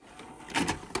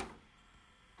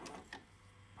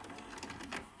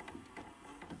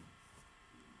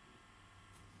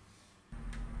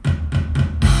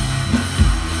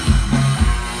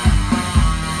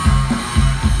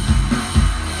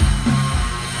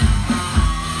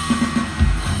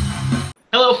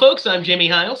folks. I'm Jamie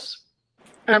Hiles.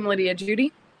 I'm Lydia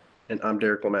Judy. And I'm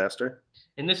Derek Lemaster.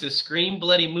 And this is Scream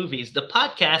Bloody Movies, the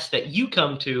podcast that you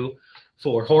come to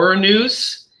for horror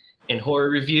news and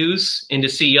horror reviews and to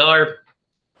see our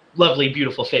lovely,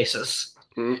 beautiful faces.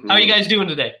 Mm-hmm. How are you guys doing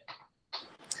today?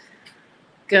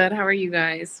 Good. How are you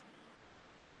guys?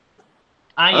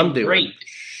 I'm doing great.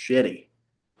 Shitty.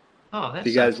 Oh, that's.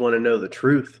 You guys want to know the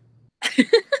truth?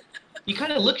 You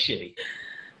kind of look shitty.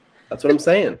 That's what I'm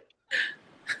saying.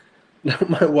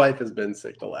 My wife has been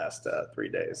sick the last 3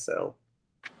 days, so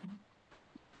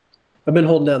I've been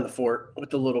holding down the fort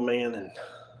with the little man and,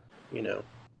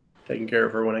 taking care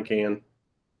of her when I can.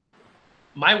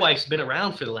 My wife's been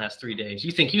around for the last 3 days.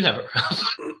 You think you have it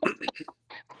rough?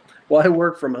 Well, I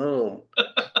work from home.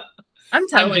 I'm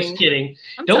just kidding.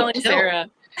 Don't tell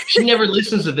Sarah. She never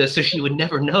listens to this, so she would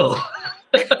never know.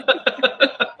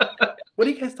 What do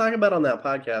you guys talk about on that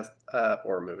podcast?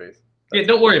 Horror movies. Yeah,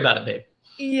 don't worry about it, babe.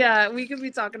 Yeah, we could be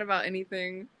talking about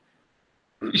anything.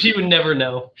 She would never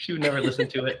know. She would never listen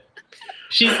to it.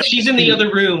 She's in the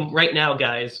other room right now,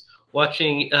 guys,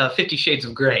 watching 50 Shades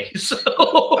of Grey. So.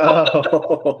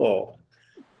 Oh.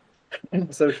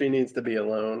 So she needs to be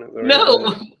alone.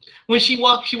 No. When she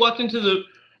walked into the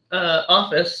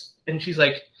office, and she's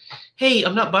like, "Hey,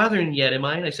 I'm not bothering you yet, am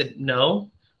I?" And I said, "No."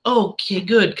 "Oh, okay,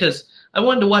 good, because I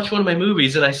wanted to watch one of my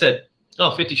movies." And I said,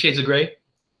 "Oh, 50 Shades of Grey."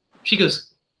 She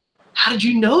goes, "How did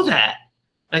you know that?"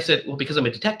 I said, "Well, because I'm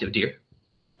a detective, dear."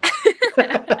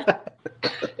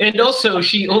 And also,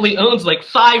 she only owns like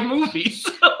 5 movies.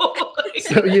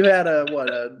 So you had a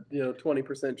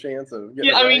 20% chance of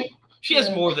getting it right? I mean, she has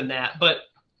more than that. But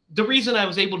the reason I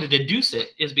was able to deduce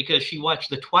it is because she watched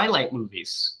the Twilight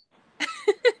movies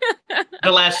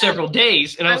the last several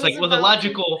days. And I was like, well, the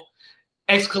logical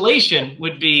escalation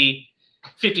would be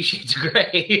 50 Shades of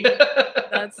Grey.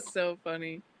 That's so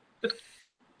funny.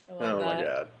 Oh, my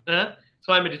God.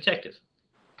 So I'm a detective.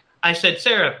 I said,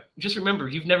 "Sarah, just remember,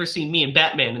 you've never seen me and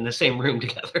Batman in the same room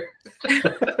together."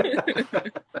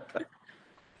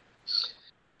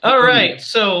 All right,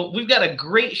 so we've got a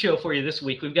great show for you this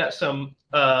week. We've got some,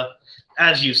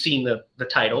 as you've seen the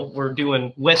title, we're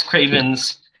doing Wes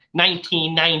Craven's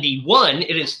 1991.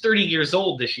 It is 30 years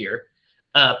old this year.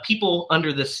 People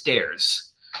Under the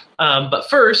Stairs. But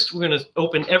first, we're going to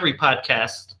open every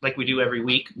podcast, like we do every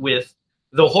week, with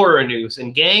the horror news.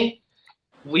 And gang,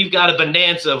 we've got a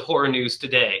bonanza of horror news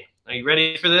today. Are you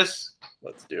ready for this?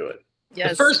 Let's do it.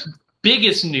 Yes. The first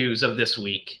biggest news of this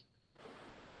week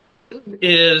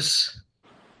is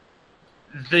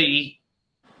The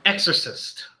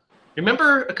Exorcist.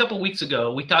 Remember a couple weeks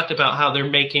ago, we talked about how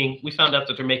we found out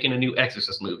that they're making a new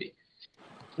Exorcist movie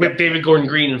with David Gordon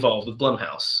Green involved with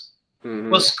Blumhouse.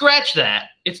 Mm-hmm. Well, scratch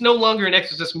that. It's no longer an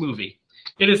Exorcist movie.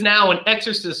 It is now an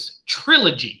Exorcist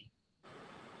trilogy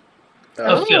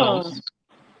of films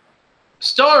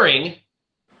starring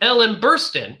Ellen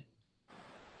Burstyn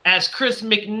as Chris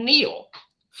MacNeil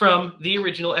from the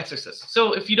original Exorcist.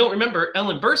 So if you don't remember,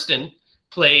 Ellen Burstyn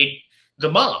played the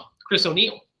mom, Chris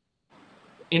O'Neill.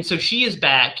 And so she is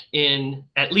back in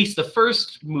at least the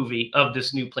first movie of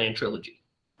this new planned trilogy.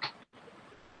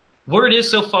 Word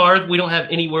is so far, we don't have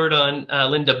any word on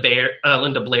Linda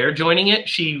Blair joining it.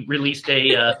 She released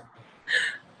a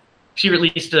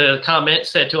comment,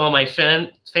 said to all my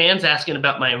fans asking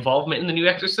about my involvement in the new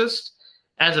Exorcist.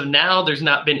 As of now, there's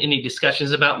not been any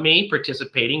discussions about me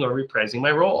participating or reprising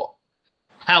my role.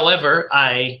 However,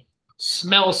 I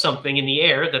smell something in the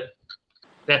air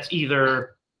that's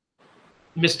either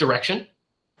misdirection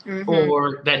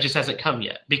or that just hasn't come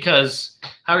yet. Because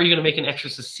how are you going to make an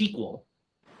Exorcist sequel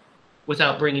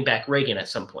without bringing back Reagan at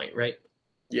some point, right?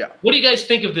 Yeah. What do you guys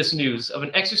think of this news of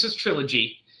an Exorcist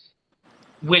trilogy,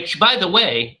 which, by the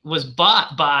way, was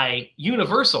bought by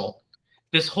Universal,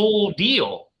 this whole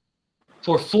deal,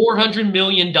 for $400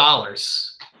 million.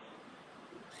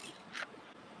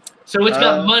 So it's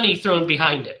got money thrown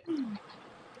behind it.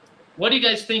 What do you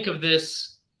guys think of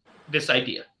this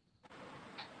idea?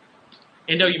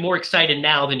 I know you're more excited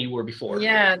now than you were before.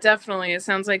 Yeah, definitely. It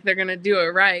sounds like they're going to do it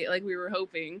right, like we were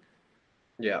hoping.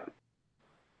 Yeah.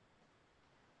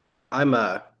 I'm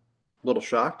a little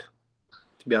shocked,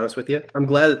 to be honest with you. I'm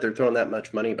glad that they're throwing that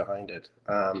much money behind it,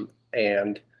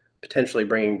 and potentially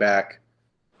bringing back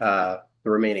the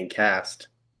remaining cast.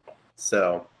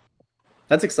 So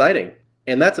that's exciting.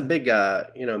 And that's a big,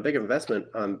 big investment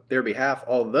on their behalf,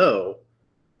 although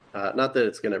not that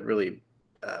it's going to really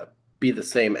be the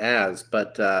same as,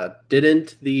 but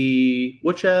didn't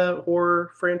which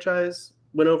horror franchise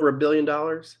win over $1 billion?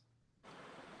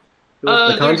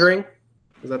 The Conjuring?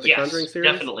 Was that the Conjuring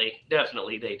series?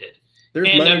 Definitely they did. There's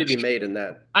And money to be made in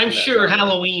that. I'm in that sure genre.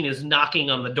 Halloween is knocking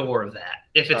on the door of that,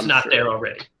 if it's I'm not sure. there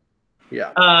already.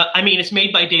 Yeah. I mean, it's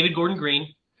made by David Gordon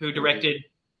Green, who directed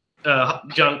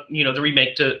the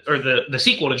remake or the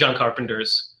sequel to John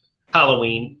Carpenter's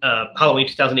Halloween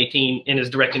 2018, and is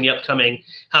directing the upcoming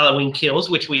Halloween Kills,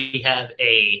 which we have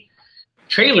a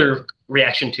trailer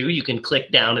reaction to. You can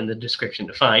click down in the description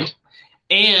to find,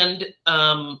 and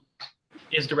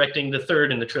is directing the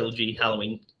third in the trilogy,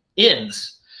 Halloween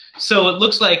Ends. So it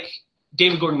looks like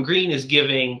David Gordon Green is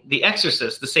giving The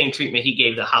Exorcist the same treatment he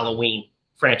gave the Halloween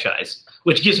franchise,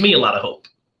 which gives me a lot of hope.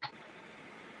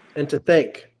 And to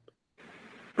think,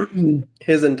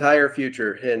 his entire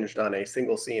future hinged on a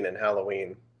single scene in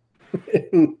Halloween.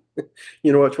 You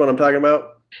know which one I'm talking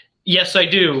about? Yes, I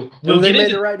do. They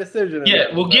made the right decision.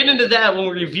 Yeah, we'll get into that when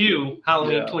we review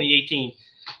Halloween 2018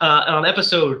 on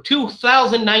episode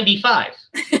 2095.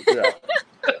 Yeah.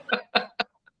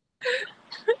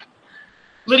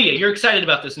 Lydia, you're excited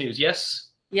about this news, yes?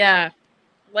 Yeah.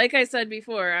 Like I said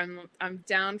before, I'm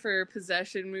down for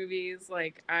possession movies.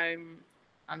 Like I'm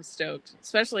stoked,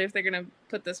 especially if they're going to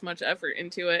put this much effort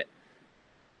into it.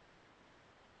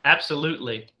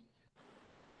 Absolutely.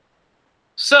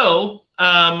 So,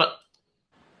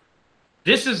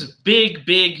 this is big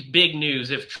news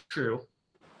if true.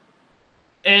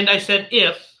 And I said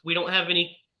if, we don't have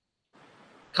any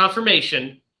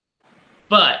confirmation,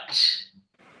 but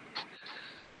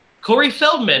Corey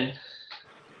Feldman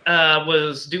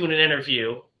was doing an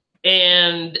interview,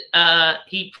 and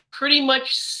he pretty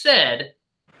much said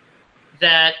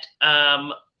that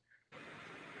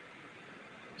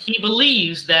he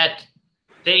believes that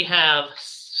they have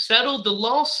settled the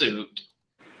lawsuit.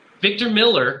 Victor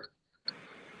Miller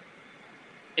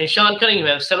and Sean Cunningham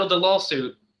have settled the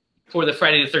lawsuit for the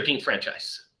Friday the 13th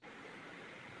franchise.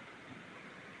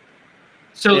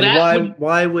 So and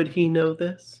why would he know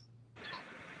this?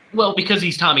 Well, because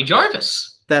he's Tommy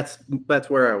Jarvis. That's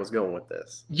where I was going with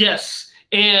this. Yes.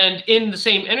 And in the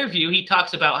same interview, he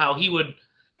talks about how he would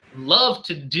love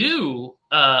to do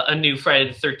a new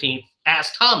Friday the 13th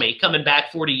as Tommy, coming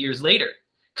back 40 years later,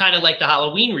 kind of like the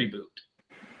Halloween reboot.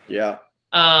 Yeah.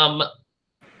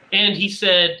 And he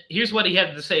said, here's what he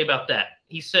had to say about that.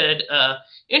 He said,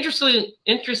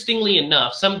 interestingly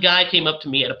enough, some guy came up to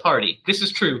me at a party. This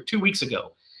is true, 2 weeks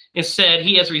ago, and said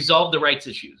he has resolved the rights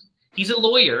issues. He's a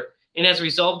lawyer and has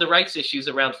resolved the rights issues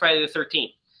around Friday the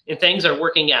 13th, and things are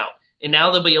working out. And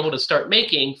now they'll be able to start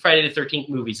making Friday the 13th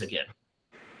movies again.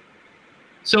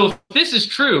 So if this is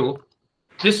true,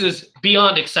 this is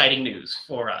beyond exciting news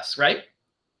for us, right?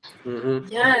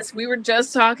 Mm-hmm. Yes, we were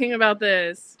just talking about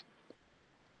this.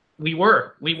 We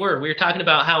were talking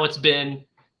about how it's been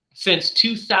since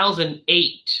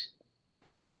 2008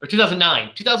 or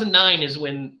 2009. 2009 is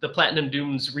when the Platinum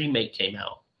Dunes remake came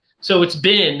out. So it's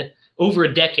been over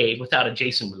a decade without a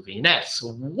Jason movie, and that's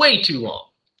way too long.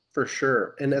 For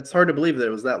sure. And it's hard to believe that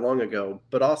it was that long ago,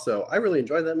 but also I really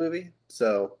enjoyed that movie.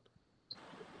 So,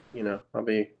 I'll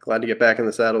be glad to get back in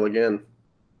the saddle again.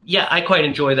 Yeah, I quite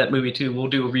enjoy that movie too. We'll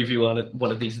do a review on it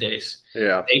one of these days.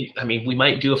 Yeah. We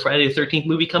might do a Friday the 13th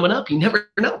movie coming up. You never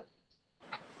know.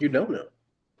 You don't know.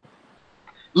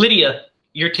 Lydia,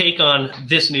 your take on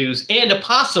this news and a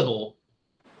possible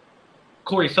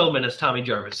Corey Feldman as Tommy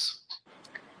Jarvis.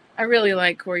 I really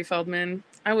like Corey Feldman.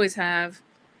 I always have.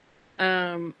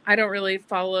 I don't really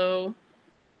follow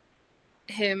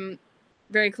him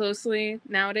very closely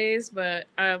nowadays, but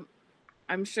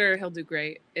I'm sure he'll do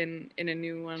great in a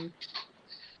new one.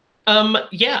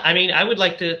 Yeah, I would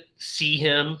like to see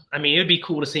him. It'd be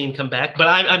cool to see him come back, but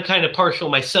I'm kind of partial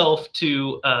myself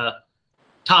to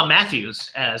Tom Matthews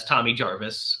as Tommy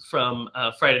Jarvis from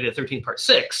Friday the 13th Part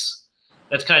 6.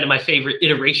 That's kind of my favorite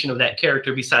iteration of that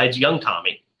character besides young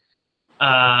Tommy.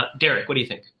 Derek, what do you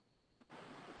think?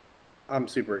 I'm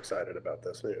super excited about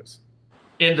this news.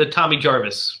 In the Tommy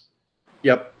Jarvis.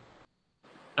 Yep.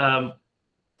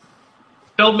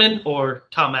 Feldman or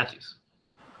Tom Matthews?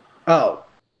 Oh.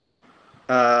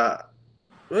 Oh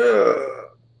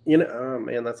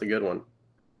man, that's a good one.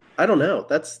 I don't know.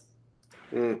 That's.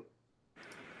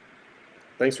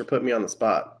 Thanks for putting me on the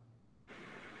spot.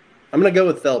 I'm going to go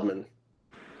with Feldman.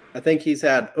 I think he's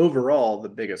had overall the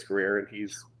biggest career, and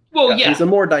he's a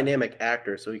more dynamic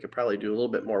actor, so he could probably do a little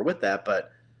bit more with that.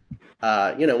 But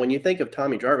when you think of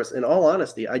Tommy Jarvis, in all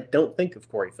honesty, I don't think of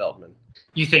Corey Feldman.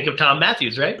 You think of Tom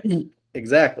Matthews, right?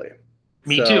 Exactly.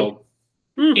 Me too.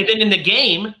 And then in the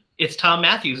game, it's Tom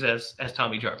Matthews as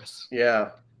Tommy Jarvis.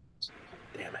 Yeah.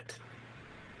 Damn it.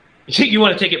 You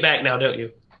want to take it back now, don't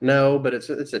you? No, but it's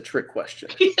a trick question.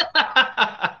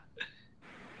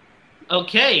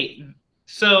 Okay.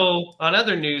 So on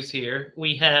other news here,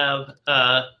 we have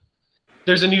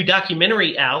there's a new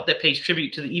documentary out that pays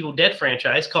tribute to the Evil Dead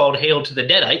franchise called Hail to the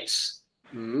Deadites.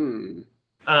 Mm.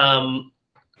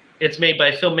 It's made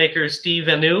by filmmaker Steve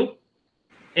Anu,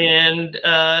 and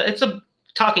it's a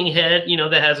talking head,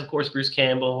 that has, of course, Bruce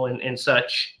Campbell and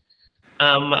such.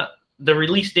 The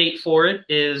release date for it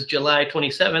is July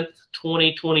 27th,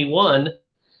 2021,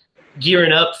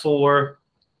 gearing up for,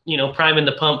 priming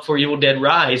the pump for Evil Dead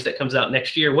Rise that comes out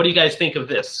next year. What do you guys think of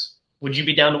this? Would you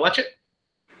be down to watch it?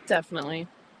 Definitely.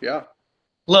 Yeah.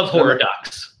 Love horror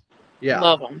docs. Yeah.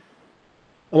 Love them.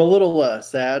 I'm a little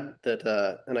sad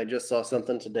that, and I just saw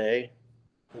something today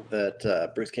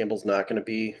that Bruce Campbell's not going to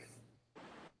be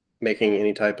making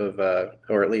any type of,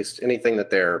 or at least anything that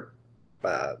they're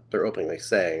openly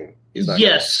saying.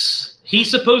 Yes, he's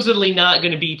supposedly not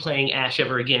going to be playing Ash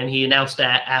ever again. He announced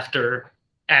that after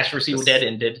Ash vs. Evil Dead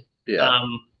ended. Yeah.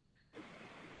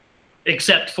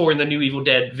 Except for in the new Evil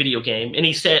Dead video game, and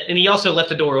he also left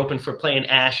the door open for playing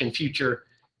Ash in future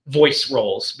voice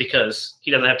roles because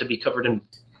he doesn't have to be covered in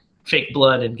fake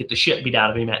blood and get the shit beat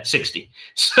out of him at 60.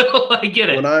 So I get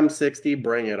it. When I'm 60,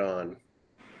 bring it on.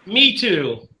 Me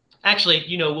too. Actually,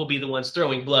 we'll be the ones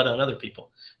throwing blood on other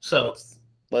people. So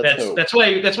Let's hope. that's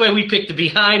why we picked the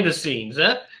behind the scenes,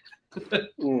 huh?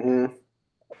 Mm-hmm.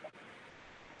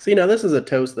 See, now this is a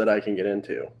toast that I can get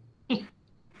into.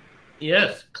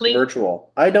 Yes, clean.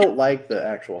 Virtual. I don't like the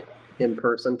actual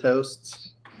in-person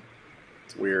toasts.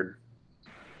 It's weird.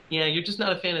 Yeah, you're just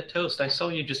not a fan of toast. I saw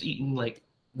you just eating like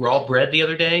raw bread the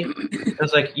other day. I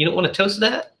was like, you don't want to toast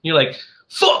that? You're like,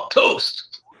 fuck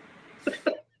toast.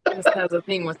 This has a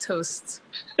thing with toasts.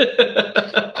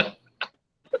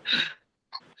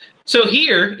 So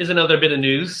here is another bit of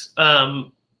news.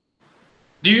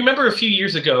 Do you remember a few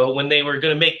years ago when they were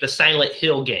going to make the Silent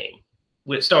Hill game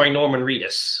with starring Norman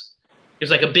Reedus? It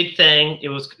was like a big thing. It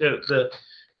was the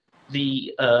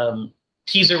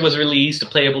teaser was released, a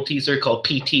playable teaser called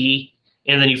PT,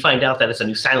 and then you find out that it's a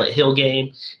new Silent Hill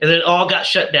game. And then it all got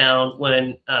shut down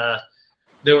when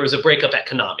there was a breakup at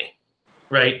Konami,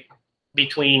 right?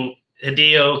 Between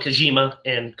Hideo Kojima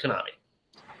and Konami.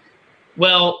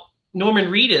 Well,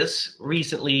 Norman Reedus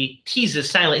recently teases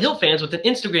Silent Hill fans with an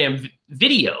Instagram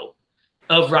video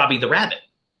of Robbie the Rabbit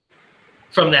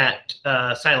from that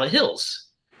Silent Hills,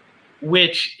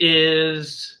 which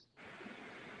is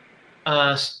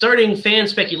starting fan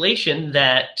speculation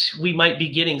that we might be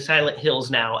getting Silent Hills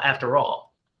now after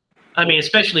all. I mean,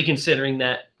 especially considering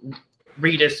that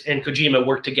Reedus and Kojima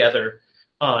worked together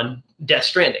on Death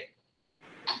Stranding.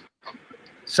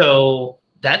 So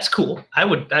that's cool.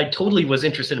 I totally was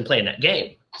interested in playing that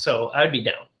game. So I'd be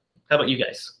down. How about you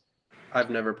guys? I've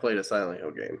never played a Silent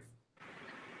Hill game.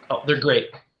 Oh, they're great.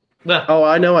 Well, Oh,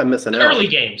 I know I'm missing out. early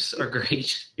games are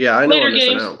great. Yeah, I know Later I'm missing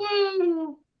games, out.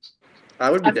 woo. I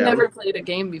would be I've down. never played a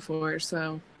game before,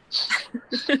 so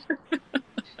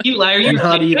You liar. You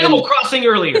Not played even- Animal Crossing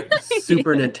earlier.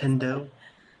 Super Nintendo.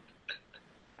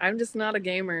 I'm just not a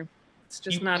gamer. It's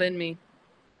just not in me.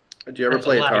 Did you ever That's a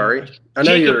play lie. Atari? I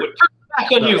know Jacob you're would turn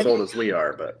back on not you. as old as we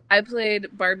are, but I played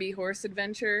Barbie Horse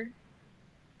Adventure.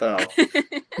 oh.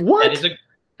 That What?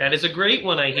 is a great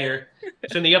one, I hear.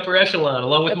 It's in the upper echelon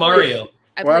along with I played- Mario. Well,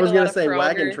 I played was a gonna lot of say Frogger.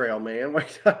 Wagon Trail, man. What are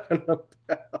you talking about?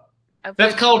 I played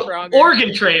That's called Frogger.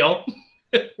 Oregon Trail.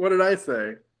 What did I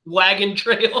say? Wagon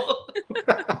Trail.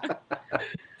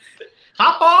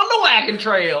 Hop on the wagon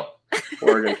trail.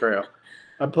 Oregon Trail.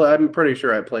 I'm pretty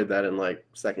sure I played that in like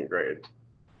second grade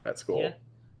at school. Yeah.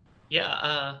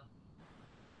 Yeah.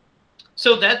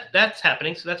 So that's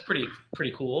happening. So that's pretty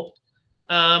cool.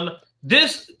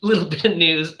 This little bit of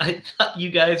news I thought you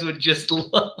guys would just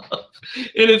love,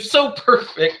 and it's so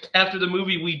perfect after the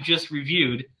movie we just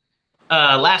reviewed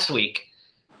last week.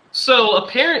 So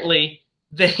apparently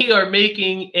they are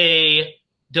making a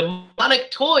demonic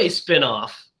toy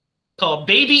spinoff called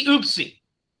Baby Oopsie.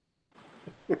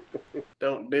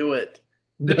 Don't do it.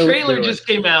 The Don't trailer do it. just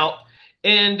came out,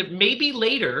 and maybe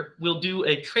later we'll do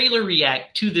a trailer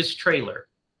react to this trailer.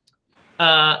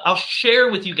 I'll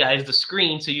share with you guys the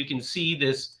screen so you can see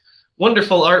this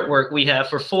wonderful artwork we have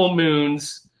for Full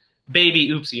Moon's Baby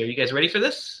Oopsie. Are you guys ready for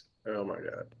this? Oh my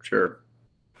god. Sure.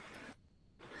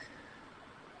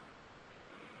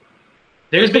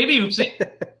 There's Baby Oopsie.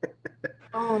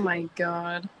 Oh my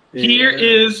god. Here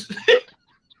Yeah. is...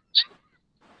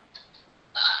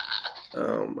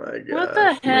 Oh my god. What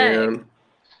the heck? Man.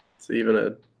 It's even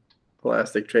a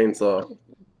plastic chainsaw.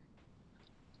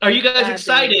 Are you guys God,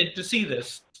 excited to see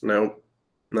this? Nope.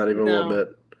 Not even a No. little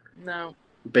bit. No.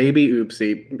 Baby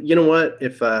Oopsie. You know what?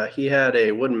 If he had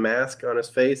a wooden mask on his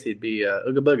face, he'd be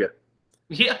Ooga Booga.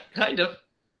 Yeah, kind of.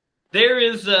 There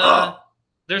is... Oh.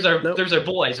 There's our Nope. there's our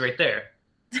boys right there.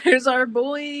 There's our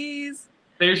boys.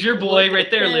 There's your boy right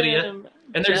there, Lydia.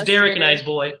 And there's Derek and I's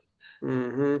boy.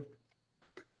 Mm-hmm.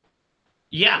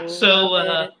 Yeah,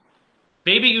 so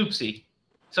baby oopsie.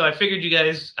 So I figured you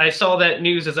guys, I saw that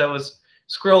news as I was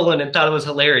scrolling and thought it was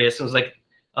hilarious. And was like,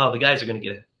 oh, the guys are going to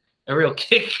get a real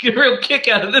kick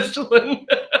out of this one.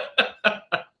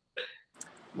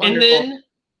 And then,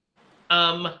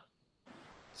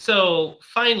 so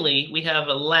finally, we have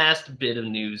a last bit of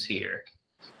news here.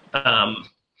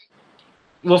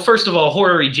 Well, first of all,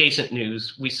 horror adjacent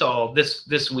news. We saw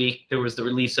this week there was the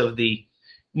release of the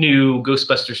new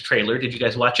Ghostbusters trailer. Did you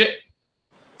guys watch it?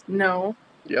 No.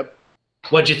 Yep.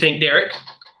 What'd you think, Derek?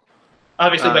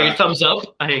 Obviously, by your thumbs up,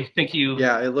 I think you.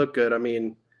 Yeah, it looked good. I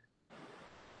mean,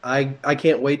 I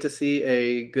can't wait to see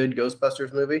a good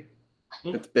Ghostbusters movie.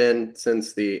 It's been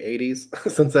since the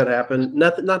 80s since that happened.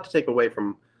 Not to take away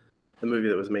from the movie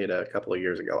that was made a couple of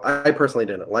years ago. I personally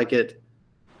didn't like it,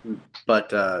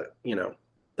 but you know,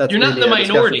 that's you're not in the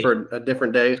minority for a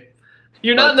different day.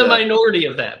 You're not in the minority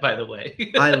of that, by the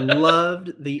way. I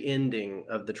loved the ending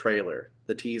of the trailer,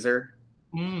 the teaser.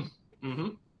 Mm-hmm.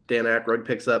 Dan Aykroyd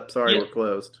picks up. Sorry, we're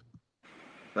closed.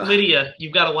 Lydia,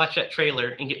 you've got to watch that trailer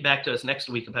and get back to us next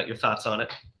week about your thoughts on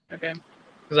it. Okay.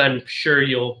 Because I'm sure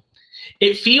you'll.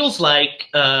 It feels like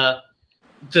the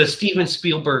Steven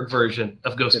Spielberg version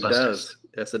of Ghostbusters. It does.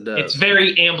 Yes, it does. It's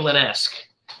very Amblin-esque.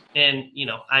 And, you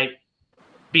know,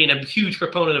 being a huge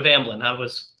proponent of Amblin, I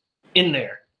was in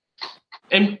there.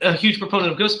 And a huge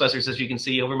proponent of Ghostbusters, as you can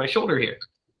see over my shoulder here.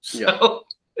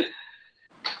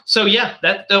 So yeah,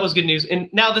 that was good news. And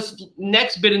now this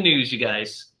next bit of news, you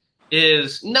guys,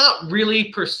 is not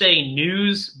really per se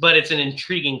news, but it's an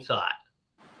intriguing thought.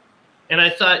 And I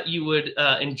thought you would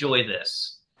enjoy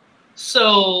this.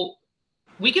 So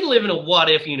we can live in a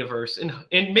what-if universe,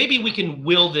 and maybe we can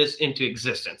will this into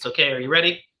existence. Okay, are you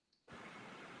ready?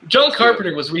 John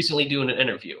Carpenter was recently doing an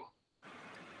interview.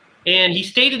 And he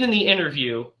stated in the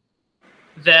interview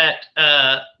that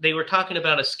they were talking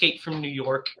about Escape from New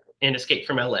York and Escape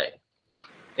from LA.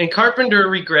 And Carpenter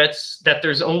regrets that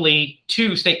there's only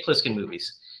 2 Snake Plissken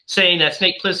movies, saying that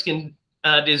Snake Plissken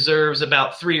deserves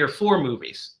about 3 or 4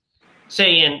 movies.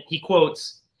 Saying, he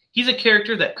quotes, he's a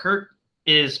character that Kurt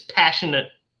is passionately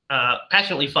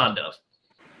fond of.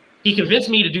 He convinced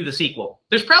me to do the sequel.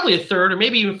 There's probably a 3rd or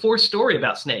maybe even 4th story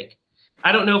about Snake.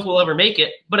 I don't know if we'll ever make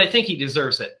it, but I think he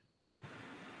deserves it.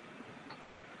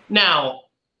 Now,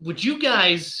 would you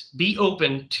guys be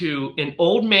open to an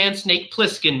old man Snake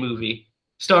Plissken movie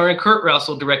starring Kurt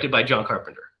Russell, directed by John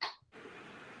Carpenter?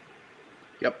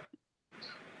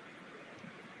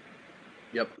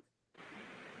 Yep.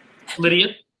 Lydia?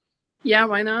 Yeah,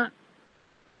 why not?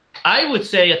 I would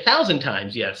say 1,000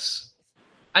 times yes.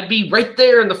 I'd be right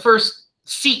there in the first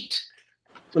seat.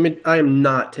 I mean, I am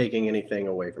not taking anything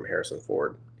away from Harrison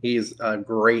Ford. He's a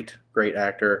great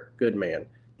actor, good man.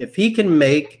 If he can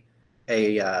make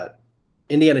a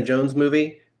Indiana Jones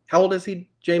movie, how old is he,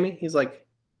 Jamie?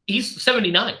 He's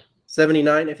 79.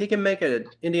 79. If he can make an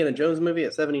Indiana Jones movie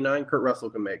at 79, Kurt Russell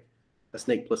can make a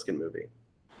Snake Plissken movie.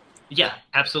 Yeah,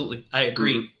 absolutely. I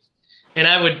agree. Mm-hmm. And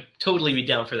I would totally be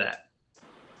down for that.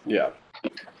 Yeah.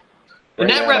 And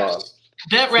that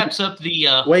wraps up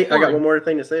the Wait, I got one more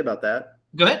thing to say about that.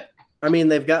 Go ahead. I mean,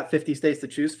 they've got 50 states to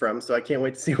choose from, so I can't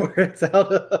wait to see where it's out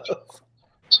of.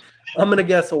 I'm going to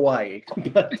guess Hawaii.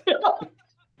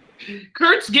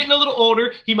 Kurt's getting a little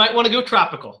older. He might want to go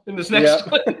tropical in this next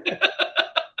one.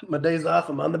 My days off,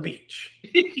 I'm on the beach.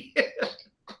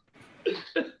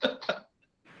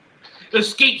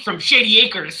 Escape from Shady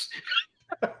Acres.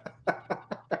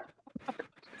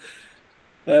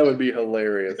 That would be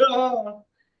hilarious. No,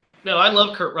 I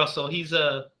love Kurt Russell. He's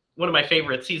one of my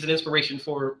favorites. He's an inspiration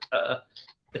for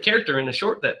the character in a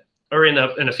short in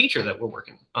a feature that we're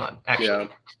working on, actually. Yeah.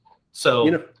 So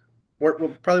we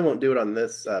probably won't do it on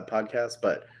this podcast,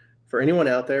 but for anyone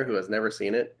out there who has never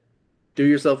seen it, do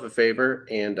yourself a favor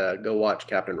and go watch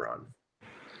Captain Ron.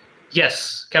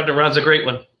 Yes, Captain Ron's a great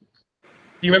one.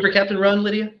 You remember Captain Ron,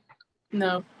 Lydia?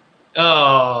 No.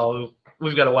 Oh,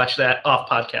 we've got to watch that off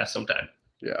podcast sometime.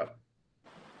 Yeah.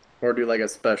 Or do a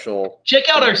special. Check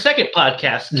out our second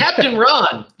podcast, Captain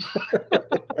Ron,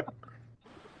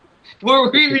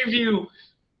 where we review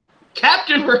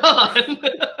Captain Ron.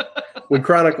 We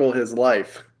chronicle his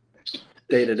life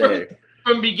day to day.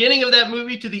 From beginning of that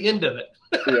movie to the end of it.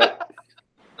 Yeah.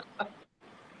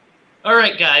 All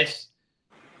right, guys.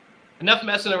 Enough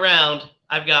messing around.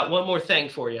 I've got one more thing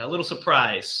for you, a little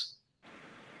surprise.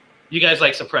 You guys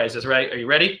like surprises, right? Are you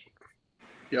ready?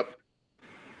 Yep.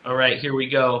 All right, here we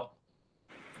go.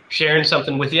 Sharing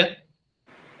something with you.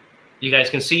 You guys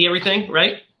can see everything,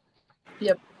 right?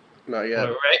 Yep. Not yet. All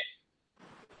right.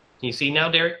 Can you see now,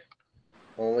 Derek?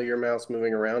 Only your mouse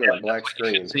moving around and a black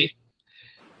screen. See?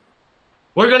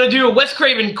 We're going to do a Wes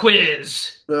Craven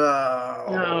quiz.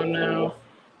 Oh, no.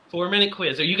 4-minute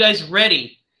quiz. Are you guys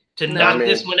ready to No. knock I mean-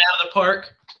 this one out of the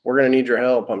park? We're going to need your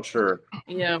help, I'm sure.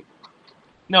 Yeah.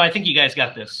 No, I think you guys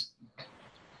got this.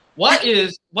 What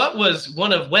was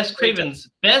one of Wes Craven's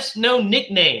best known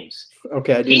nicknames?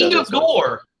 Okay, I do King know of this one.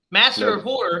 Gore, Master No. of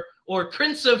Horror, or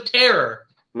Prince of Terror?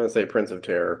 I'm going to say Prince of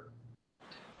Terror.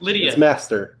 Lydia. It's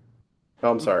Master. Oh,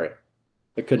 I'm sorry.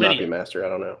 It could not Lydia. be Master. I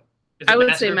don't know. Is it I would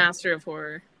Master? say Master of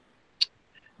Horror.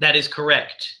 That is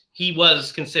correct. He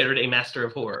was considered a Master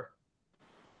of Horror.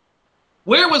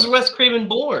 Where was Wes Craven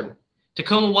born?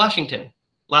 Tacoma, Washington,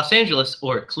 Los Angeles,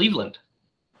 or Cleveland?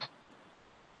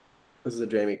 This is a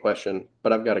Jamie question,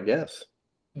 but I've got a guess.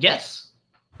 Yes.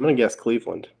 I'm going to guess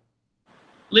Cleveland.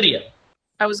 Lydia.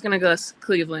 I was gonna guess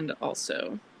Cleveland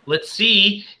also. Let's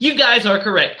see. You guys are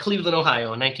correct. Cleveland,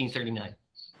 Ohio, in 1939.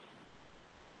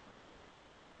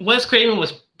 Wes Craven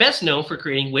was best known for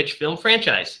creating which film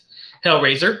franchise?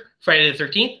 Hellraiser, Friday the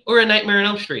 13th, or A Nightmare on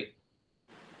Elm Street?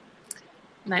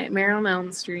 Nightmare on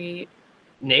Elm Street.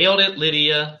 Nailed it,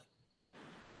 Lydia.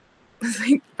 It's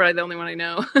like probably the only one I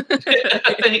know.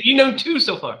 You know two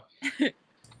so far.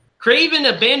 Craven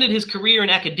abandoned his career in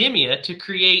academia to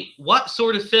create what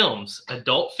sort of films?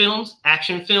 Adult films,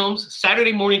 action films,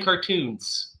 Saturday morning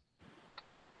cartoons?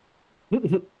 I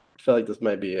feel like this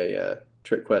might be a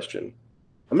trick question.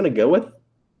 I'm going to go with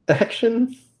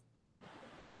action.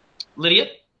 Lydia?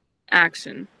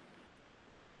 Action.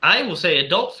 I will say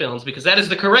adult films because that is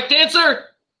the correct answer.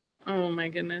 Oh my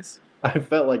goodness. I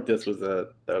felt like this was a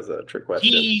trick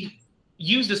question. He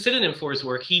used a synonym for his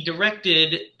work. He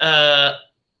directed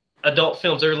adult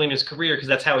films early in his career because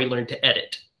that's how he learned to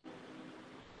edit.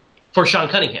 For Sean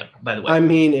Cunningham, by the way. I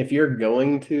mean, if you're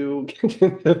going to get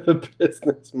into the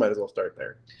business, might as well start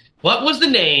there. What was the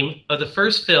name of the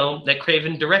first film that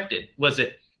Craven directed? Was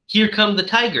it Here Come the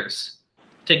Tigers,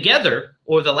 Together,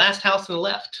 or The Last House on the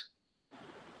Left?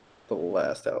 The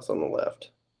Last House on the Left.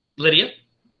 Lydia?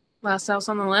 Last House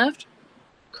on the Left?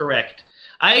 Correct.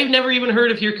 I've never even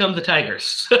heard of Here Come the Tigers.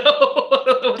 So I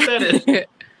don't know what that is.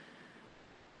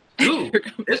 Ooh,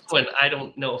 this one I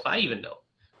don't know if I even know.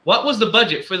 What was the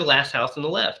budget for The Last House on the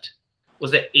Left?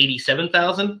 Was it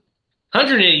 $87,000,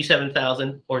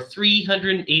 $187,000, or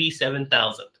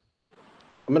 $387,000?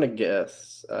 I'm going to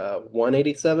guess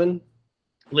 187.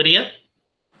 Lydia,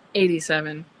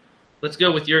 87. let's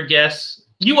go with your guess.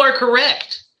 You are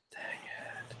correct. Dang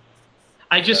it.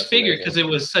 I just That's figured amazing. because it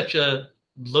was such a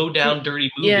low-down, dirty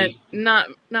movie. Yeah, not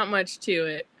much to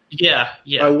it. Yeah.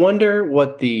 I wonder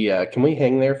what the can we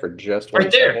hang there for just one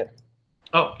Right there. second?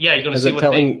 Oh, yeah, you're going to Is see it what they...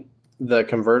 telling the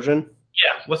conversion?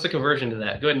 Yeah, what's the conversion to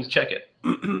that? Go ahead and check it.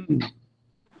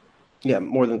 Yeah,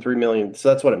 more than 3 million. So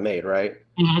that's what it made, right?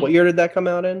 Mhm. What year did that come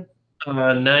out in?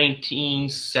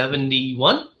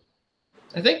 1971,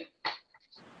 I think.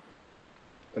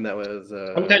 And that was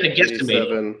I'm kind of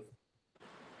guesstimating.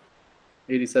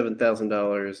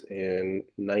 $87,000 in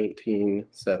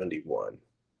 1971.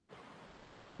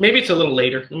 Maybe it's a little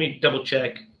later. Let me double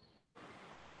check.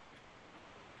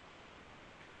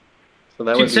 So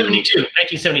that would be,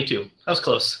 1972. That was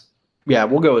close. yeah,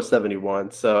 we'll go with 71.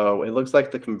 So it looks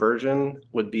like the conversion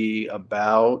would be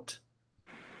about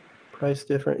price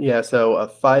different. Yeah, so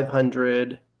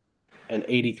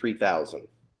 583,000.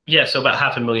 Yeah, so about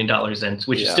 $500,000 then,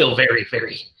 which is Yeah. still very,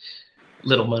 very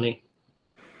little money.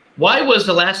 Why was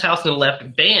The Last House on the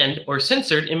Left banned or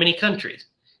censored in many countries?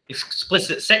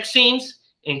 Explicit sex scenes,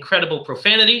 incredible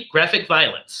profanity, graphic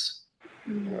violence.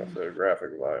 So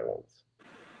graphic violence.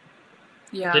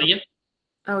 Yeah, Lydia,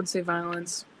 I would say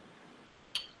violence.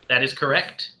 that is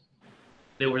correct.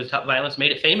 They were the top violence,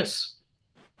 made it famous.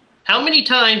 How many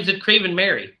times did Craven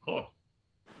marry?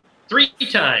 3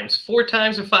 times, 4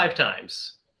 times, or 5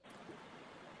 times?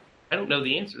 I don't know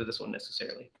the answer to this one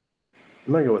necessarily.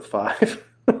 I'm going to go with 5.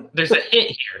 There's a hint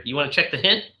here. You want to check the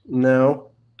hint?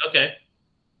 No. Okay.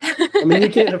 I mean, you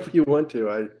can if you want to.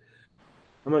 I'm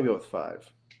going to go with 5.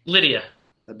 Lydia.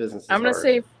 That business is I'm gonna hard.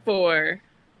 say 4.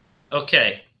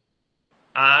 Okay.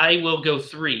 I will go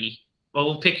 3. Well,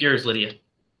 we'll pick yours, Lydia.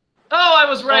 Oh, I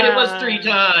was right. It was 3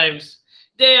 times.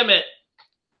 Damn it.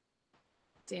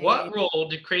 Dang. What role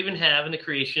did Craven have in the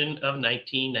creation of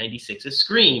 1996's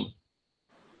Scream?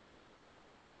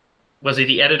 Was he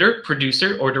the editor,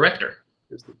 producer, or director?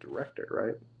 Is the director,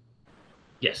 right?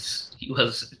 Yes, he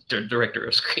was the director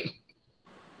of Scream.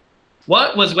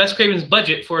 What was Wes Craven's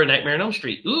budget for A Nightmare on Elm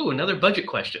Street? Ooh, another budget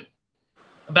question.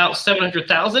 About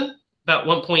 $700,000, about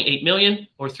 $1.8 million,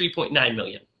 or $3.9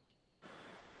 million?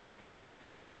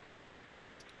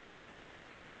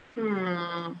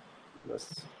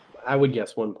 This, I would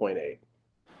guess 1.8.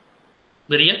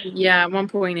 Lydia? Yeah,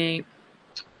 1.8.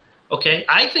 Okay,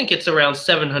 I think it's around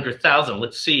 700,000.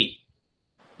 Let's see.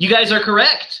 You guys are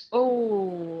correct.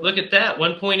 Oh. Look at that,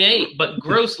 1.8, but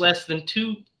gross less than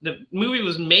 2. The movie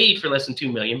was made for less than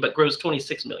 2 million, but grossed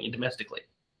 26 million domestically.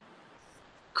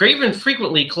 Craven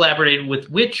frequently collaborated with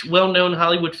which well-known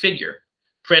Hollywood figure?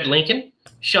 Fred Lincoln,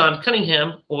 Sean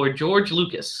Cunningham, or George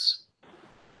Lucas?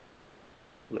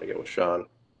 I'm going to go with Sean.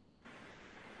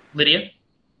 Lydia?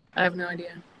 I have no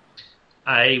idea.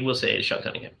 I will say it's Sean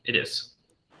Cunningham. It is.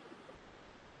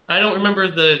 I don't remember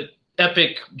the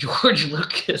epic George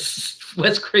Lucas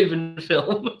Wes Craven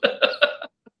film.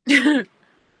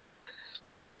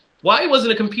 Why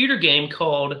wasn't a computer game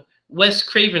called Wes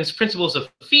Craven's Principles of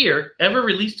Fear ever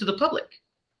released to the public?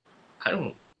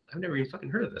 I've never even fucking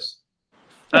heard of this.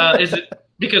 Is it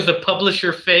because the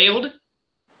publisher failed?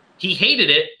 He hated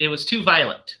it. It was too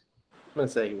violent. I'm going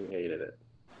to say he hated it.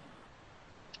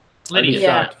 Lydia. I'd be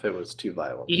shocked if it was too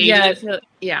violent. He hated it.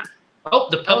 Yeah. Oh,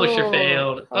 the publisher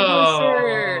failed.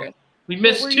 Oh, we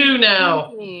missed 2 now.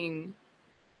 Thinking?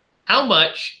 How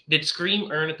much did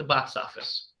Scream earn at the box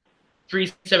office?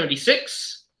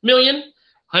 376 million,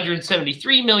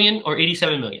 173 million, or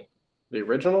 87 million? The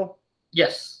original?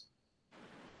 Yes.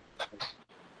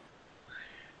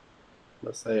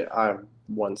 Let's say I'm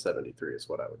 173 is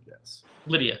what I would guess.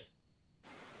 Lydia,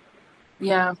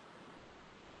 Yeah.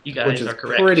 you guys Which is are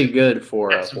correct. pretty good for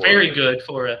That's very good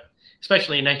for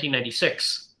especially in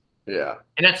 1996. Yeah.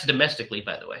 And that's domestically,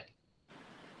 by the way.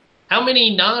 How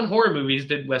many non-horror movies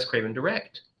did Wes Craven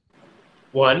direct?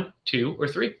 1, 2, or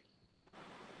 3?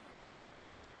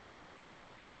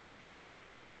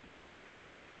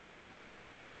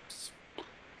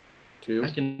 Two. I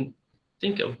can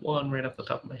think of one right off the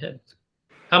top of my head.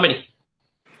 How many?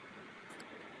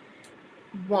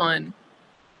 1.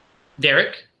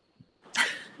 Derek?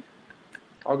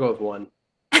 I'll go with 1.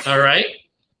 All right.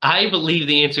 I believe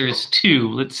the answer is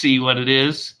 2. Let's see what it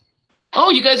is. Oh,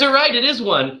 you guys are right. It is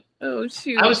 1. Oh,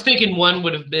 shoot. I was thinking 1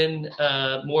 would have been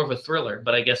more of a thriller,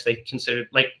 but I guess they considered,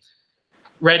 like,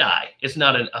 Red Eye is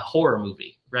not a horror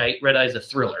movie, right? Red Eye is a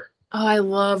thriller. Oh, I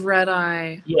love Red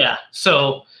Eye. Yeah.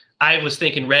 So I was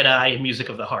thinking Red Eye and Music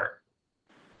of the Heart.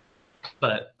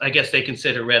 But I guess they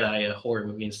consider Red Eye a horror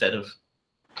movie instead of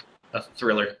a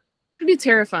thriller. It'd be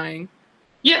terrifying.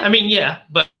 Yeah, I mean, yeah,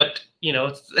 but you know,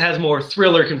 it has more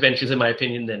thriller conventions, in my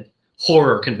opinion, than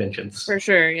horror conventions. For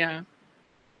sure, yeah.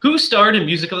 Who starred in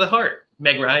Music of the Heart?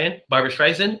 Meg Ryan, Barbara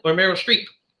Streisand, or Meryl Streep?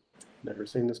 Never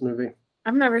seen this movie.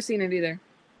 I've never seen it either.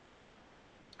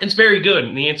 It's very good,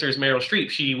 and the answer is Meryl Streep.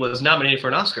 She was nominated for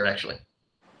an Oscar, actually.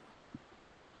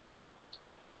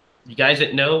 You guys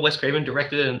didn't know Wes Craven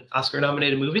directed an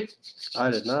Oscar-nominated movie? I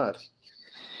did not.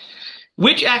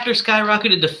 Which actor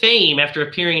skyrocketed to fame after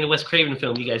appearing in a Wes Craven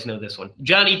film? You guys know this one.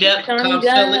 Johnny Depp, Johnny Tom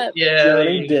Depp. Selleck. Yeah.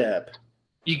 Johnny Depp.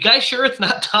 You guys sure it's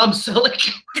not Tom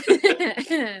Selleck?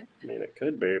 I mean, it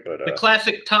could be, but The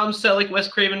classic Tom Selleck Wes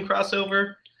Craven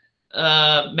crossover.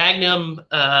 Magnum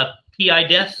P.I.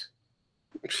 Death.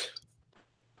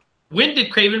 When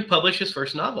did Craven publish his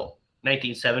first novel?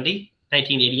 1970,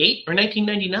 1988, or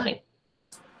 1999?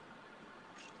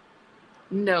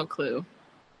 No clue.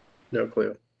 no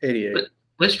clue. 88.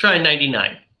 Let's try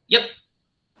 99. Yep,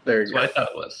 There that's you what I go. thought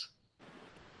it was.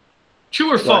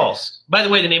 True or false? By the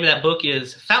way, the name of that book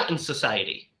is Fountain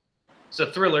Society. It's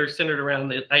a thriller centered around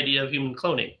the idea of human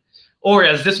cloning. Or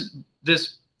as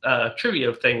this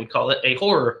trivia thing would call it, a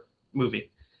horror movie.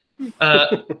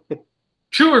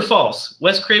 True or false?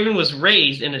 Wes Craven was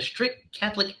raised in a strict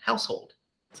Catholic household.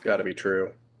 It's got to be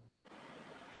true.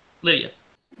 Lydia.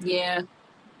 Yeah.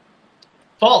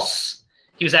 False.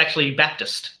 He was actually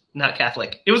Baptist, not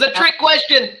Catholic. It was a trick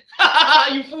question.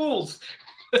 You fools.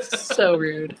 So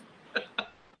rude.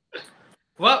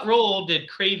 What role did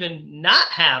Craven not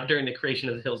have during the creation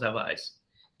of The Hills Have Eyes?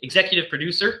 Executive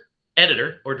producer,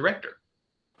 editor, or director?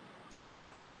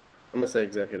 I'm going to say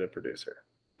executive producer.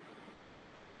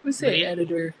 We say Lydia?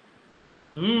 editor.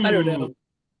 Ooh. I don't know.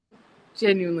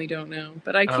 Genuinely don't know,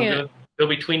 but I I'm can't. gonna go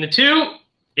between the two.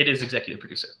 It is executive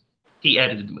producer. He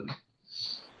edited the movie.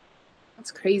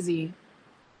 That's crazy.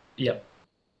 Yep.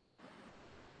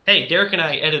 Hey, Derek and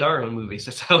I edit our own movies.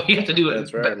 That's how we have to do it.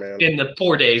 That's right, man. In the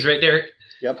 4 days, right, Derek?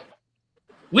 Yep.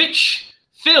 Which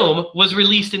film was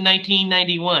released in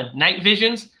 1991? Night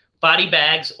Visions, Body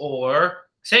Bags, or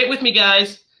say it with me,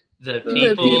 guys. The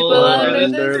people under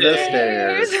the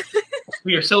stairs.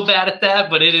 We are so bad at that,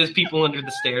 but it is People Under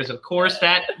the Stairs. Of course,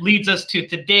 that leads us to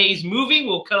today's movie.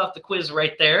 We'll cut off the quiz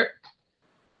right there.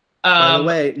 By the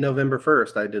way, November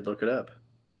 1st, I did look it up,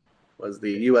 was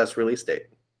the U.S. release date.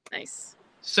 Nice.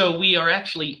 So we are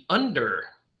actually under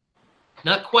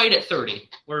Not quite at 30.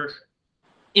 We're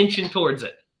inching towards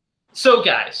it. So,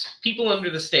 guys, People Under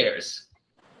the Stairs.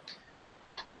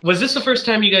 Was this the first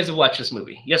time you guys have watched this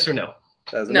movie? Yes or no?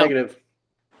 That's a No. negative.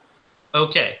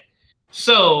 Okay.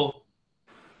 So,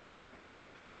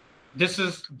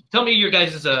 tell me your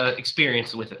guys'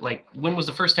 experience with it. Like, when was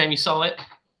the first time you saw it?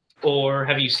 Or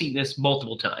have you seen this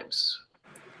multiple times?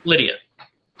 Lydia.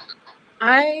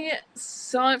 I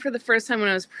saw it for the first time when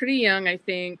I was pretty young, I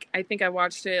think. I think I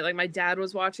watched it, like my dad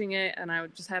was watching it and I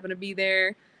would just happen to be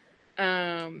there.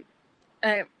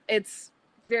 It's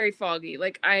very foggy.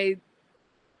 Like, I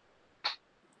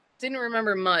didn't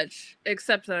remember much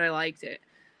except that I liked it.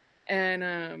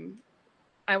 And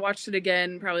I watched it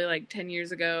again probably like 10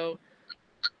 years ago.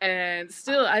 And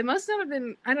still, I must not have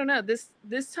been, I don't know,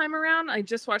 this time around, I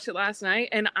just watched it last night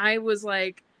and I was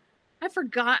like, I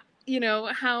forgot,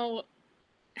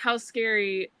 how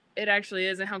scary it actually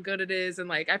is and how good it is, and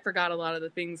like I forgot a lot of the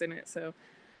things in it. So,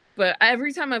 but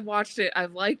every time I've watched it,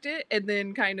 I've liked it and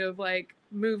then kind of like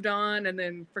moved on and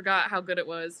then forgot how good it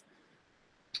was.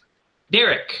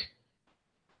 Derek,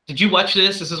 did you watch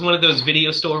this? This is one of those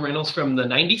video store rentals from the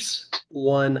 90s?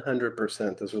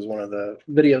 100%. This was one of the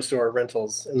video store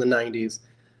rentals in the 90s.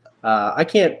 I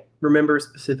can't remember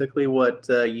specifically what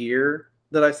year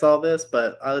that I saw this,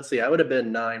 but let's see, I would have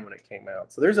been 9 when it came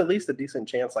out. So there's at least a decent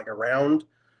chance, like around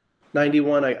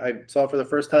 91, I saw it for the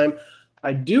first time.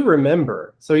 I do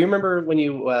remember. So you remember when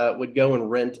you would go and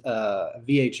rent a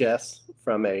VHS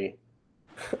from a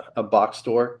box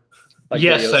store? Like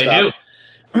Yes, I do.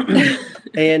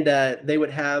 And they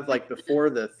would have, like, before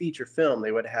the feature film,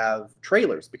 they would have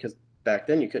trailers, because back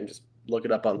then you couldn't just look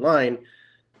it up online.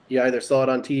 You either saw it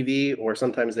on TV or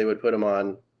sometimes they would put them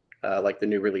on like the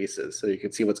new releases so you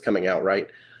could see what's coming out, right?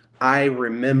 I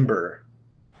remember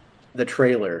the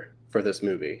trailer for this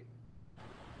movie.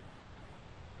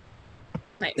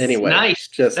 Nice. Anyway, Nice.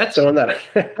 just That's- throwing that.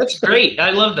 That's great. I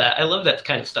love that. I love that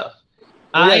kind of stuff.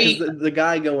 Yeah, 'cause the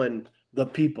guy going, the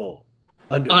people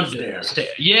under the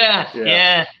stairs.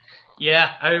 Yeah.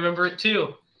 I remember it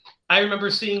too. I remember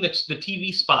seeing the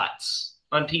TV spots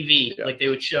on TV, like they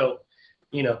would show,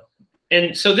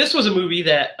 And so this was a movie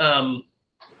that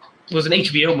was an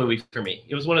HBO movie for me.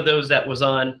 It was one of those that was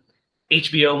on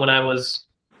HBO when I was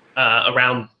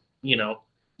around, the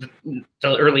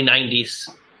early 90s.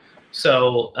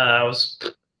 So I was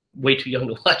way too young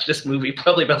to watch this movie,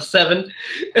 probably about 7.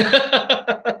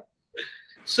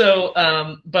 So,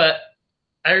 but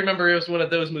I remember it was one of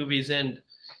those movies, and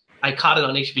I caught it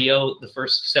on HBO the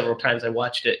first several times I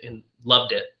watched it and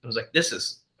loved it. I was like, this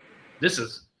is,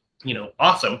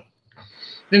 awesome.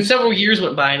 Then several years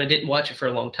went by and I didn't watch it for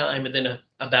a long time. And then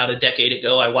about a decade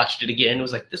ago, I watched it again. It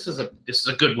was like, this is a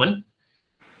good one.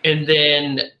 And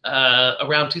then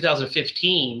around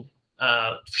 2015,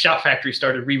 Shout Factory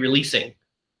started re-releasing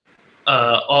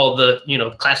all the,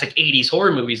 classic 80s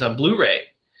horror movies on Blu-ray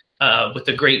with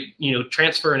the great,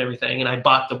 transfer and everything. And I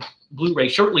bought the Blu-ray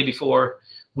shortly before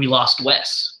we lost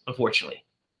Wes, unfortunately.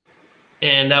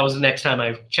 And that was the next time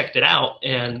I checked it out.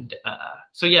 And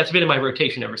so, yeah, it's been in my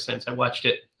rotation ever since. I watch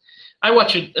it,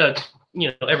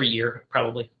 every year,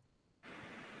 probably.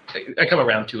 I come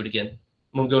around to it again.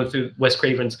 I'm going through Wes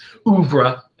Craven's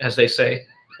oeuvre, as they say.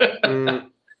 I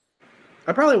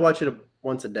probably watch it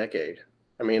once a decade.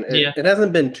 I mean, it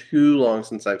hasn't been too long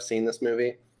since I've seen this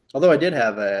movie. Although I did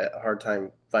have a hard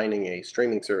time finding a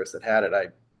streaming service that had it. I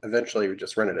eventually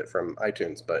just rented it from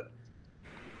iTunes, but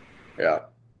yeah.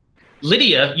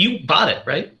 Lydia, you bought it,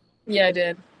 right? Yeah, I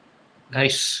did.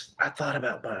 Nice. I thought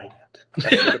about buying it. I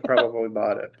should have probably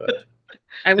bought it, but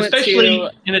I went especially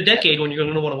in a decade when you're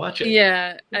going to want to watch it.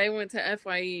 Yeah, I went to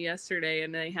FYE yesterday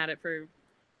and they had it for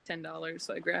 $10,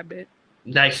 so I grabbed it.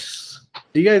 Nice.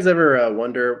 do you guys ever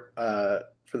wonder,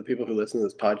 for the people who listen to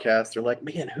this podcast, they're like,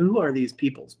 man, who are these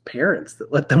people's parents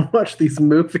that let them watch these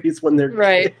movies when they're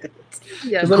Right. kids?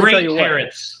 Yeah. 'Cause let me tell Great you what,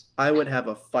 parents. I would have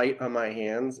a fight on my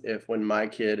hands if, when my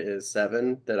kid is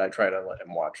 7, that I try to let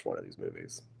him watch one of these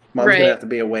movies. Mom's Right. gonna have to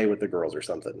be away with the girls or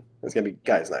something. It's gonna be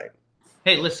guys' night.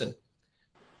 Hey, listen.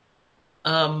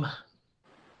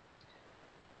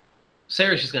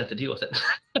 Sarah's just going to have to deal with it.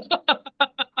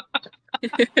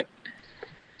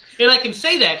 And I can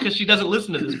say that because she doesn't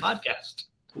listen to this podcast.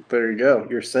 There you go.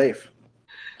 You're safe.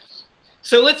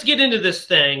 So let's get into this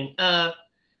thing.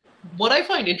 What I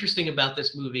find interesting about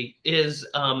this movie is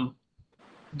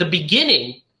the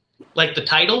beginning, like the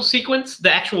title sequence,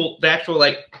 the actual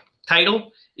like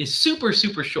title is super,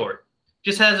 super short.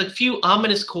 Just has a few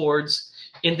ominous chords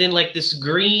and then like this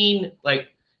green, like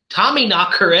Tommy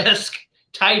Knocker-esque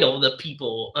title, The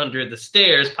People Under the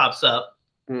Stairs, pops up.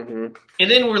 Mm-hmm.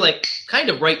 And then we're like kind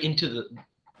of right into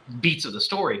beats of the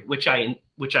story, which I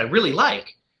really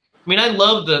like. I mean, I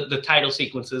love the title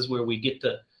sequences where we get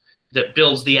that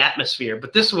builds the atmosphere,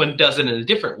 but this one does it in a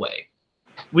different way.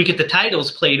 We get the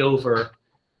titles played over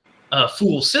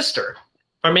Fool's sister.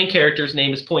 Our main character's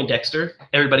name is Poindexter.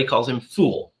 Everybody calls him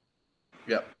Fool.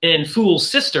 Yep. And Fool's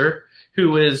sister,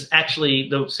 who is actually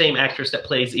the same actress that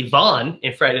plays Yvonne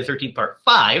in Friday the 13th Part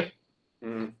 5,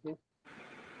 Mm-hmm.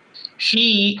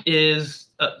 she is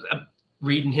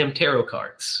reading him tarot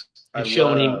cards and I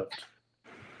showing him. loved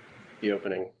the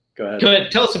opening. Go ahead. Go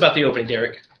ahead, tell us about the opening,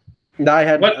 Derek.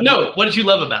 No, What did you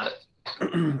love about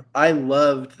it? I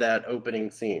loved that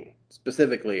opening scene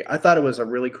specifically. I thought it was a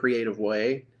really creative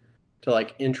way to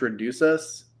like introduce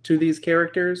us to these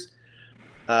characters.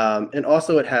 And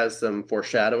also it has some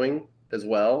foreshadowing as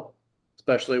well,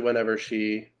 especially whenever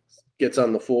she gets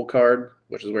on the Fool card,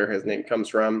 which is where his name comes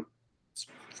from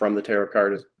the tarot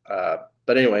card.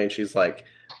 But anyway, and she's like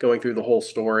going through the whole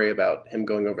story about him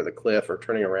going over the cliff or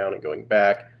turning around and going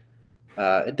back.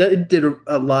 It did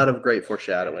a lot of great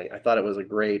foreshadowing. I thought it was a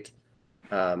great,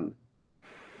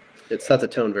 it set the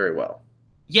tone very well.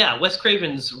 Yeah, Wes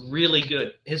Craven's really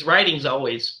good. His writing's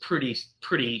always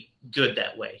pretty good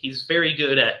that way. He's very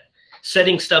good at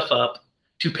setting stuff up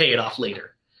to pay it off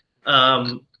later.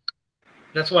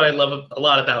 That's what I love a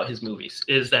lot about his movies,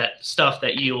 is that stuff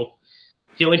that he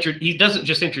doesn't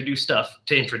just introduce stuff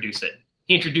to introduce it.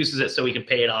 He introduces it so he can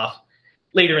pay it off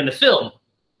later in the film.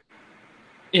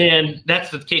 And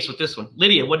that's the case with this one.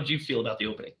 Lydia, what did you feel about the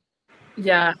opening?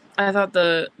 Yeah, I thought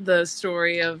the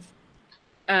story of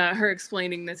her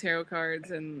explaining the tarot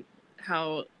cards and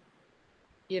how,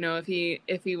 if he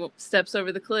steps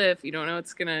over the cliff, you don't know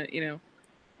it's gonna,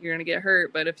 you're gonna get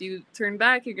hurt. But if you turn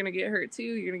back, you're gonna get hurt too.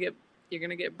 You're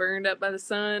gonna get burned up by the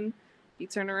sun. You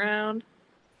turn around,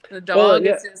 the dog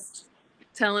is just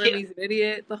telling him he's an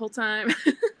idiot the whole time.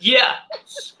 Yeah.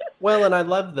 Well, and I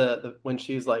love the when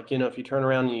she's like, if you turn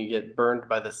around and you get burned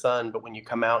by the sun, but when you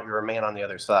come out, you're a man on the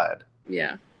other side.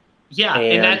 Yeah. Yeah,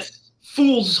 and that's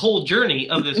Fool's whole journey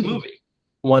of this movie.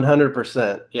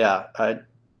 100%. Yeah,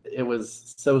 it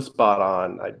was so spot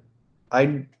on.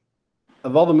 I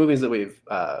of all the movies that we've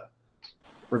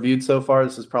reviewed so far,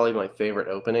 this is probably my favorite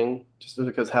opening, just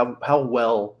because how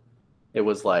well it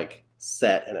was like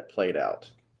set and it played out.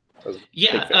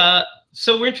 Yeah.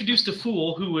 So we're introduced to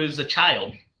Fool, who is a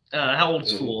child. How old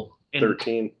is Fool?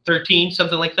 13. 13,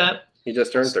 something like that. He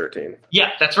just turned 13.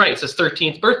 Yeah, that's right. It's his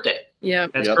 13th birthday. Yeah,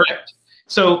 that's correct.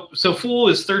 So Fool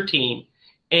is 13,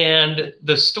 and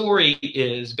the story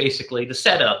is basically, the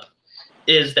setup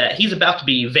is that he's about to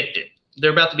be evicted.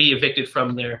 They're about to be evicted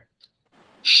from their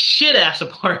shit ass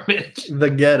apartment. The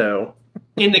ghetto.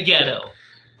 In the ghetto.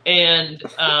 And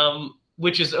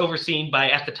which is overseen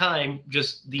by, at the time,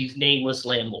 just these nameless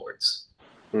landlords.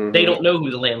 Mm-hmm. They don't know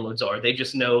who the landlords are. They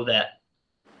just know that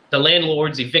the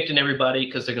landlord's evicting everybody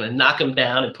because they're going to knock them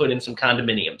down and put in some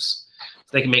condominiums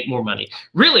so they can make more money.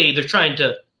 Really, they're trying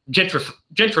to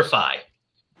gentrify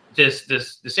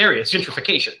this area. It's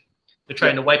gentrification. They're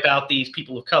trying to wipe out these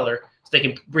people of color so they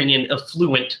can bring in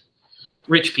affluent,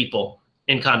 rich people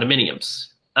in condominiums.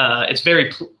 It's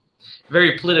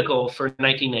very political for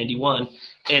 1991,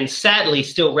 and sadly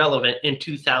still relevant in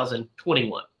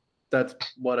 2021. That's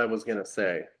what I was going to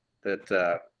say.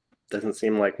 That doesn't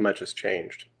seem like much has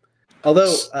changed.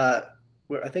 Although I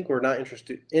think we're not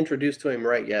introduced to him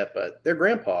right yet, but their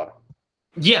grandpa.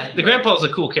 Yeah, the grandpa's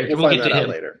a cool character. We'll get find to that him out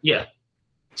later. Yeah.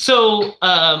 So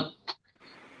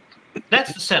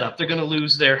that's the setup. They're going to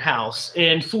lose their house,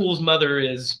 and Fool's mother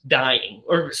is dying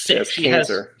or sick. She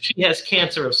has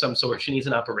cancer of some sort. She needs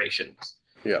an operation.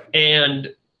 Yeah.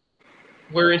 And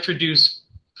we're introduced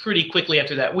pretty quickly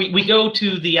after that. We go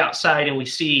to the outside and we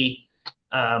see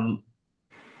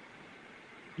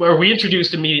where we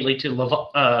introduced immediately to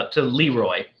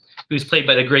Leroy, who's played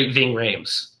by the great Ving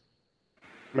Rhames.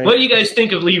 What do you guys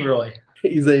think of Leroy?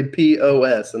 He's a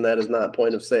POS, and that is not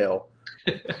point of sale.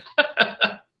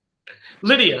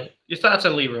 Lydia, your thoughts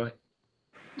on Leroy?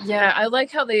 Yeah, I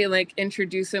like how they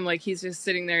introduce him like he's just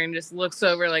sitting there and just looks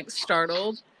over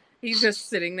startled. He's just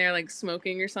sitting there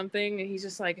smoking or something, and he's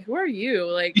just like, "Who are you?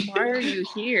 Why are you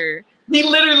here?" He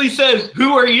literally says,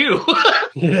 "Who are you?"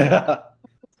 Yeah.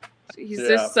 He's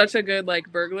just such a good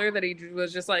like burglar that he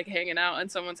was just like hanging out in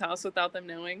someone's house without them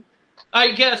knowing.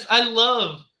 I guess I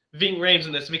love Ving Rhames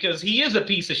in this because he is a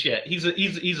piece of shit. He's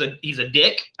a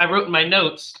dick. I wrote in my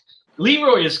notes,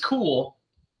 Leroy is cool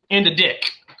and a dick.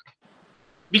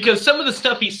 Because some of the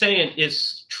stuff he's saying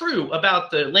is true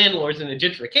about the landlords and the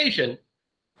gentrification,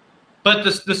 but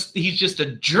this he's just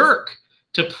a jerk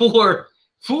to poor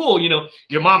Fool. You know,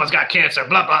 your mama's got cancer,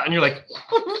 blah blah, and you're like,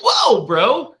 whoa,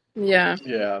 bro. Yeah.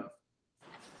 Yeah.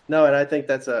 No, and I think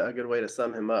that's a good way to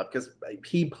sum him up because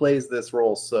he plays this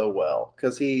role so well.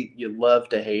 Because you love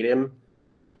to hate him,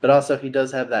 but also he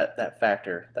does have that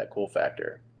factor, that cool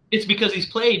factor. It's because he's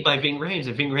played by Ving Rhames,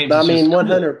 and Ving Rhames. I is mean, just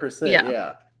 100%. Yeah.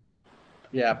 Yeah.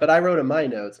 Yeah, but I wrote in my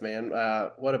notes, man.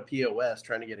 What a POS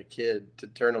trying to get a kid to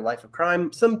turn a life of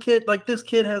crime. Some kid like this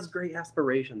kid has great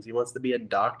aspirations. He wants to be a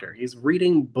doctor. He's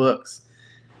reading books.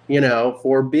 You know,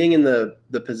 for being in the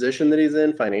position that he's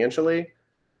in financially,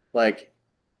 like.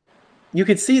 You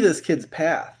could see this kid's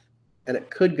path, and it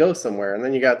could go somewhere. And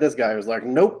then you got this guy who's like,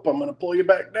 "Nope, I'm going to pull you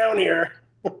back down here."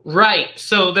 Right.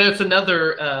 So that's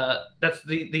another. That's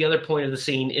the other point of the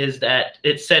scene is that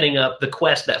it's setting up the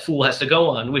quest that Fool has to go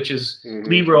on, which is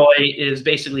Leroy is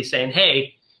basically saying,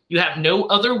 "Hey, you have no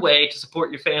other way to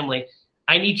support your family.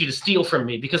 I need you to steal from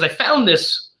me because I found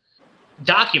this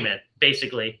document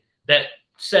basically that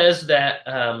says that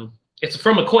it's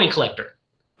from a coin collector."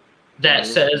 That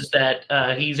says that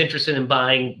he's interested in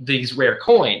buying these rare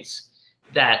coins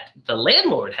that the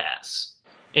landlord has.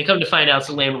 And come to find out it's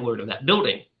the landlord of that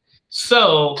building.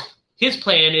 So his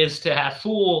plan is to have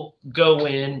Fool go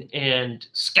in and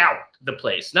scout the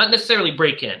place, not necessarily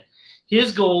break in.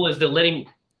 His goal is to let him,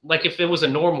 like if it was a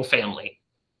normal family,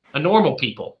 a normal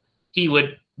people, he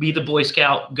would be the Boy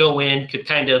Scout, go in, could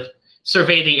kind of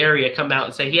survey the area, come out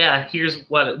and say, yeah, here's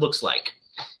what it looks like.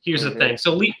 Here's the thing.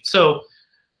 So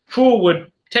Fool would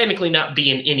technically not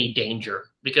be in any danger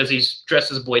because he's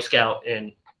dressed as a Boy Scout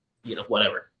and, you know,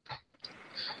 whatever.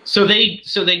 So they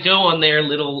go on their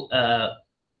little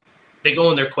they go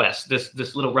on their quest,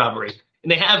 this little robbery, and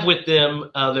they have with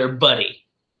them their buddy.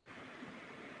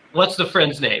 What's the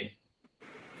friend's name?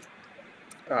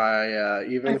 I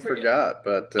forgot,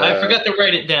 but I forgot to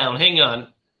write it down. Hang on.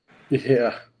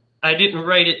 Yeah, I didn't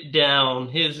write it down.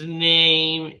 His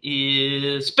name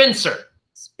is Spencer.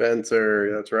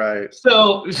 Spencer, that's right.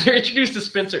 So they're introduced to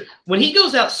Spencer. When he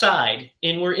goes outside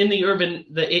and we're in the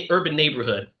urban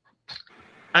neighborhood,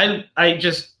 I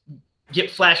just get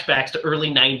flashbacks to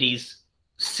early 90s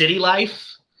city life.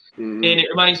 And it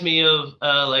reminds me of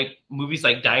like movies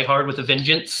like Die Hard with a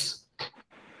Vengeance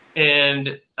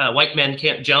and White Men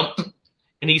Can't Jump.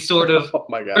 And these sort of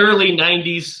early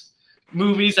 90s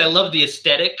movies. I love the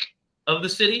aesthetic of the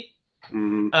city.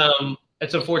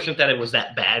 It's unfortunate that it was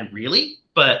that bad, really.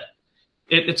 But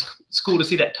it's cool to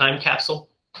see that time capsule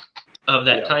of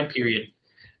that time period.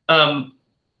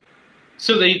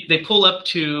 So they pull up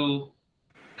to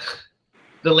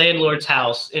the landlord's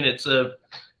house, and it's a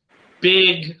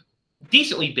big,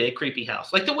 decently big, creepy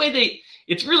house. Like the way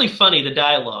it's really funny, the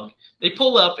dialogue. They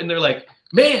pull up, and they're like,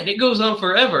 man, it goes on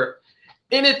forever.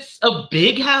 And it's a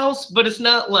big house, but it's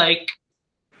not like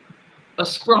a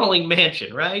sprawling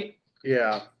mansion, right?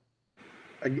 Yeah.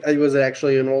 It was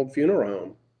actually an old funeral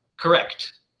home.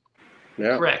 Correct.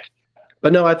 Yeah. Correct.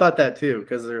 But no, I thought that too,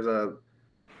 because there's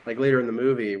like later in the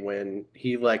movie when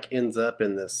he like ends up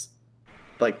in this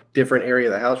like different area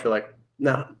of the house, you're like,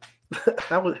 no,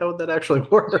 how would that actually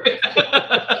work?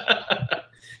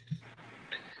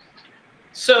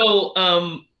 So,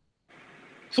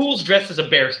 Fool's dressed as a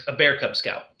bear cub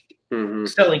scout,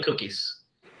 selling cookies,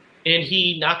 and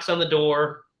he knocks on the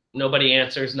door. Nobody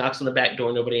answers. Knocks on the back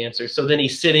door. Nobody answers. So then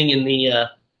he's sitting in the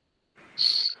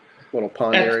little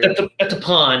pond area at the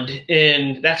pond,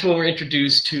 and that's when we're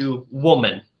introduced to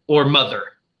Woman or Mother.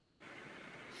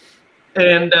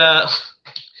 And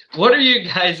what are your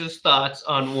guys' thoughts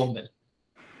on Woman?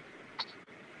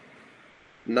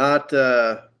 Not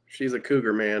she's a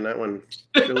cougar, man. That one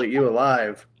she'll eat you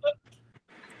alive.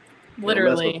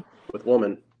 Literally. With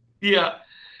Woman. Yeah.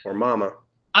 Or Mama.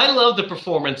 I love the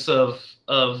performance of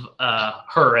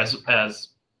her as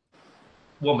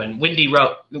Woman, Wendy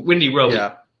Roby.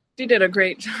 Yeah. She did a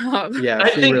great job. Yeah, I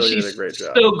think really she's did a great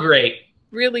job. so great.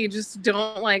 Really just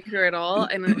don't like her at all.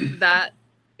 And that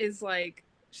is like,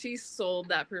 she sold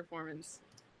that performance.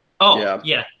 Oh,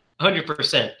 yeah,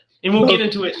 100%. And we'll get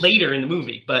into it later in the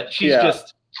movie, but she's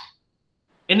just,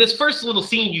 in this first little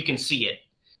scene, you can see it.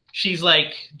 She's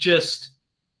like just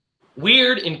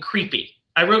weird and creepy.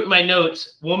 I wrote in my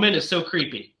notes, Woman is so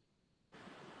creepy.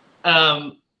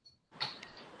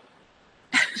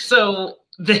 So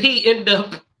they end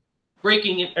up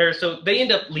they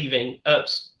end up leaving.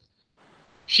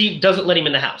 She doesn't let him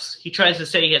in the house. He tries to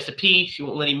say he has to pee. She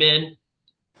won't let him in.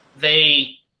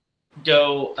 They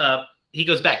go he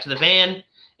goes back to the van,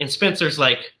 and Spencer's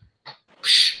like,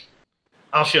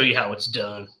 I'll show you how it's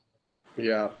done.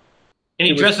 Yeah. And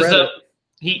he dresses up.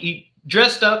 He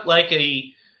dressed up like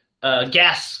a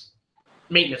gas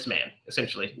maintenance man,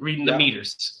 essentially, reading the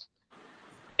meters.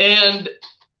 And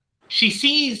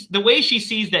the way she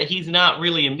sees that he's not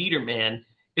really a meter man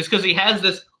is because he has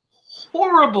this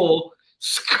horrible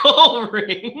skull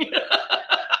ring.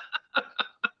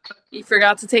 He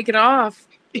forgot to take it off.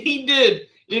 He did,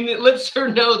 and it lets her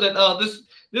know that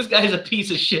this guy's a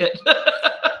piece of shit.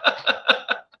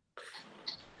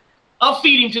 I'll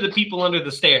feed him to the people under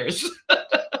the stairs.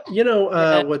 You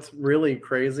know, what's really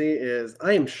crazy is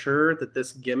I am sure that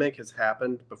this gimmick has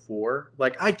happened before.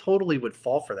 Like, I totally would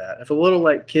fall for that. If a little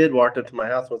like kid walked up to my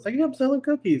house and was like, "Yeah, I'm selling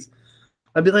cookies,"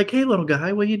 I'd be like, "Hey, little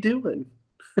guy, what are you doing?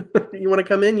 You want to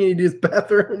come in? You need to use the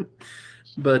bathroom?"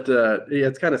 But yeah,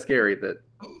 it's kind of scary that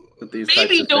these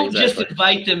Maybe types of don't things just actually...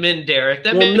 invite them in, Derek.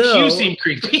 That makes you seem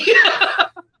creepy.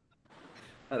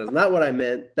 That is not what I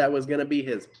meant. That was going to be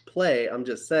his play. I'm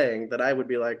just saying that I would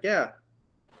be like, yeah.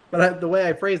 But the way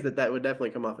I phrased it, that would definitely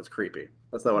come off as creepy.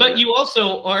 That's not what I meant. But you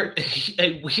also aren't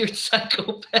a weird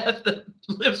psychopath that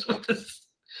lives with this,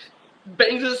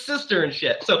 bangs his sister and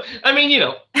shit. So, I mean, you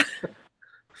know.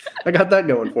 I got that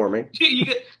going for me.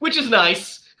 Which is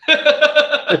nice.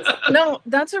 No,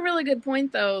 that's a really good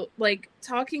point, though. Like,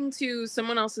 talking to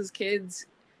someone else's kids,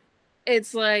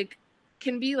 it's like,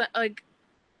 can be like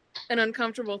an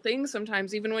uncomfortable thing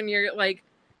sometimes, even when you're like,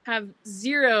 have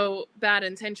zero bad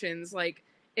intentions. Like,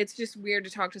 it's just weird to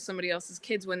talk to somebody else's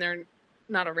kids when they're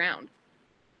not around.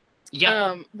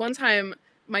 Yeah. One time,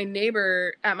 my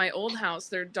neighbor at my old house,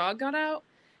 their dog got out,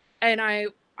 and I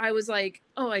was like,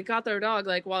 oh, I got their dog,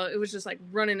 like, while it was just like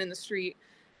running in the street,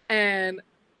 and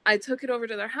I took it over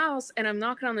to their house, and I'm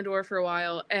knocking on the door for a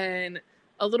while, and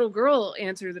a little girl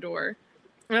answered the door,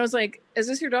 and I was like, is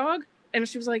this your dog? And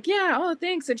she was like, yeah, oh,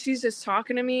 thanks. And she's just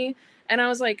talking to me, and I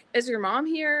was like, is your mom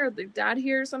here, or the dad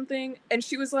here or something? And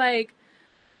she was like,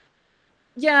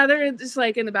 yeah, they're just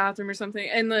like in the bathroom or something.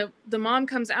 And the mom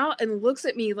comes out and looks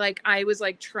at me like I was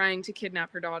like trying to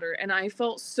kidnap her daughter, and I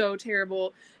felt so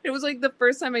terrible. It was like the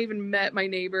first time I even met my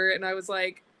neighbor, and I was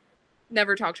like,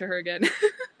 never talk to her again.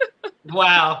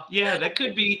 Wow. Yeah, that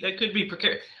could be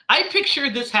precarious. I picture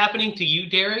this happening to you,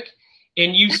 Derek,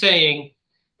 and you saying,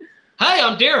 "Hi,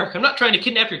 I'm Derek. I'm not trying to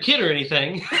kidnap your kid or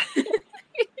anything."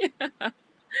 Yeah.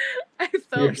 I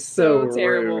felt You're so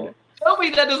terrible. rude. Tell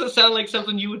me that doesn't sound like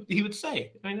something he would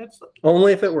say. I mean, that's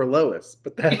Only if it were Lois,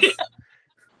 but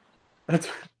that's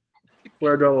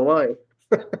where I draw the line.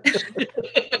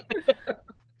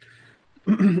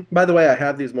 By the way, I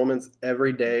have these moments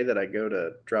every day that I go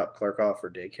to drop Clark off for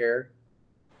daycare,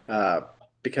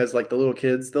 because like the little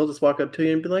kids, they'll just walk up to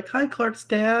you and be like, "Hi, Clark's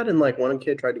dad," and like one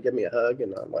kid tried to give me a hug,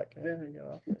 and I'm like, "Hey, get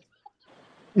off me."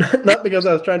 Not because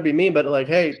I was trying to be mean, but like,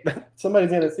 hey, somebody's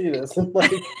gonna see this.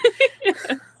 Like,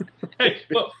 hey,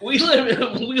 well, we live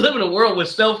in a world with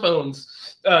cell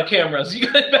phones, cameras. You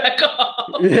gotta back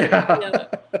off. Yeah.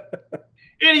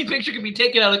 Any picture can be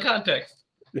taken out of context.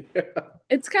 Yeah.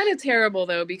 It's kind of terrible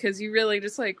though, because you really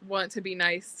just like want to be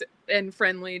nice and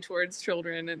friendly towards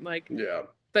children, and like, Yeah.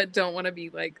 but don't want to be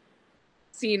like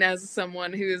seen as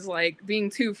someone who is like being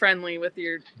too friendly with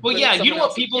your. Well, with yeah, you someone don't want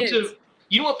else's people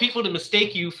kids. to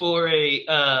mistake you for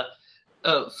a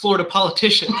Florida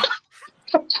politician.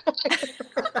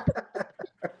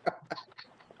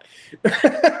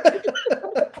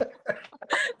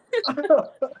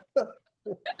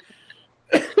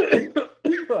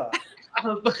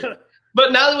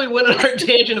 But now that we went on our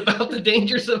tangent about the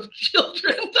dangers of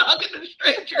children talking to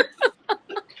strangers,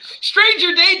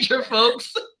 stranger danger,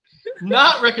 folks.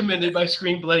 Not recommended by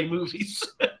Screen Bloody Movies.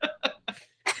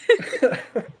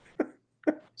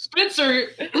 Spencer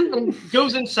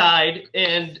goes inside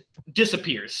and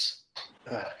disappears.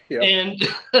 Yeah. And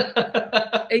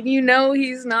And you know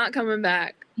he's not coming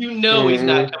back. you know he's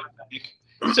not coming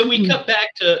back. So we cut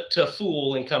back to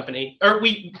Fool and company. Or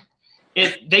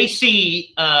they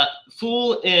see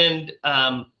Fool and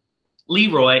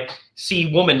Leroy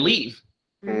see woman leave.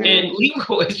 And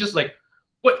Leroy is just like,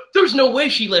 "What? There's no way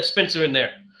she left Spencer in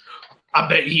there. I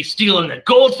bet he's stealing the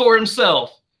gold for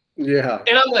himself." Yeah.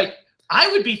 And I'm like,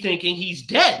 I would be thinking he's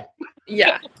dead.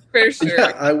 Yeah, for sure.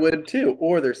 Yeah, I would too.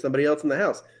 Or there's somebody else in the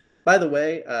house. By the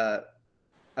way,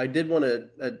 I did want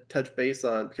to touch base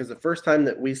on, because the first time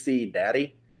that we see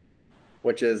Daddy,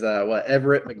 which is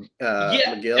Everett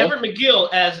McGill. Everett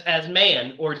McGill as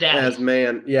man or daddy. As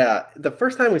man, yeah. The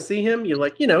first time we see him, you're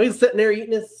like, he's sitting there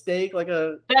eating his steak like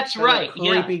a That's right.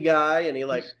 creepy guy, and he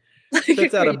like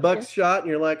spits out a buckshot, and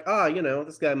you're like,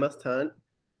 this guy must hunt.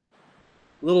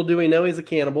 Little do we know he's a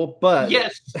cannibal, but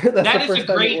Yes, that's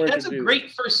a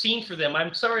great first scene for them.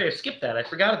 I'm sorry I skipped that. I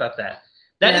forgot about that.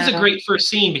 That is a great first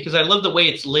scene because I love the way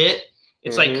it's lit.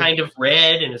 It's like kind of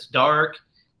red and it's dark,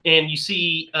 and you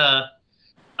see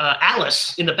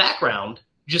Alice in the background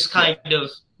just kind of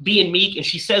being meek, and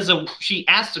she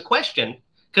asks a question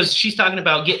because she's talking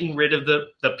about getting rid of the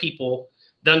people,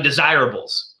 the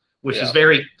undesirables, which is Yeah.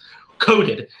 very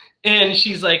coded. And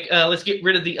she's like, let's get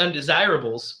rid of the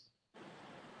undesirables.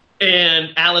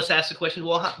 And Alice asked the question,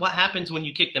 well, what happens when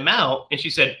you kick them out? And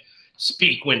she said,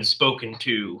 speak when spoken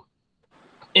to.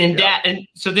 And and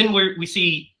so then we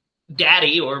see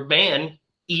Daddy or Man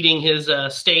eating his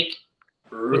steak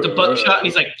with the buckshot, and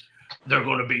he's like, they're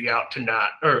going to be out tonight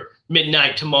or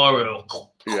midnight tomorrow.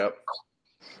 Yep.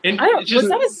 And was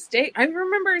that a steak? I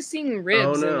remember seeing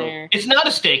ribs in there. It's not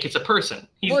a steak; it's a person.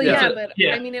 But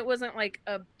I mean, it wasn't like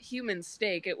a human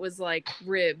steak. It was like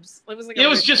ribs. It was like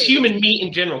just human meat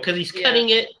in general because he's cutting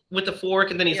it with a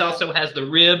fork, and then he's also has the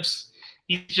ribs.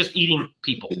 He's just eating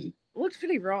people. It looked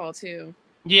pretty raw too.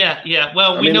 Yeah.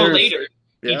 Well, we know later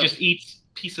he just eats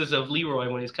pieces of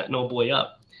Leroy when he's cutting old boy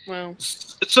up. Wow.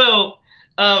 So,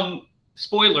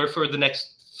 spoiler for the next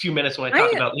few minutes when I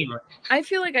talk about Leroy. I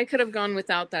feel like I could have gone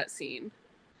without that scene.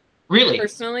 Really?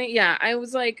 Personally, yeah. I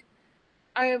was like,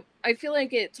 I feel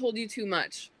like it told you too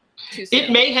much. Too soon.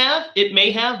 It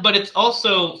may have, but it's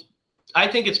also, I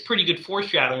think it's pretty good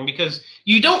foreshadowing because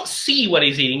you don't see what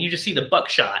he's eating. You just see the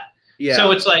buckshot. Yeah. So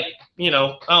it's like,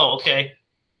 oh, okay.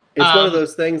 It's one of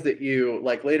those things that you,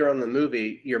 like later on in the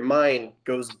movie, your mind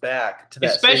goes back to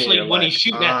that especially scene when he's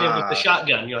shooting at them with the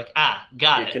shotgun. You're like,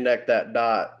 got it. You connect that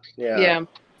dot. Yeah. Yeah.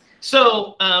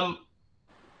 So,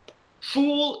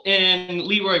 Fool and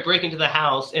Leroy break into the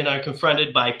house and are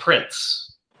confronted by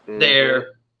Prince, their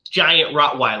giant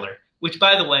Rottweiler, which,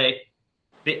 by the way,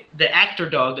 the actor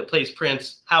dog that plays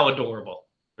Prince, how adorable,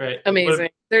 right? Amazing.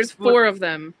 There's 4 of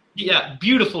them. Yeah,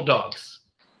 beautiful dogs.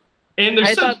 And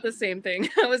I thought the same thing.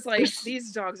 I was like,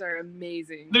 these dogs are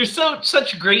amazing. There's some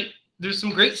great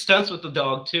stunts with the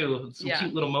dog too. Some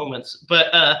cute little moments.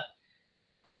 But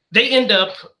they end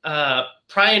up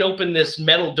prying open this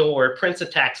metal door. Prince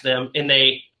attacks them, and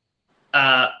they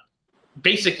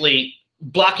basically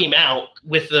block him out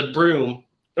with the broom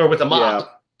or with a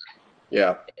mop.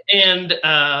 Yeah. And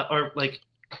are like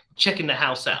checking the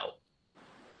house out.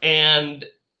 And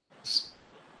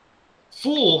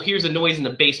Fool hears a noise in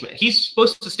the basement. He's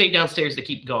supposed to stay downstairs to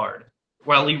keep guard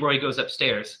while Leroy goes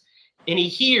upstairs. And he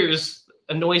hears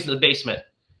a noise in the basement.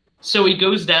 So he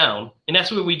goes down, and that's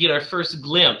where we get our first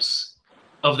glimpse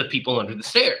of the people under the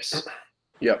stairs.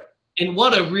 Yep. And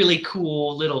what a really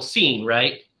cool little scene,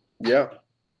 right? Yeah.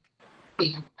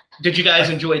 Did you guys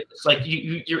enjoy this? Like,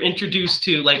 you're introduced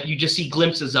to, like, you just see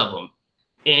glimpses of them.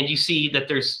 And you see that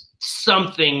there's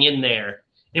something in there.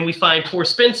 And we find poor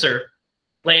Spencer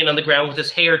laying on the ground with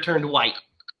his hair turned white.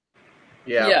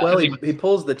 Yeah. Well, he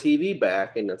pulls the TV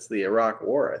back, and it's the Iraq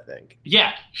War, I think.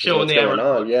 Yeah, showing what's going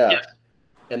on. Yeah.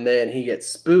 And then he gets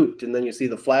spooked, and then you see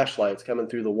the flashlights coming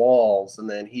through the walls, and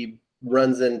then he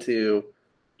runs into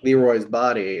Leroy's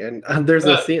body. And there's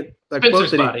a scene,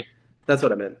 Spencer's body. That's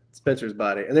what I meant, Spencer's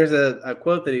body. And there's a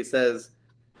quote that he says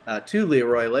to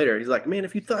Leroy later. He's like, "Man,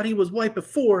 if you thought he was white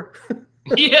before."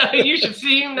 Yeah, you should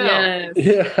see him now. Yes.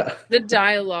 Yeah. The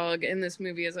dialogue in this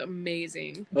movie is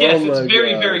amazing. Yes, it's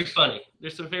very, very funny.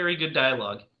 There's some very good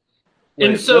dialogue.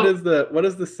 Wait, and so, what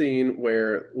is the scene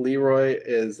where Leroy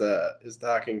is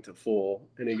talking to Fool,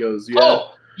 and he goes, "Yeah,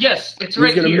 oh, yes, it's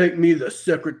right here. He's gonna make me the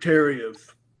secretary of."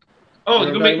 Oh,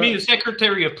 he's gonna make me the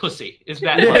secretary of pussy. Is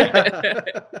that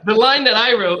line? The line that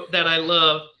I wrote that I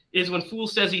love is when Fool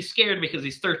says he's scared because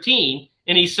he's 13,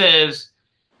 and he says,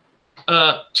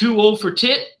 "Too old for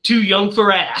tit, too young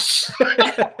for ass."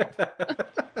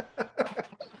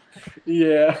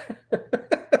 Yeah.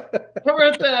 I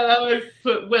wrote that. I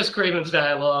put Wes Craven's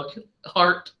dialogue,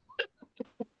 heart.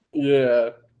 Yeah.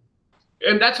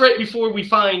 And that's right before we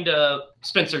find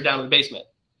Spencer down in the basement.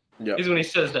 Yeah. Is when he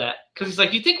says that. Because he's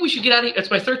like, you think we should get out of here? It's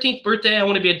my 13th birthday. I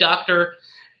want to be a doctor.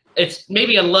 It's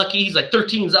maybe unlucky. He's like,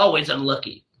 13 is always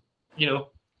unlucky.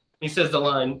 He says the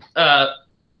line.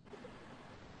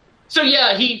 So,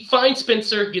 yeah, he finds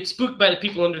Spencer, gets spooked by the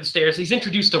people under the stairs. He's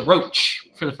introduced to Roach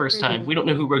for the first time. We don't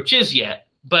know who Roach is yet,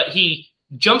 but he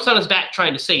jumps on his back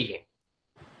trying to save him.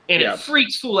 And it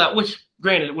freaks Fool out, which,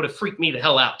 granted, it would have freaked me the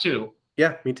hell out, too.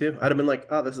 Yeah, me too. I'd have been like,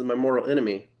 oh, this is my mortal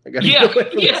enemy. I gotta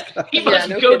he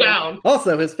must go down.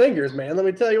 Also, his fingers, man, let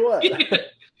me tell you what.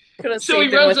 Could have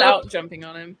saved him without jumping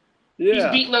on him. Yeah.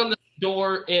 He's beating on the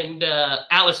door, and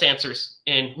Alice answers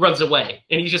and runs away.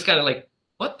 And he's just kind of like,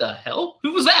 what the hell?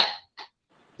 Who was that?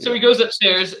 So he goes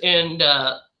upstairs and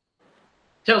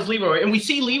tells Leroy, and we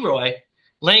see Leroy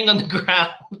laying on the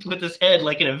ground with his head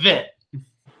like in a vent.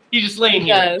 He's just laying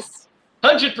here. Yes.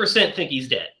 100% think he's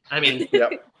dead. I mean,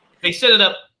 they set it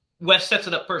up. Wes sets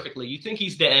it up perfectly. You think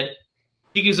he's dead.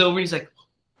 He goes over and he's like,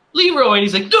 Leroy, and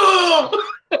he's like, no!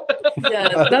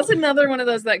 Yeah, that's another one of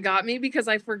those that got me because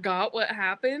I forgot what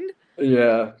happened.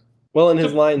 Yeah. Well, in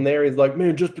his line there, he's like,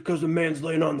 "Man, just because a man's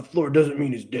laying on the floor doesn't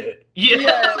mean he's dead."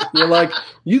 Yeah. You're like,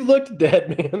 "You looked dead,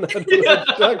 man." That's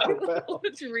what I'm talking about.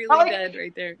 It's really I like- dead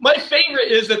right there. My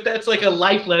favorite is that that's like a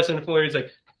life lesson for him. He's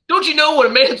like, don't you know when a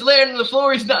man's laying on the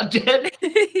floor, he's not dead?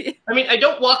 I mean, I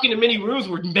don't walk into many rooms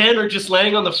where men are just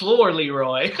laying on the floor,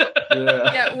 Leroy.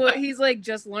 Yeah. Yeah, well, he's like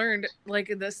just learned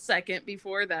like the second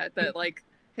before that like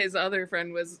his other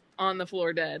friend was on the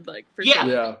floor dead, like for Yeah.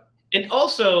 sure. Yeah. And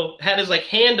also had his like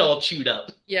hand all chewed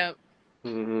up. Yeah.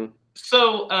 Mm-hmm.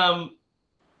 So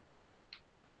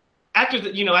after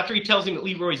he tells him that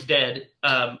Leroy's dead,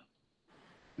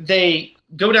 they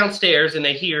go downstairs and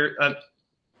they hear,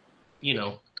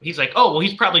 he's like, oh well,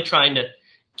 he's probably trying to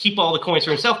keep all the coins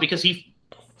for himself because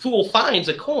Fool finds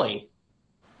a coin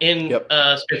in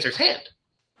Spencer's hand.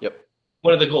 Yep.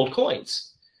 One of the gold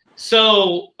coins.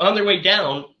 So on their way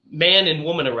down, man and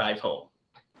woman arrive home,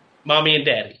 mommy and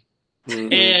daddy.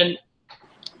 Mm-hmm. And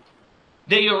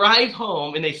they arrive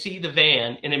home and they see the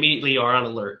van and immediately are on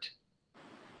alert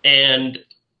and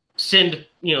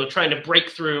trying to break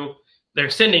through. They're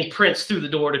sending Prince through the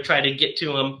door to try to get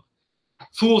to him.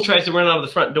 Fool tries to run out of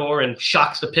the front door and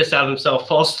shocks the piss out of himself,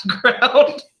 falls to the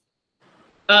ground.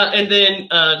 And then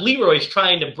Leroy's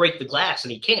trying to break the glass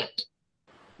and he can't.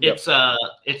 Yep.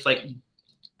 It's like,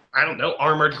 I don't know,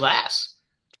 armored glass.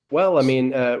 Well, I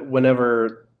mean,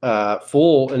 whenever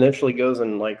Fool initially goes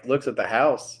and like looks at the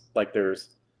house, like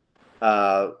there's,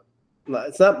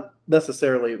 it's not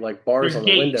necessarily like bars There's on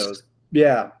the gates. windows.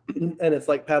 Yeah, and it's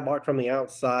like padlocked from the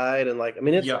outside, and like I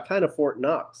mean, it's Yeah. kind of Fort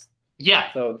Knox.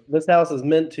 Yeah. So this house is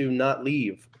meant to not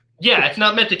leave. Yeah, it's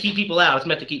not meant to keep people out. It's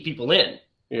meant to keep people in.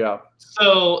 Yeah,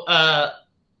 So,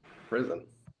 prison.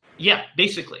 yeah,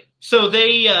 basically. So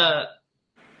they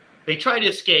try to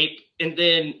escape, and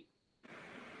then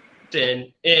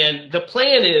the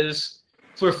plan is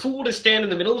for Fool to stand in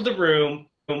the middle of the room,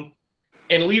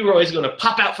 and Leroy's going to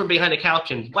pop out from behind a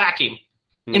couch and whack him.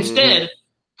 Mhm. Instead,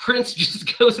 Prince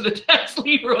just goes and attacks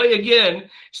Leroy again,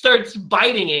 starts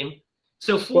biting him.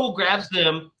 So Fool grabs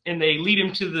them, and they lead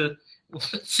him to the.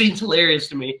 It seems hilarious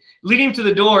to me. Lead him to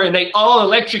the door, and they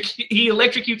all he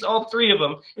electrocutes all three of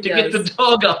them to get the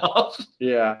dog off.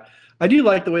 Yeah. I do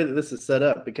like the way that this is set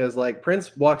up because like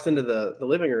Prince walks into the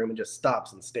living room and just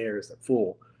stops and stares at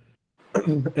Fool.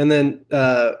 And then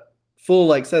Fool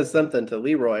like says something to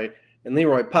Leroy and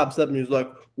Leroy pops up and he's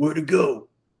like, "Where'd it go?"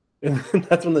 And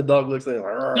that's when the dog looks at him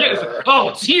like, Yeah, it's like, oh,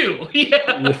 it's you.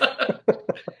 Yeah.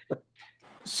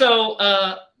 So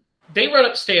they run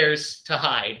upstairs to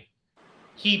hide.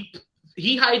 He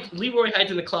hides. Leroy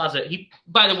hides in the closet. He,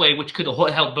 by the way, which could have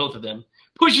held both of them,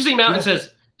 pushes him out and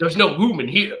says, "There's no room in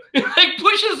here." Like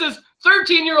pushes this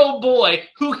 13-year-old boy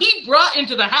who he brought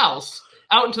into the house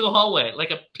out into the hallway like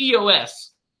a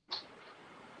POS.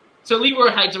 So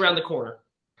Leroy hides around the corner.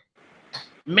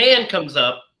 Man comes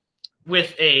up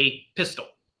with a pistol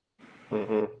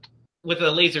with a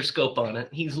laser scope on it.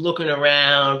 He's looking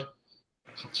around.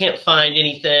 Can't find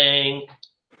anything.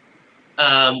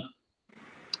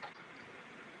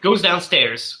 Goes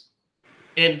downstairs,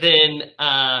 and then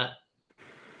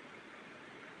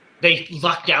they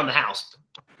lock down the house.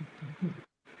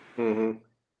 Mm-hmm.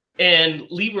 And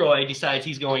Leroy decides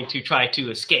he's going to try to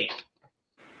escape,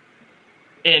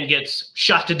 and gets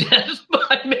shot to death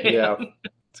by Man. Yeah,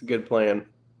 it's a good plan.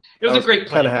 It was a great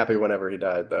plan. Kind of happy whenever he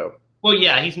died, though. Well,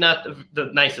 yeah, he's not the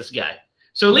nicest guy.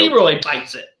 So Leroy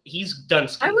bites it. He's done.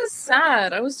 I was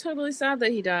sad. I was totally sad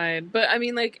that he died. But I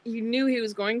mean, like, you knew he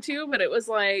was going to, but it was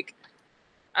like,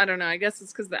 I don't know. I guess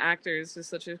it's because the actor is just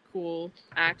such a cool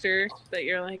actor that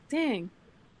you're like, dang.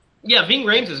 Yeah, Ving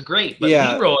Rhames is great, but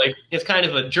Yeah. Leroy is kind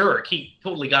of a jerk. He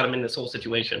totally got him in this whole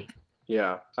situation.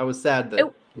 Yeah, I was sad that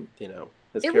his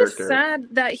It character. was sad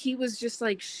that he was just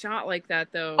like shot like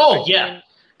that, though. Oh, I yeah. mean,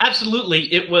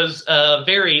 Absolutely. It was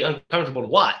very uncomfortable to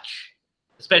watch,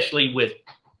 especially with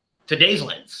today's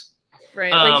lens.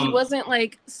 right. Like he wasn't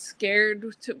like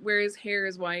scared to where his hair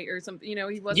is white or something. You know,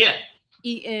 he wasn't Yeah,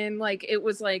 eaten. Like it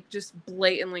was like just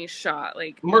blatantly shot.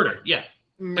 Like murder. Yeah,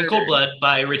 in cold murdered. blood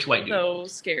by a rich white dude. So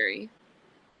scary.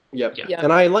 Yep. Yeah. Yeah.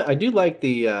 And I do like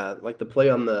the play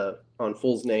on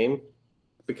Fool's name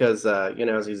because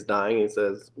as he's dying he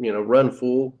says, "Run,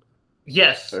 fool,"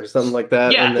 Yes. or something like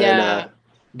that. Yeah. And then Yeah.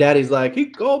 Daddy's like, "He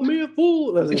called me a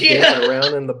fool." As he's dancing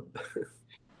around in the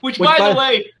Which by the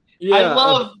way, yeah, I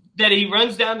love that he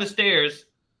runs down the stairs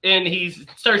and he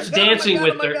starts dancing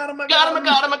with her. Got him, I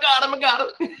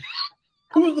got him.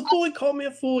 Who was the fool? He called me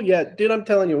a fool. Yeah, dude, I'm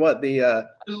telling you what,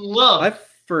 Love. I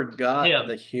forgot Yeah.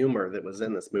 the humor that was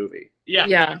in this movie. Yeah.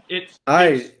 Yeah. It's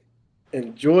I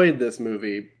enjoyed this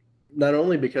movie not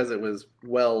only because it was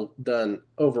well done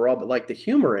overall, but like the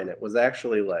humor in it was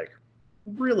actually like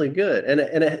really good, and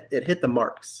it hit the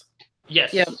marks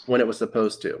Yes. Yep. when it was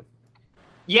supposed to.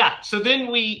 Yeah. So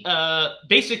then we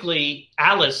basically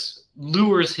Alice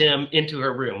lures him into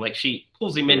her room, like she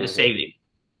pulls him in to save him.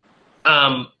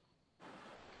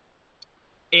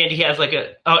 And he has like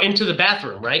into the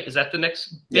bathroom, right? Is that the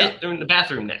next bit? Yeah. They're in the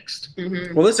bathroom next.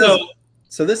 Mhm. Well,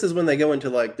 So this is when they go into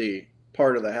like the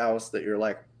part of the house that you're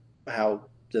like, how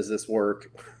does this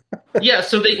work? yeah,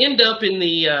 so they end up in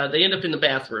the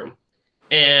bathroom,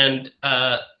 and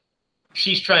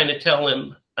she's trying to tell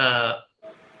him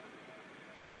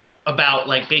about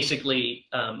like basically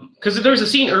because there was a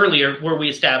scene earlier where we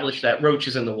established that Roach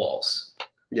is in the walls.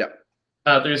 Yeah.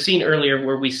 There's a scene earlier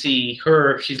where we see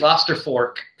her. She's lost her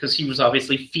fork because he was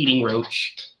obviously feeding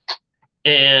Roach,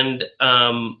 and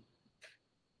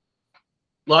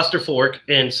lost her fork,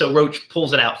 and so Roach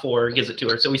pulls it out for her, gives it to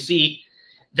her. So we see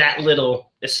that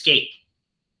little escape,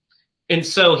 and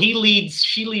so she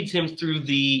leads him through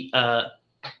the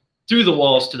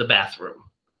walls to the bathroom,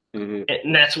 Mm-hmm.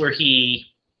 and that's where he,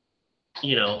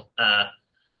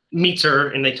 meets her,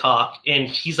 and they talk, and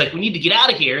he's like, "We need to get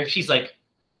out of here," and she's like,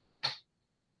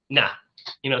 "Nah,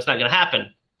 it's not gonna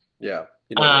happen." Yeah.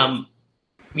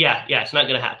 Yeah, it's not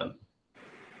gonna happen.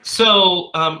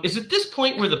 So, is it this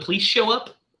point where the police show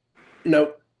up?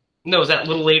 Nope. No, is that a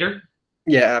little later?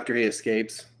 Yeah, after he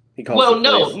escapes, he calls. Well, the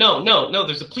no. police.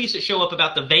 There's the police that show up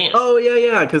about the van. Oh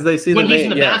yeah, because they see when the he's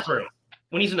van. in the Yeah. bathroom.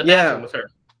 When he's in the Yeah. bathroom with her.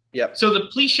 Yep. So the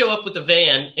police show up with the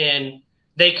van, and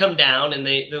they come down, and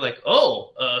they're like,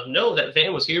 "Oh, no, that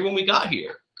van was here when we got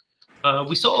here.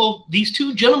 We saw these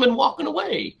two gentlemen walking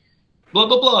away. Blah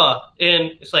blah blah."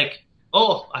 And it's like,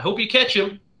 "Oh, I hope you catch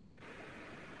him.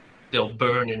 They'll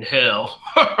burn in hell."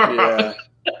 Yeah.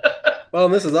 Well,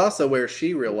 and this is also where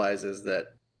she realizes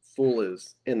that Fool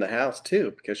is in the house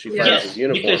too, because she finds Yes, his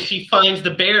uniform. because she finds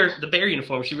the bear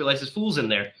uniform. She realizes Fool's in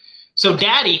there. So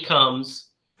Daddy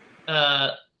comes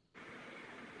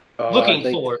looking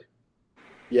for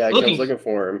Yeah, he comes looking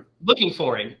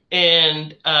for him.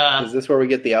 And Is this where we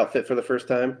get the outfit for the first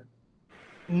time?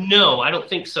 no, I don't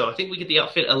think so. I think we get the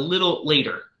outfit a little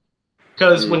later,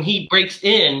 because when he breaks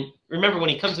in, remember when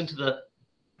he comes into the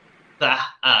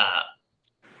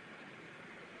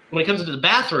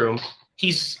bathroom,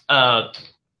 he's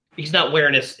not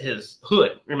wearing his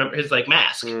hood. Remember his like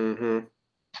mask. Mm-hmm.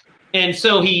 And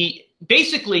so he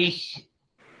basically,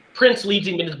 Prince leads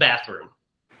him into the bathroom,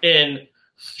 and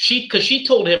because she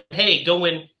told him, "Hey, go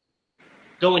in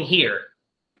here,"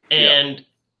 and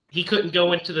he couldn't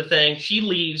go into the thing. She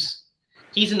leaves.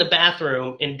 He's in the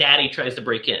bathroom, and Daddy tries to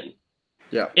break in.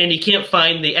 Yeah. And he can't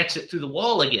find the exit through the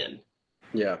wall again.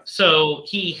 Yeah. So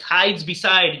he hides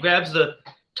grabs the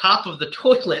top of the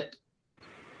toilet,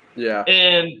 Yeah.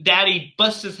 and Daddy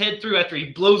busts his head through after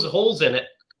he blows holes in it,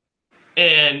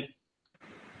 and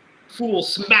Fool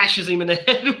smashes him in the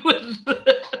head with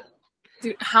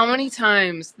Dude, how many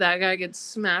times that guy gets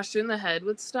smashed in the head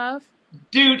with stuff?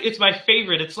 Dude, it's my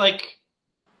favorite. It's like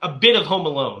a bit of Home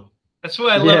Alone. That's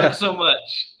why I love it so much.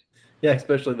 Yeah,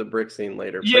 especially the brick scene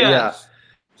later. But Yeah.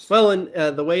 Well, and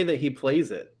the way that he plays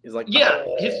it is like, Yeah,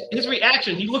 oh. his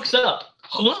reaction, he looks up,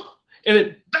 huh? And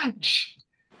then bang!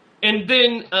 And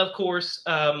then, of course,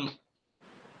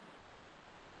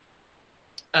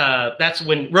 that's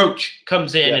when Roach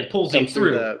comes in and pulls him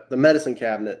through. The medicine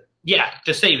cabinet. Yeah,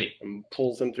 to save him. And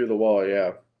pulls him through the wall,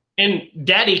 yeah. And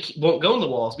Daddy won't go in the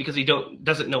walls because he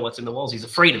doesn't know what's in the walls. He's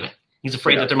afraid of it. He's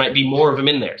afraid that there might be more of him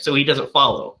in there, so he doesn't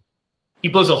follow. He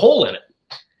blows a hole in it,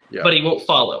 but he won't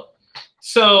follow.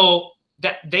 So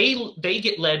that they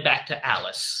get led back to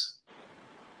Alice,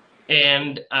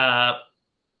 and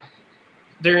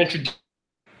they're introduced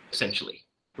essentially,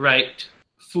 right?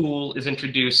 Fool is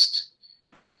introduced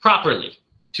properly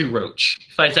to Roach.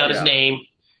 Finds out his name.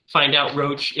 Find out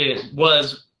Roach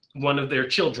was one of their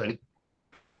children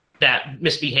that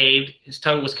misbehaved. His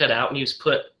tongue was cut out, and he was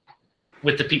put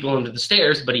with the people under the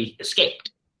stairs, but he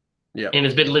escaped. Yeah. And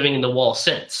has been living in the wall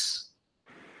since.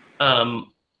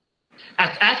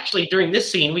 Actually, during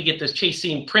this scene, we get this chase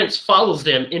scene. Prince follows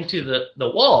them into the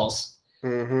walls,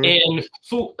 and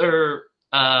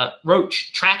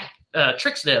Roach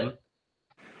tricks him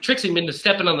into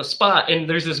stepping on the spot. And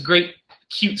there's this great,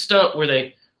 cute stunt where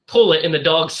they pull it, and the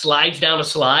dog slides down a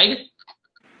slide.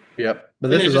 Yep. But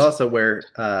this is also where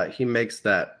he makes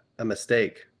a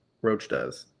mistake. Roach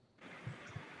does.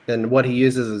 And what he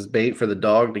uses as bait for the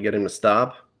dog to get him to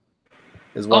stop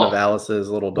is one of Alice's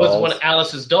little dolls. Was one of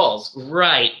Alice's dolls,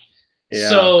 right? Yeah.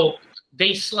 So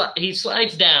he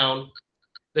slides down.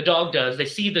 The dog does. They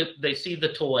see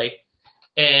the toy,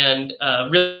 and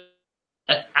really,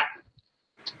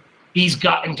 he's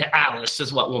gotten to Alice,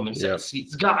 is what woman says.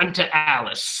 He's gotten to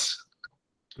Alice.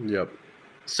 Yep.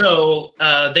 So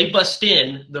they bust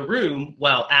in the room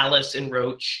while Alice and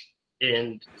Roach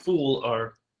and Fool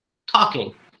are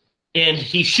talking. And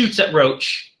he shoots at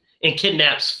Roach and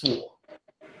kidnaps Fool.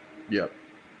 Yep.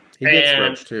 He gets And-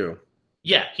 Roach too.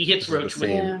 Yeah, he hits This is the Roach with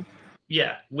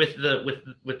scene.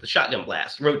 with the shotgun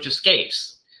blast. Roach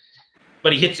escapes,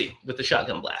 but he hits him with the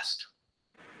shotgun blast.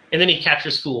 And then he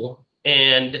captures Fool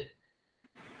and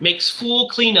makes Fool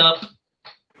clean up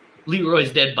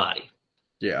Leroy's dead body.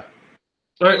 Yeah.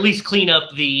 Or at least clean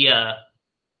up the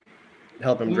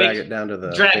Help him drag it down to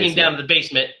the dragging basement. down to the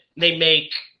basement. They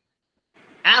make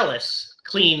Alice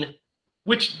clean,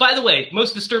 which, by the way,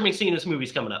 most disturbing scene in this movie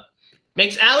is coming up.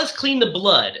 Makes Alice clean the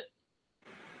blood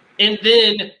and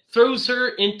then throws her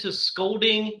into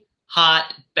scalding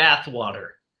hot bath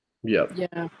water Yep.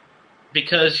 Yeah.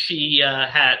 because she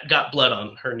got blood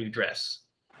on her new dress.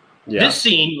 Yeah. This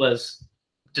scene was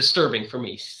disturbing for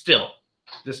me still,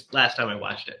 this last time I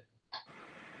watched it.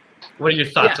 What are your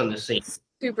thoughts on this scene?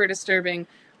 Super disturbing.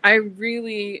 I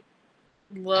really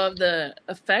love the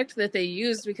effect that they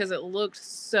used because it looked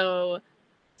so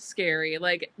scary.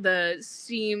 Like the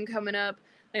steam coming up.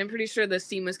 I'm pretty sure the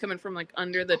steam was coming from like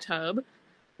under the tub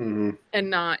hmm and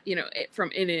not,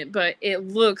 from in it, but it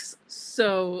looks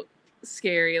so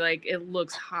scary. Like it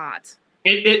looks hot.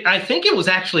 I think it was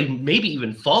actually maybe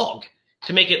even fog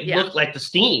to make it Yeah. look like the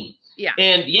steam. Yeah.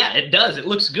 And yeah, it does. It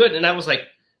looks good. And I was like,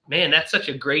 man, that's such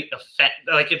a great effect.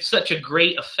 Like, it's such a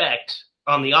great effect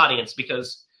on the audience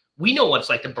because we know what it's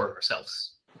like to burn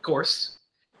ourselves, of course.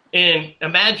 And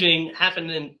imagine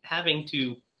having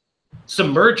to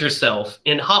submerge yourself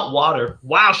in hot water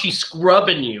while she's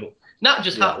scrubbing you. Not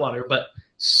just hot Yeah. water, but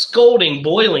scalding,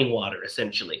 boiling water,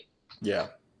 essentially. Yeah.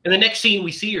 And the next scene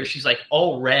we see her, she's like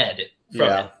all red from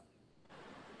Yeah.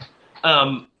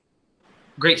 it.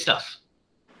 Great stuff.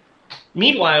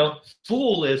 Meanwhile,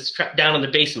 Fool is trapped down in the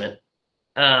basement,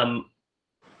 and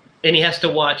he has to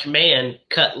watch Man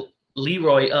cut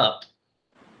Leroy up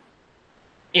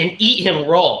and eat him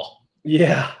raw.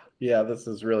 Yeah. Yeah. This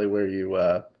is really where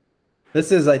you.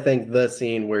 This is, I think, the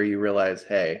scene where you realize,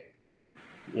 hey,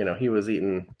 he was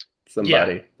eating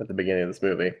somebody at the beginning of this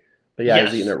movie. But yeah, he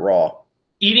was Yes. eating it raw.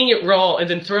 Eating it raw and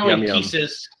then throwing Yum, yum.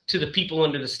 pieces to the people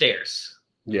under the stairs.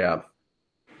 Yeah.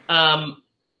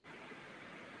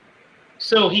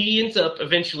 So he ends up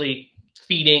eventually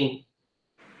he's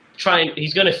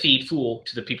going to feed Fool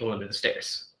to the people under the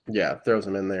stairs. Yeah. Throws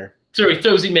him in there. So he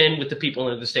throws him in with the people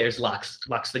under the stairs, locks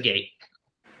the gate.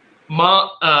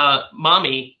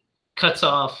 Mommy cuts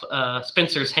off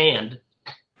Spencer's hand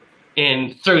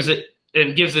and throws it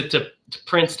and gives it to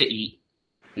Prince to eat.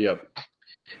 Yep.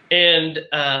 And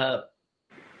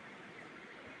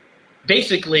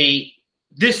basically,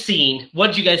 this scene, what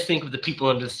did you guys think of the people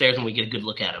under the stairs when we get a good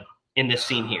look at them in this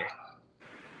scene here?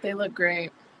 They look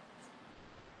great.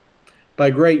 By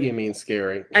great, you mean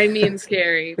scary. I mean,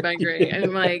 scary by great.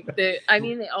 I'm like, they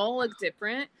all look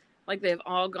different. Like they've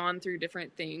all gone through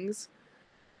different things.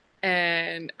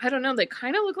 And I don't know, they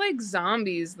kind of look like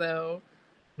zombies though.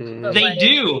 Mhm. But They like-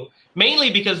 do,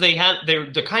 mainly because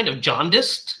they're kind of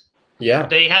jaundiced. Yeah.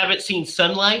 They haven't seen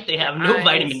sunlight. They have no Eyes.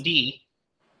 vitamin D.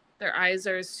 Their eyes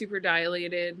are super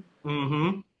dilated.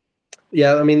 Mm-hmm.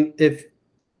 Yeah. I mean,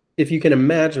 if you can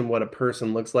imagine what a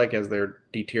person looks like as they're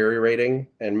deteriorating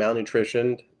and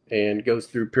malnutritioned and goes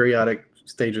through periodic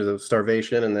stages of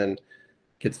starvation and then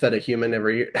gets fed a human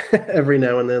every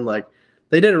now and then, like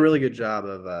they did a really good job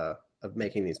of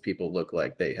making these people look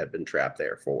like they had been trapped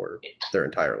there for their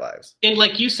entire lives. And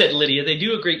like you said, Lydia, they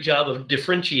do a great job of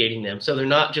differentiating them, so they're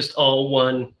not just all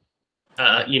one,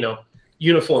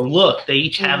 uniform look. They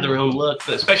each have their own look,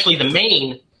 but especially the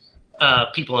main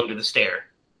people under the stair.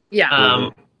 Yeah.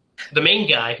 The main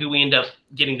guy, who we end up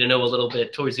getting to know a little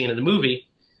bit towards the end of the movie,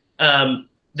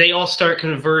 they all start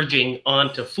converging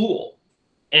onto Fool,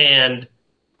 and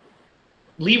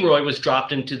Leroy was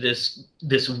dropped into this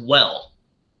well,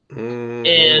 Mhm.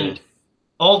 and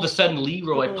all of a sudden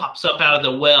Leroy pops up out of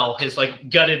the well, his like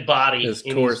gutted body, his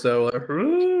and torso.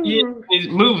 he's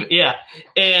moving, yeah,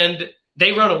 and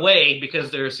they run away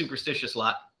because they're a superstitious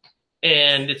lot,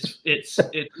 and it's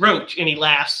Roach, and he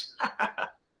laughs.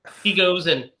 He goes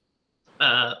and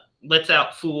lets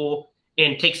out Fool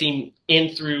and takes him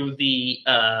in through the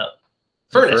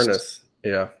furnace.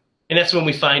 Yeah. And that's when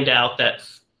we find out that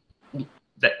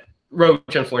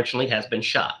Roach, unfortunately, has been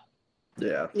shot.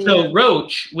 Yeah. So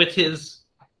Roach,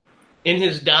 in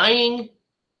his dying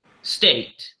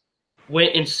state,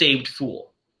 went and saved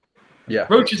Fool. Yeah.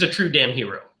 Roach is a true damn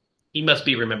hero. He must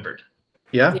be remembered.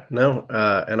 Yeah. No.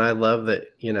 And I love that,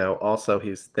 also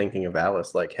he's thinking of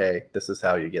Alice like, hey, this is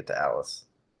how you get to Alice.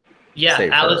 Yeah, Save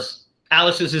her. Alice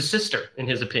Alice is his sister, in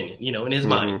his opinion, in his Mhm.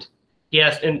 mind.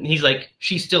 Yes, and he's like,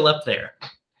 she's still up there.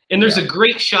 And there's a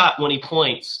great shot when he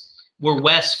points where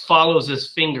Wes follows his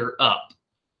finger up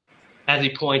as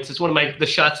he points. It's one of the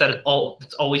shots that's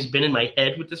always been in my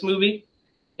head with this movie,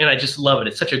 and I just love it.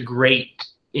 It's such a great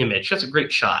image. That's a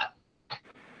great shot.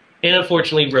 And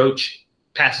unfortunately, Roach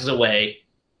passes away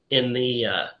in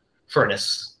the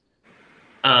furnace.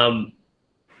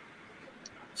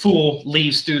 Fool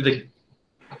leaves through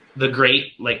the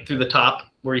grate, like through the top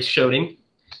where he's shooting.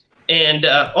 And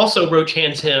also Roach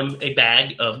hands him a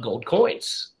bag of gold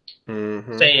coins,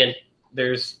 saying,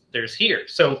 there's here.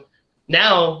 So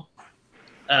now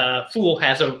Fool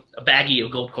has a baggie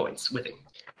of gold coins with him.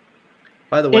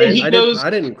 By the way, And I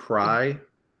didn't cry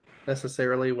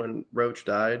necessarily when Roach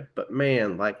died, but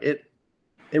man, like it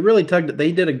really tugged.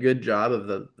 They did a good job of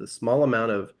the small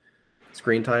amount of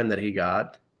screen time that he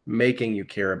got, making you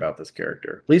care about this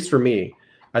character. At least for me,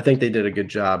 I think they did a good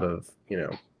job of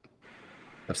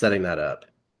of setting that up.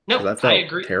 No, 'Cause I felt I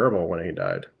agree. terrible when he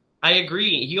died. I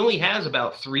agree. He only has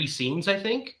about 3 scenes, I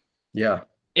think. Yeah,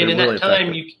 And in they're really that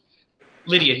time, effective.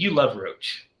 Lydia, you love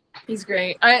Roach. He's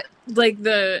great. I like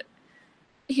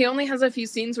he only has a few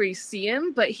scenes where you see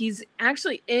him, but he's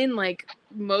actually in like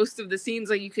most of the scenes.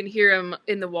 Like you can hear him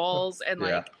in the walls and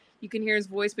like you can hear his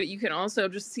voice, but you can also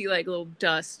just see like little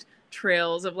dust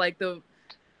trails of like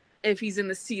if he's in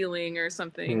the ceiling or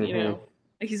something,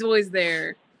 like he's always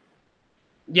there.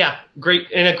 Yeah,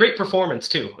 great, and a great performance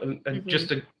too.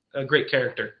 Just a great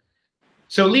character.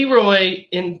 So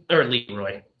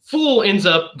Fool ends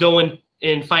up going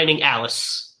and finding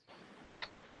Alice,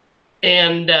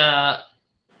 and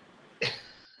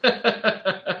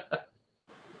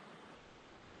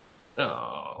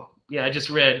oh yeah, I just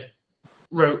read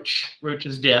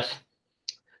Roach's death.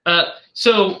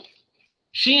 So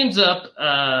she ends up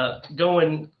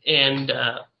going and.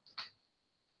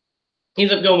 He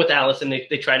ends up going with Alice, and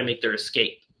they try to make their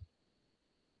escape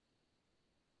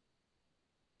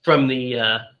from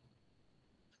the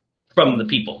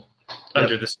people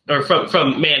under this, or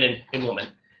from man and woman.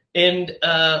 And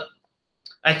I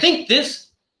think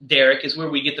this, Derek, is where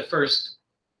we get the first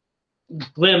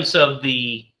glimpse of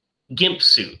the GIMP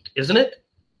suit, isn't it?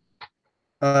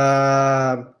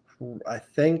 I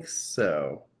think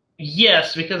so.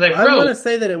 Yes, because I want to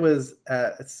say that it was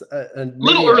a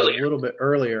little bit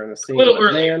earlier in the scene. A little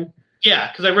earlier. Man,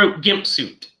 yeah, because I wrote GIMP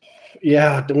suit.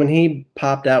 Yeah, when he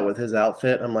popped out with his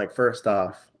outfit, I'm like, first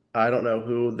off, I don't know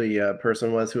who the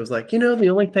person was who was like, the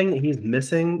only thing that he's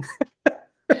missing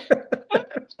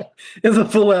is a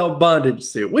full-out bondage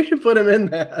suit. We should put him in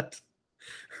that.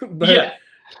 But,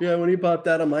 yeah, when he popped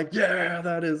out, I'm like, yeah,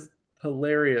 that is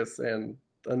hilarious and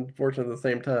unfortunate at the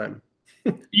same time.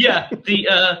 Yeah,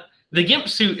 the GIMP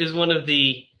suit is one of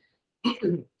the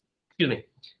excuse me.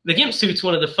 The GIMP suit's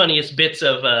one of the funniest bits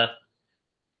of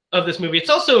this movie. It's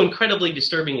also incredibly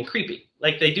disturbing and creepy.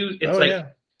 Like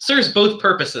serves both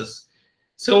purposes.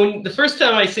 So when the first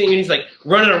time I see him, he's like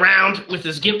running around with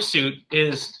his GIMP suit,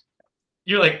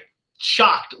 you're like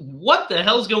shocked. What the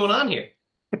hell's going on here?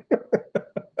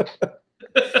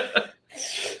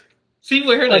 See,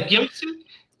 wearing a GIMP suit?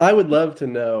 I would love to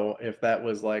know if that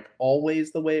was like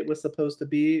always the way it was supposed to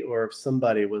be, or if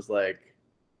somebody was like,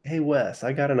 "Hey Wes,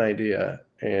 I got an idea,"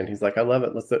 and he's like, "I love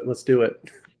it. Let's do it."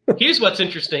 Here's what's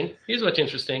interesting. This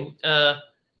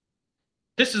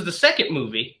is the second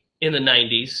movie in the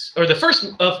 90s, or the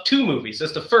first of 2 movies.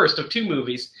 It's the first of 2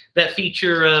 movies that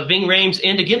feature Ving Rhames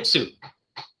and a GIMP suit.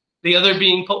 The other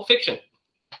being Pulp Fiction.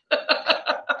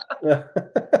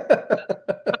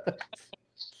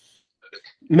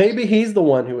 Maybe he's the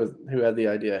one who had the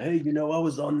idea. Hey, I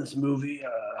was on this movie.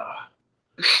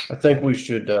 I think we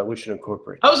should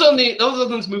incorporate. I was on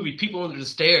this movie, People Under the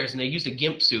Stairs, and they used a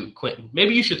GIMP suit. Quentin,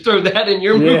 maybe you should throw that in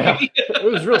your movie. Yeah, it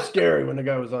was real scary when the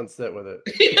guy was on set with it.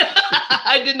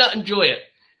 I did not enjoy it.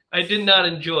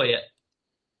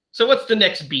 So what's the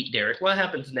next beat, Derek? What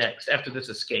happens next after this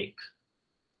escape?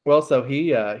 Well, so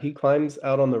he climbs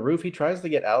out on the roof. He tries to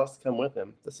get Alice to come with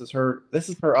him. This is her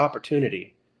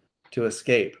opportunity to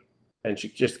escape, and she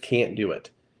just can't do it.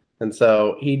 And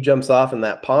so he jumps off, and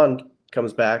that pond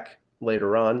comes back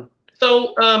later on.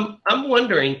 So I'm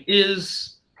wondering,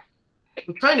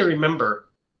 I'm trying to remember,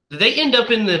 did they end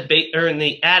up in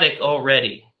the attic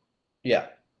already? Yeah.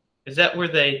 Is that where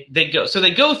they go? So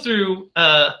they go through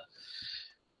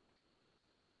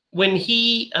when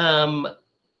he hang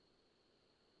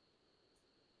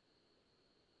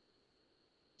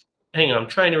on, I'm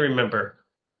trying to remember.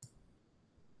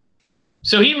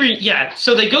 So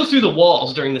so they go through the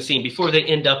walls during the scene before they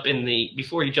end up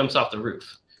before he jumps off the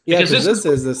roof. Yeah, Because because this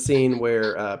this is the scene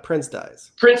where Prince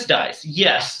dies. Prince dies.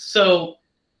 Yes. So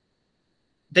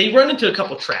they run into a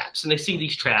couple traps, and they see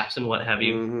these traps and what have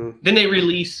you. Mhm. Then they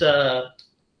release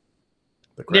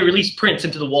Prince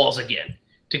into the walls again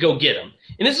to go get him.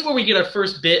 And this is where we get our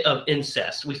first bit of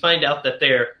incest. We find out that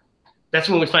that's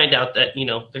when we find out that,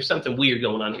 there's something weird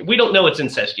going on here. We don't know it's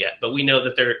incest yet, but we know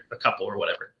that they're a couple or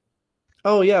whatever.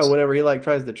 Oh yeah, whenever he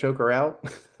tries to choke her out.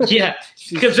 Yeah,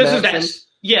 She because this is smacks that.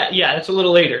 him. Yeah, it's a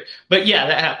little later, but yeah,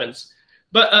 that happens.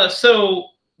 But so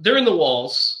they're in the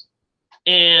walls,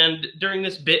 and during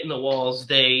this bit in the walls,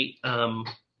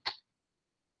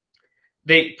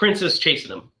 Prince is chasing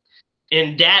them,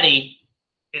 and Daddy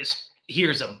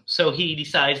hears them, so he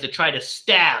decides to try to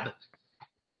stab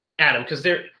at him because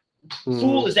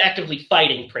Fool is actively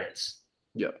fighting Prince.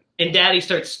 Yeah. And Daddy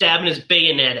starts stabbing his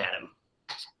bayonet at him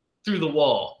through the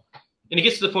wall. And it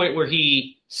gets to the point where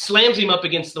he slams him up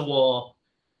against the wall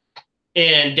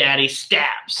and Daddy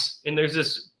stabs. And there's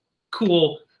this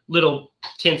cool little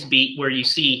tense beat where you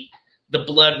see the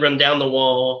blood run down the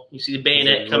wall. You see the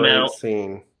bayonet come out.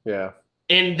 Scene. Yeah.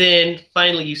 And then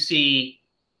finally you see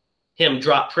him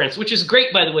drop Prince, which is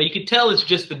great, by the way. You could tell it's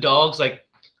just the dogs,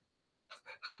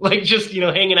 just,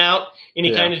 hanging out. And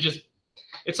he kind of just,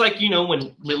 it's like,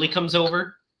 when Lily comes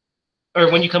over,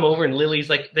 or when you come over and Lily's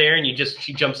there and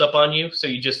she jumps up on you. So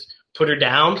you just put her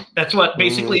down. That's what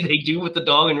basically they do with the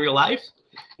dog in real life.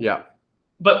 Yeah.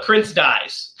 But Prince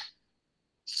dies.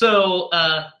 So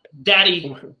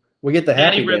Daddy, we get the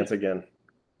happy dance again.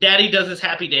 Daddy does his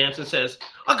happy dance and says,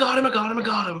 I got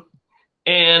him.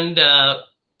 And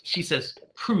she says,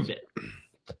 prove it.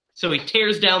 So he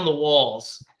tears down the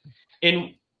walls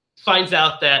and finds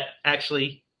out that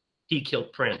actually he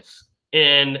killed Prince.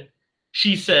 And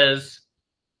he says,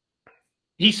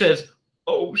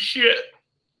 oh shit.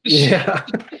 Yeah.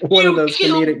 One of those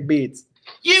comedic beats.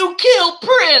 You killed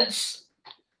Prince.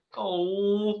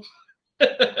 Oh.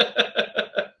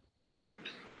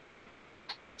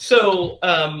 So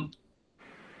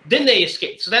then they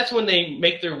escape. So that's when they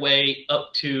make their way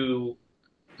up to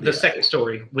the second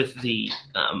story with the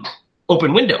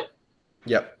open window.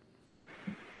 Yep.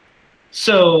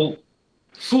 So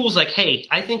Fool's like, hey,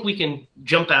 I think we can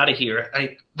jump out of here.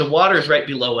 The water's right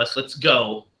below us. Let's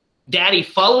go. Daddy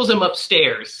follows him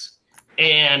upstairs,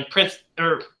 and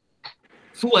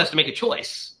Fool has to make a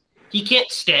choice. He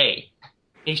can't stay.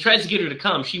 And he tries to get her to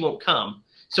come. She won't come.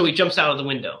 So he jumps out of the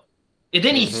window. And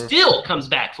then he still comes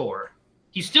back for her.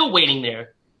 He's still waiting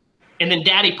there. And then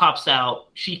Daddy pops out.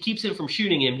 She keeps him from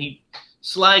shooting him. He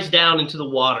slides down into the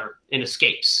water and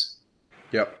escapes.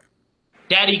 Yep.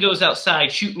 Daddy goes outside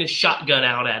shooting his shotgun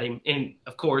out at him. And,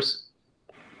 of course,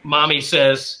 Mommy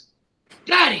says,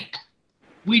 Daddy,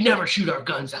 we never shoot our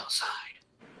guns outside.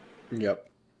 Yep.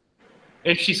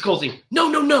 And she scolds him,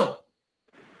 no.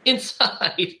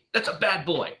 Inside. That's a bad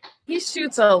boy. He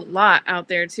shoots a lot out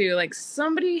there, too.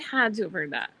 Somebody had to have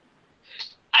heard that.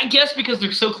 I guess because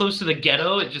they're so close to the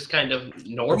ghetto, it's just kind of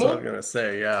normal. That's what I was going to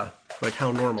say, yeah.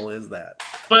 How normal is that?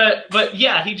 But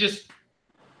yeah, he just...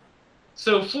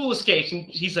 So Fool escapes, and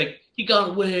he's like, he got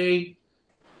away.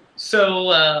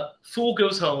 So Fool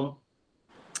goes home.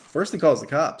 First he calls the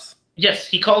cops. Yes,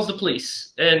 he calls the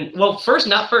police. And, not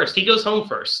first. He goes home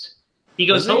first. He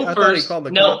goes home I first. thought he called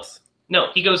the cops. No,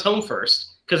 he goes home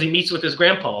first because he meets with his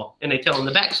grandpa, and they tell him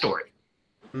the backstory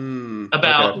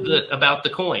about the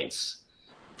coins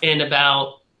and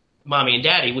about Mommy and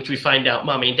Daddy, which we find out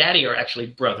Mommy and Daddy are actually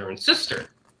brother and sister.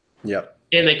 Yep.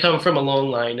 And they come from a long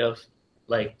line of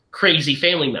crazy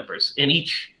family members, and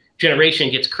each generation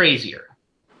gets crazier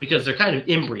because they're kind of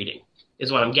inbreeding,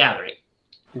 is what I'm gathering.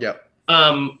 Yep.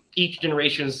 Each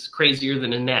generation's crazier than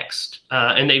the next,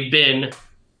 and they've been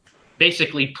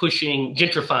basically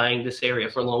gentrifying this area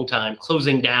for a long time,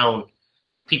 closing down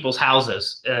people's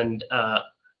houses and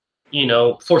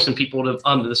forcing people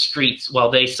onto the streets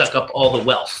while they suck up all the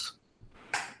wealth.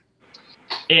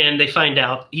 And they find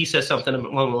out, he says something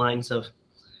along the lines of,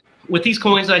 with these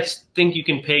coins, I think you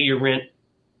can pay your rent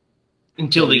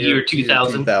until the year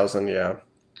 2000. 2000, yeah.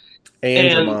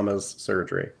 And your mama's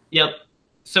surgery. Yep.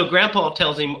 So Grandpa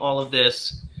tells him all of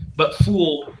this, but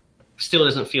Fool still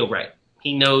doesn't feel right.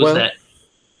 He knows that...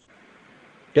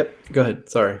 Yep, go ahead.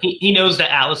 Sorry. He knows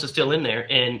that Alice is still in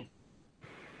there, and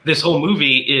this whole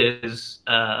movie is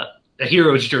a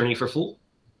hero's journey for Fool.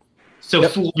 So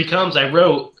Fool becomes,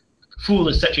 Fool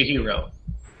is such a hero.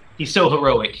 He's so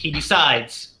heroic. He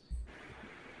decides...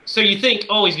 So you think,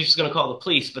 he's just going to call the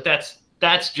police, but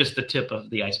that's just the tip of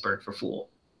the iceberg for Fool.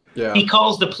 Yeah. He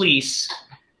calls the police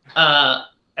as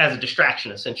a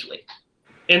distraction, essentially.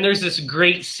 And there's this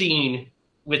great scene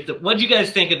with what do you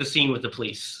guys think of the scene with the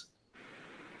police?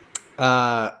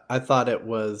 I thought it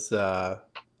was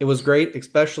great,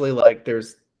 especially like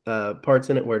there's parts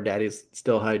in it where Daddy's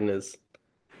still hiding his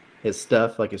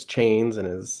stuff, like his chains and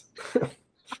his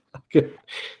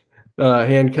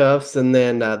handcuffs, and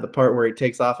then the part where he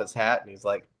takes off his hat and he's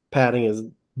like patting his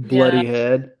bloody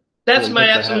head. That's and my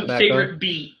puts the hat absolute back favorite on.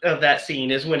 beat of that scene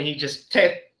is when he just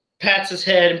pats his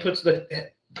head and puts the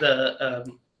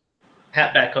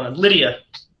hat back on. Lydia,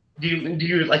 do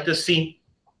you like this scene?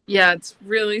 Yeah, it's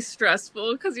really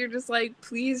stressful because you're just like,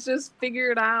 please just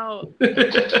figure it out.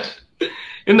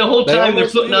 And the whole They time they're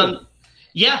almost putting do. on,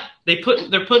 yeah, they're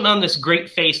putting on this great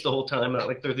face the whole time, not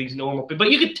like they're these normal people.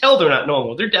 But you could tell they're not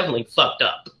normal. They're definitely fucked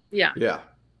up. Yeah. Yeah.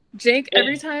 Jake,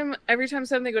 every time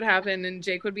something would happen and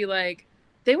Jake would be like,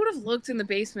 they would have looked in the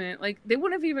basement. Like, they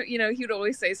wouldn't have even, he would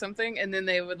always say something and then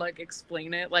they would, like,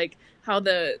 explain it. Like, how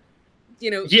it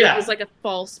was like a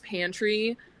false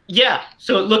pantry. Yeah,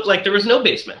 so it looked like there was no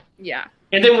basement. Yeah.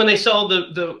 And then when they saw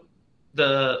the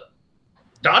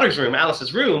daughter's room,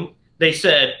 Alice's room, they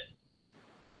said,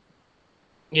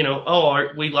 we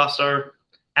lost our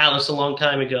Alice a long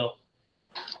time ago.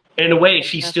 In a way,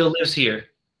 she still lives here.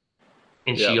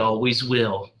 And she always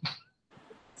will.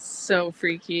 So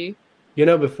freaky.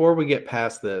 Before we get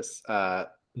past this,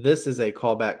 this is a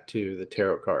callback to the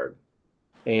tarot card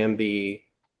and the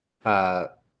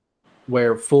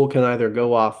where Fool can either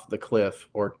go off the cliff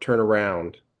or turn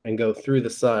around and go through the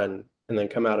sun and then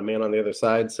come out a man on the other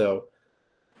side. So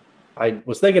I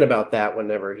was thinking about that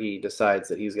whenever he decides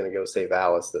that he's going to go save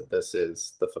Alice, that this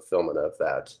is the fulfillment of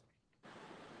that.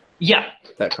 Yeah.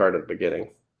 That card at the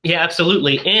beginning. Yeah,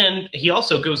 absolutely. And he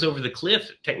also goes over the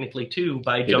cliff, technically, too,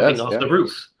 by jumping off the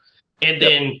roof. And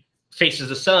then faces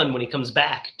the sun when he comes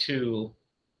back to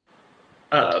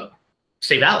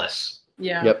save Alice.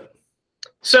 Yeah. Yep.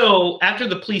 So after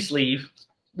the police leave,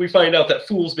 we find out that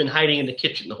Fool's been hiding in the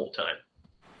kitchen the whole time.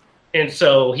 And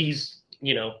so he's,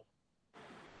 going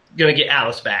to get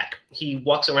Alice back. He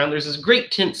walks around. There's this great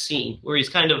tense scene where he's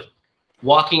kind of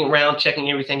walking around,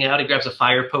 checking everything out. He grabs a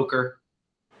fire poker.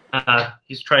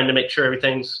 He's trying to make sure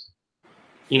everything's,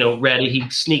 ready. He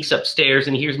sneaks upstairs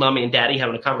and he hears Mommy and Daddy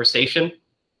having a conversation.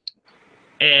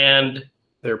 And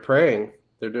they're praying.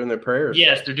 They're doing their prayers.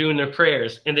 Yes, they're doing their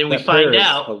prayers. And then we That find prayer is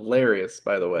out. Hilarious,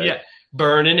 by the way. Yeah.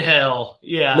 Burn in hell.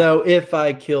 Yeah. No, if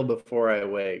I kill before I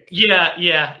wake. Yeah.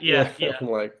 I'm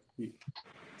like,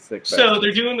 sick. So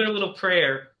they're doing their little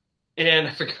prayer. And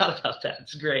I forgot about that.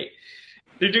 It's great.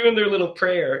 They're doing their little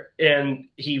prayer. And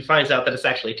he finds out that it's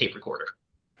actually a tape recorder.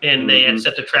 And they had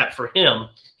set the trap for him.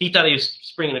 He thought he was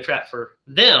springing a trap for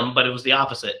them, but it was the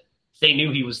opposite. They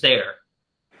knew he was there.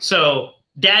 So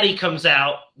Daddy comes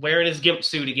out wearing his gimp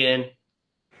suit again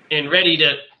and ready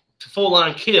to full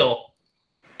on kill.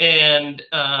 And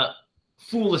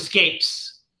Fool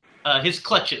escapes his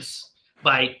clutches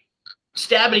by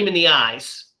stabbing him in the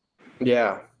eyes.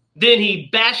 Yeah. Then he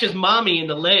bashes Mommy in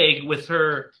the leg with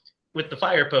the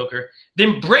fire poker,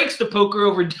 then breaks the poker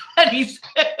over Daddy's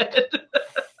head.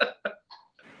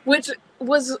 Which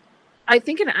was, I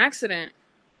think, an accident.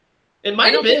 It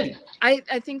might have been. I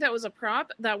think that was a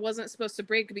prop that wasn't supposed to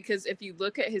break, because if you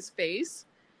look at his face,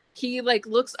 he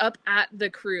looks up at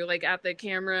the crew, like at the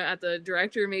camera, at the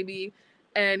director maybe,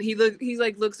 and he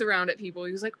looks around at people.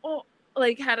 He was like, oh,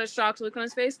 had a shocked look on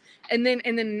his face, and then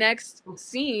in the next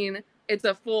scene, it's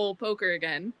a full poker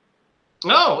again.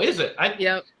 Oh, is it?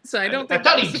 Yep. So I don't think I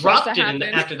thought he dropped it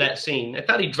after that scene. I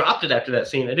thought he dropped it after that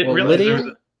scene. I didn't realize there was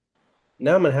a...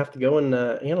 Now I'm going to have to go and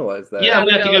analyze that. Yeah, I'm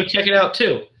going to have to go check it out,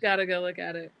 too. Gotta go look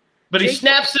at it. But he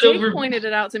snaps it Jake over... pointed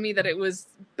it out to me that it was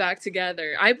back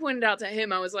together. I pointed out to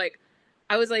him, I was like,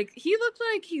 he looked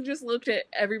like he just looked at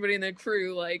everybody in the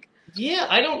crew, like... Yeah,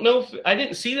 I don't know if... I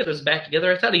didn't see that it was back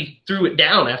together. I thought he threw it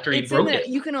down after he broke it.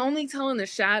 You can only tell in the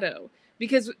shadow,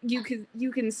 because you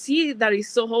can see that he's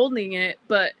still holding it,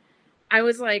 but I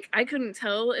was like, I couldn't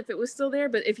tell if it was still there,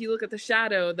 but if you look at the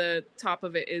shadow, the top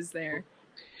of it is there.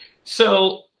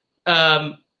 So,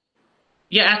 so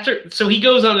he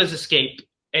goes on his escape,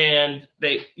 and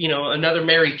they, another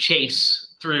merry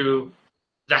chase through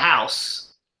the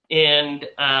house, and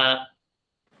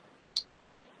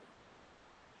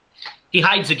he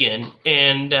hides again,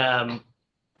 and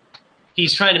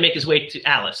he's trying to make his way to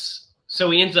Alice.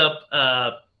 So he ends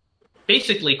up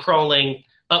basically crawling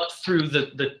up through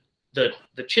the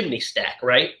chimney stack,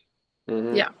 right?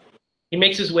 Mm-hmm. Yeah. He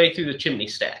makes his way through the chimney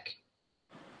stack.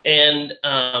 And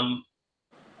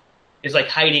is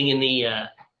hiding in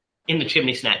the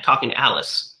chimney stack, talking to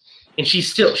Alice, and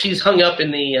she's hung up in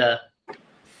the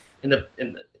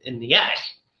yak.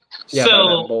 Yeah, so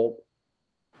that bolt.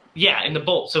 Yeah, in the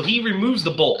bolt. So he removes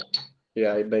the bolt.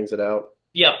 Yeah, he bangs it out.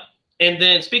 Yep. And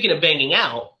then, speaking of banging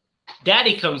out,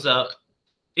 Daddy comes up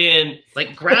and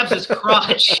like grabs his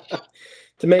crotch.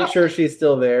 To make sure she's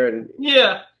still there, and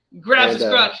Yeah, grabs his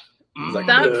And, crotch. he's like,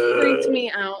 That "Ugh." freaked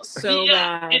me out so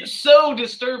bad. It's so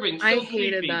disturbing. So I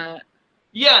hated creepy. that.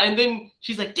 Yeah, and then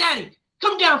she's like, "Daddy,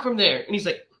 come down from there," and he's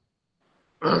like,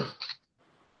 "Ugh."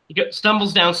 He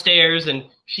stumbles downstairs, and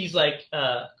she's like,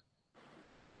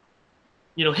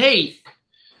 hey,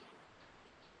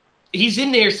 he's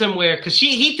in there somewhere, because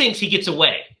he thinks he gets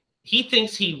away. He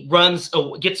thinks he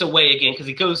gets away again because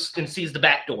he goes and sees the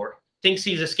back door. Thinks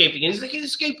he's escaped again. He's like, he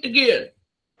escaped again.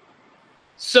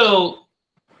 So,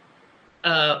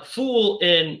 Fool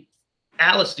and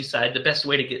Alice decide the best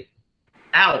way to get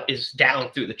out is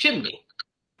down through the chimney.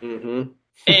 Mm-hmm.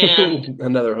 And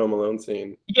another Home Alone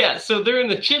scene. yeah, so they're in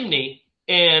the chimney,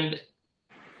 and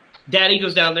Daddy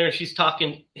goes down there, and she's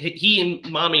talking. He and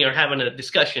Mommy are having a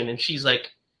discussion, and he's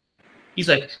like,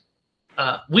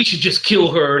 we should just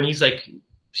kill her. And she's like,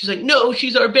 no,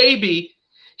 she's our baby.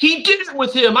 He did it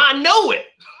with him. I know it.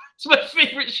 It's my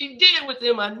favorite. She did it with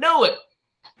him. I know it.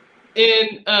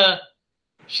 And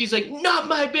she's like, not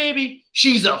my baby.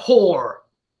 She's a whore.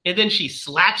 And then she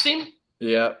slaps him.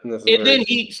 Yeah. And then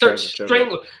he starts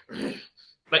strangling,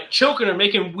 like choking her,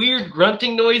 making weird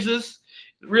grunting noises.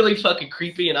 Really fucking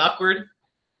creepy and awkward.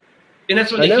 And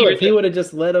that's when I they know, hear if he would have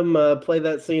just let him play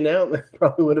that scene out, they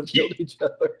probably would have killed each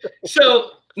other. So,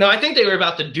 no, I think they were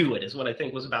about to do it, is what I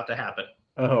think was about to happen.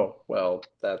 Oh, well,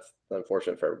 that's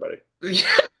unfortunate for everybody.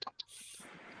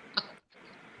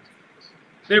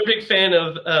 They're a big fan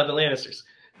of the Lannisters.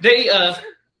 They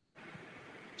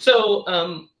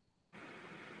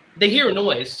hear a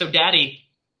noise, so Daddy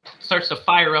starts to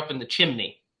fire up in the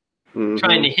chimney,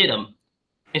 trying to hit him.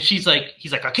 And he's like,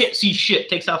 I can't see shit,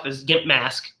 takes off his gimp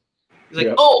mask. He's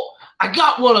like, oh, I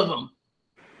got one of them.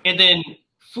 And then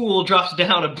Fool drops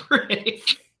down a brick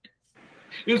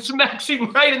and smacks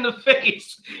him right in the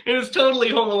face. And it's totally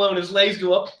Home Alone. His legs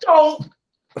go up. Don't!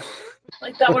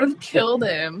 Like, that would have killed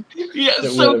him. Yeah,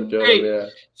 It so would have killed great. him, yeah.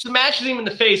 Smashes him in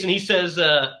the face, and he says,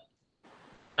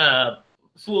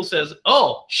 Fool says,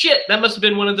 oh, shit, that must have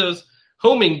been one of those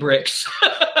homing bricks.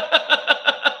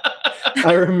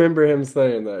 I remember him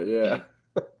saying that, yeah.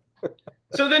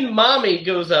 So then Mommy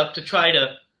goes up to try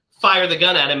to fire the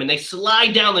gun at him, and they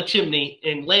slide down the chimney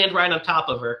and land right on top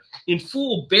of her. And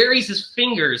Fool buries his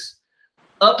fingers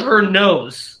up her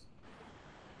nose.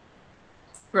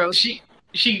 Gross.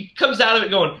 She comes out of it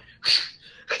going,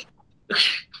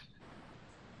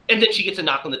 and then she gets a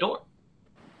knock on the door.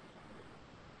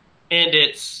 And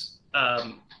it's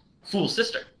Fool's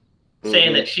sister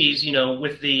saying that she's,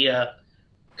 with the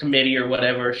committee or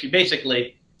whatever. She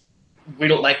basically, we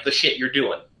don't like the shit you're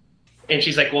doing. And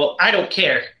she's like, well, I don't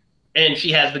care. And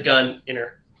she has the gun in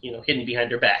her, hidden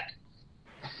behind her back.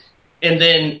 And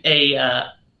then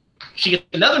she gets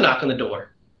another knock on the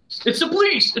door. It's the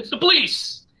police! It's the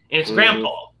police! And it's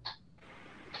Grandpa.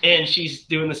 And she's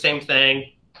doing the same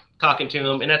thing, talking to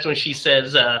him. And that's when she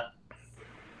says, I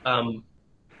don't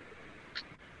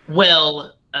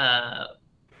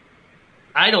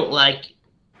like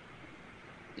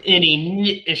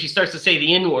any, and she starts to say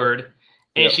the N-word,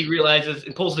 and she realizes,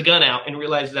 and pulls the gun out, and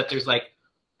realizes that there's like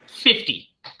 50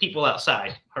 people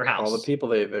outside her house. All the people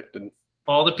they evicted.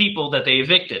 All the people that they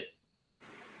evicted.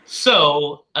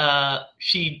 So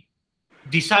she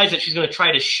decides that she's going to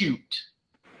try to shoot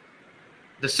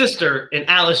the sister, and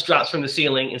Alice drops from the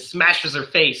ceiling and smashes her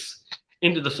face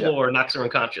into the floor and knocks her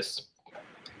unconscious.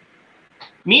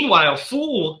 Meanwhile,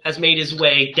 Fool has made his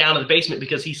way down to the basement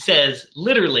because he says,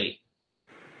 literally,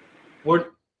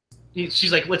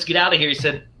 she's like, let's get out of here. He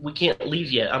said, we can't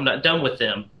leave yet. I'm not done with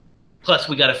them. Plus,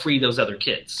 we got to free those other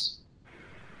kids.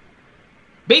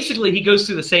 Basically, he goes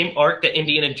through the same arc that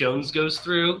Indiana Jones goes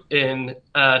through in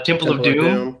Temple of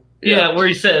Doom. Yeah, where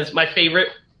he says, my favorite,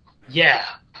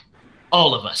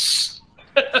 all of us.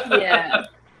 Yeah.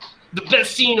 The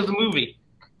best scene of the movie.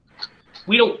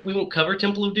 We won't cover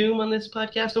Temple of Doom on this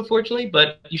podcast, unfortunately,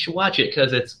 but you should watch it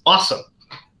because it's awesome.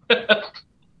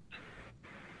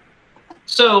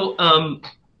 So,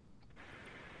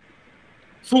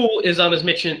 Fool is on his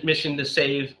mission to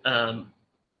save the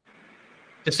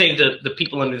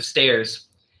people under the stairs,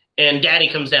 and Daddy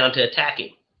comes down to attack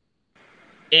him.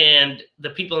 And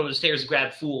the people under the stairs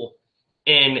grab Fool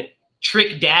and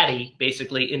trick Daddy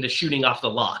basically into shooting off the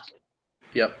lock.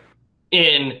 Yep.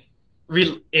 In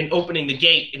opening the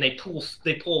gate, and they pull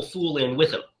Fool in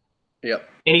with him. Yep.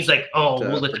 And he's like, "Oh,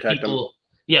 we'll let the people.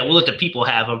 Yeah, we'll let the people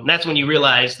have him." And that's when you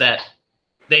realize that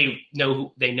they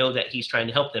know that he's trying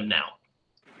to help them now.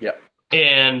 Yep.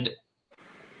 And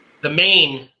the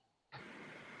main,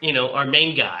 our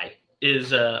main guy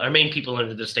is our main people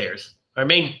under the stairs. Our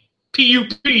main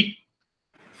PUP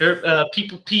Her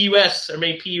people PUS or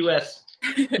made PUS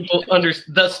people under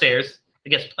the stairs. I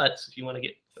guess putts if you want to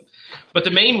get. But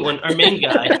the main one, our main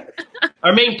guy,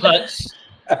 our main putts.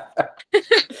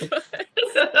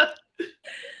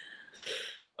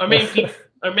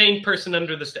 Our main person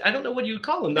under the stairs. I don't know what you would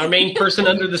call him. Our main person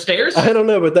under the stairs. I don't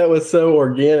know, but that was so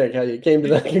organic how you came to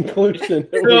that conclusion.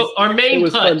 Our main it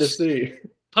was putts. fun to see.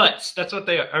 Putts. That's what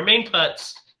they are. Our main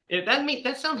putts.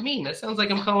 That sounds mean. That sounds like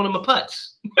I'm calling them a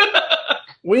putts.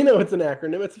 We know it's an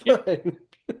acronym. It's fine.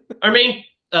 Our main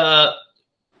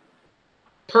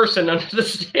person under the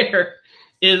stair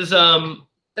is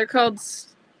They're called.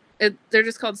 They're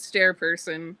just called stair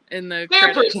person in the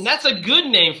stair credits. person. That's a good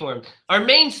name for him. Our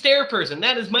main stair person.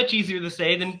 That is much easier to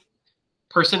say than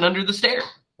person under the stair.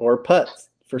 Or putts,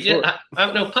 for sure. Yeah, I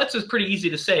don't know. Putts is pretty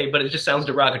easy to say, but it just sounds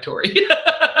derogatory.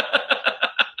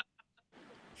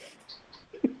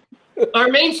 Our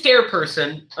main stair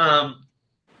person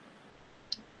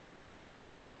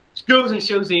goes and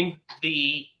shows him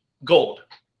the gold.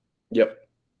 Yep.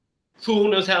 Fool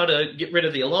knows how to get rid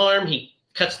of the alarm. He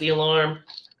cuts the alarm.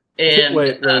 And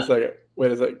Wait a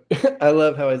second. I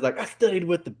love how he's like, I studied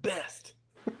with the best.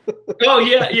 Oh,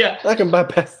 yeah. I can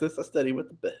bypass this. I studied with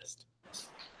the best.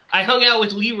 I hung out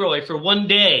with Leroy for one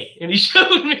day, and he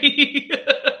showed me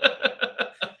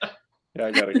Yeah,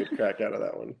 I got a good crack out of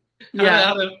that one.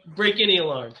 how to break any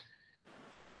alarm.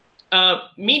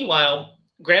 Meanwhile,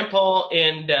 Grandpa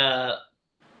and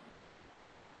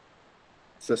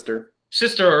Sister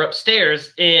are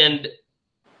upstairs, and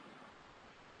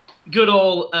good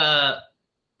old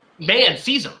man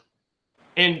sees him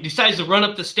and decides to run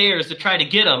up the stairs to try to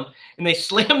get him, and they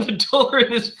slam the door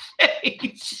in his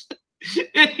face.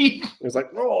 And he was like,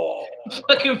 oh,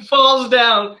 fucking falls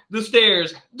down the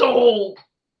stairs. Oh.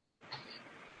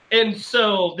 And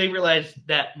so they realize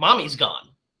that Mommy's gone.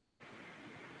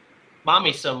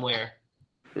 Mommy's somewhere.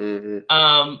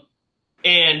 Mm-hmm.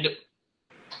 And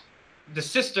the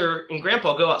sister and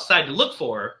Grandpa go outside to look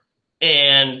for her,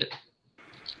 and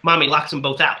Mommy locks them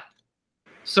both out.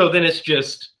 So then it's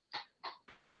just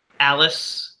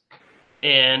Alice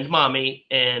and Mommy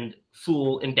and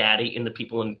Fool and Daddy and the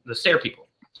people and the stair people.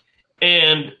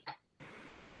 And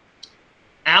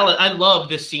Alice, I love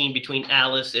this scene between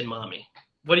Alice and Mommy.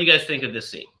 What do you guys think of this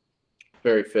scene?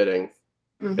 Very fitting.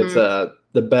 Mhm. It's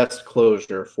the best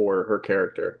closure for her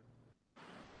character.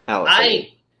 Alice.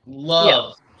 I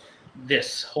love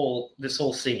this whole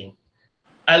scene.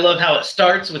 I love how it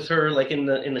starts with her like in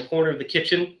the corner of the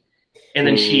kitchen, and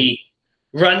then she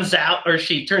runs out, or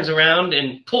she turns around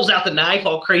and pulls out the knife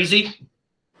all crazy.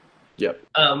 Yep.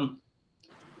 And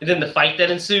then the fight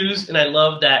that ensues, and I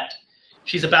love that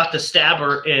she's about to stab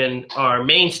her, and our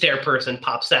main stair person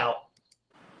pops out.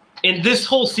 And this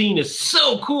whole scene is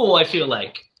so cool. I feel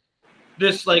like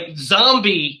this like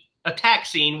zombie attack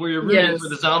scene where you're rooting for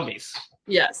the zombies.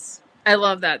 Yes, I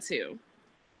love that too.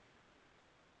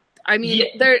 I mean,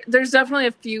 there's definitely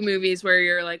a few movies where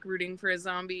you're like rooting for a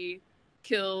zombie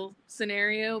kill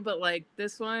scenario, but like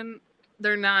this one,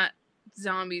 they're not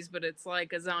zombies, but it's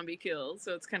like a zombie kill,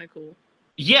 so it's kind of cool.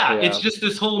 Yeah, it's just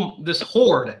this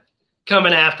horde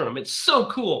coming after them. It's so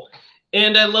cool.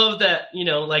 And I love that, you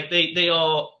know, like they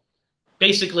all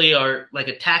basically are like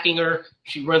attacking her.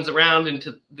 She runs around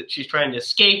she's trying to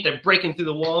escape. They're breaking through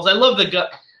the walls. I love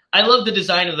the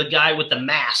design of the guy with the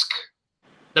mask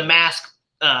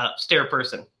stair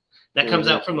person that comes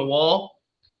out from the wall,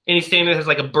 and he's standing there, has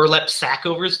like a burlap sack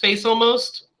over his face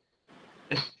almost.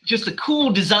 Just a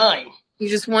cool design. You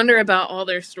just wonder about all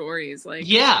their stories, like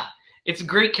it's a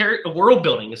great world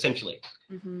building essentially.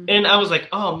 Mm-hmm. And I was like,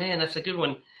 oh man, that's a good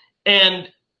one.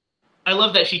 And I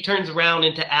love that she turns around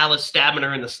into Alice stabbing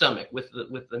her in the stomach with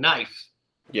the knife.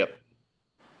 Yep.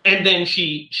 And then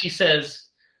she says,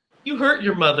 "You hurt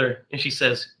your mother," and she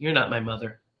says, "You're not my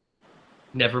mother.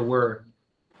 Never were."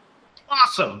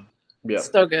 Awesome. Yeah.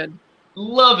 So good.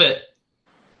 Love it.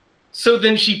 So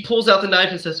then she pulls out the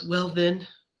knife and says, "Well then,"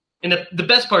 and the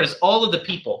best part is all the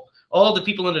people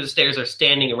under the stairs are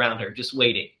standing around her just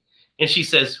waiting. And she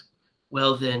says,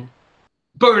 "Well then,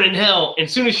 burn in hell." And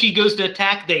as soon as she goes to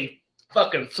attack, they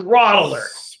fucking throttle her.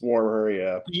 Swarm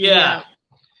her, Yeah.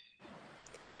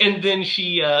 And then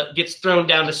she gets thrown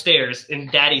down the stairs,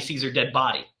 and Daddy sees her dead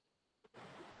body.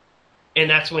 And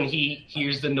that's when he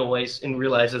hears the noise and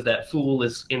realizes that Fool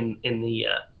is in the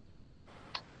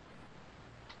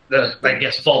I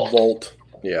guess vault.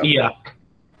 Yeah. Yeah.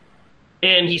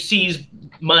 And he sees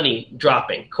money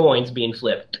dropping, coins being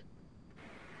flipped.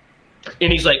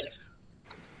 And he's like,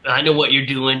 "I know what you're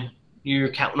doing. You're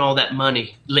counting all that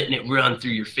money, letting it run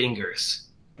through your fingers.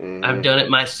 Mm-hmm. I've done it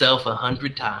myself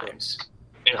 100 times,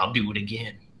 and I'll do it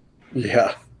again."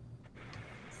 Yeah.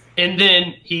 And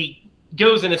then he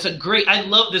goes, and it's a great. I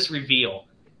love this reveal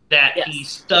that he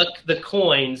stuck the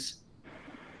coins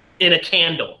in a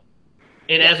candle,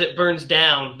 and as it burns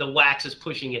down, the wax is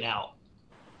pushing it out.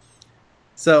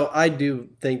 So I do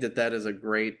think that is a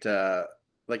great,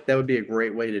 like that would be a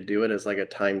great way to do it as like a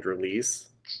timed release.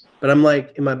 But I'm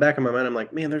like, in my back of my mind, I'm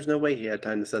like, man, there's no way he had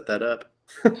time to set that up.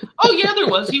 Oh yeah, there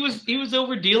was. He was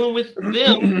over dealing with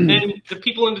them, and the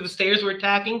people under the stairs were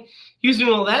attacking. He was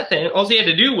doing all that thing. All he had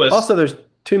to do was. Also, there's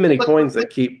too many coins that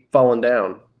keep falling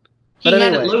down. He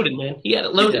had it loaded, man. He had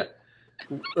it loaded.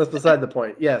 Yeah. That's beside the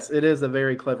point. Yes, it is a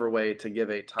very clever way to give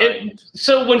a time.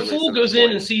 So when Fool goes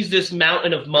in and sees this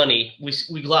mountain of money,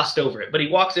 we glossed over it, but he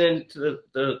walks into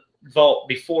the vault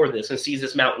before this and sees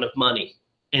this mountain of money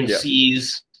and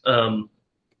sees a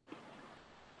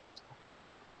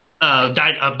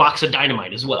box of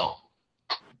dynamite as well.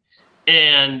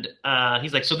 And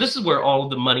he's like, so this is where all of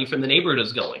the money from the neighborhood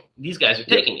is going. These guys are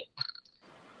taking it.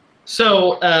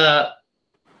 So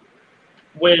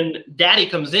when Daddy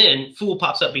comes in, Fool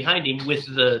pops up behind him with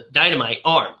the dynamite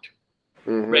armed,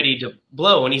 ready to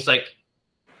blow. And he's like,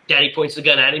 Daddy points the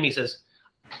gun at him. He says,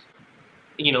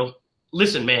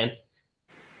 listen, man,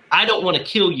 I don't want to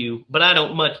kill you, but I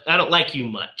don't like you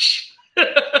much.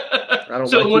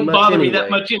 So it wouldn't bother me that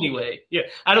much anyway. Yeah,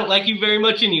 I don't like you very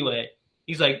much anyway.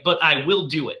 He's like, but I will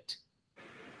do it.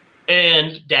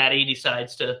 And Daddy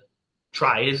decides to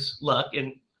try his luck,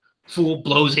 and Fool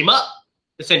blows him up,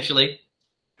 essentially.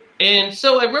 And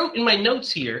so I wrote in my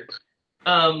notes here,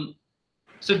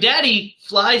 so Daddy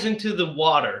flies into the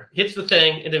water, hits the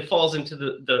thing, and then falls into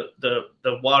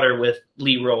the water with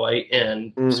Leroy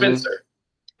and Spencer.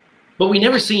 But we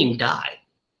never see him die.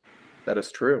 That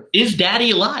is true. Is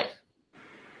Daddy alive?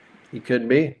 He could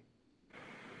be.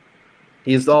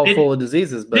 He's all full of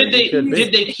diseases, but did they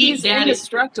keep He's Daddy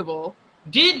indestructible?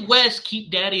 Did Wes keep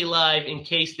Daddy alive in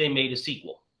case they made a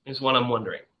sequel? Is what I'm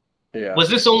wondering. Yeah. Was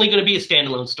this only going to be a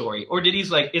standalone story, or is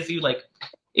he like,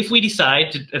 if we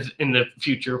decide to in the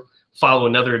future follow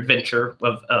another adventure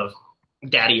of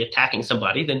Daddy attacking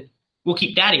somebody, then we'll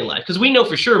keep Daddy alive because we know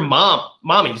for sure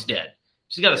Mommy's dead.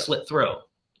 She's got a slit throat,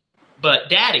 but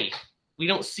Daddy, we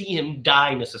don't see him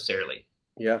die necessarily.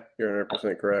 Yeah, you're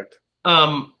 100% correct.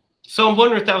 So I'm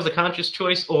wondering if that was a conscious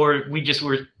choice, or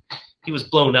he was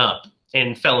blown up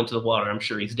and fell into the water. I'm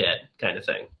sure he's dead, kind of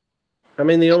thing. I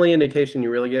mean, the only indication you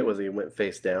really get was he went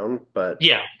face down, but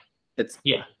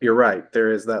you're right.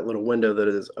 There is that little window that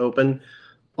is open.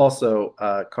 Also,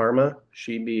 Karma,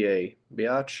 she be a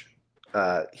biatch.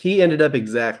 He ended up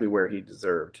exactly where he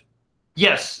deserved.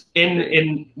 Yes,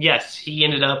 yes, he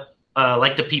ended up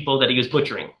like the people that he was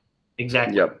butchering.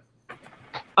 Exactly. Yep.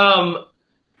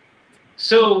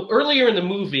 So earlier in the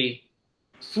movie,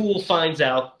 Fool finds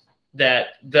out that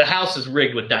the house is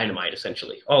rigged with dynamite,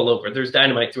 essentially, all over. There's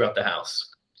dynamite throughout the house.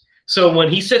 So when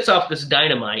he sets off this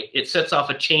dynamite, it sets off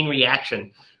a chain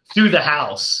reaction through the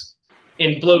house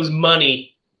and blows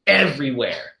money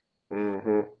everywhere.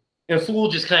 And Fool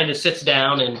just kind of sits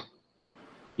down and,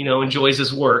 enjoys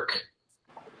his work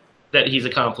that he's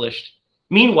accomplished.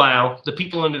 Meanwhile, the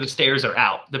people under the stairs are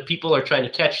out. The people are trying to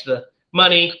catch the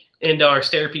money, and our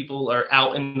stair people are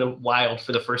out in the wild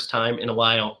for the first time in a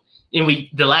while. And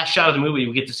the last shot of the movie,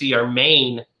 we get to see our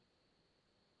main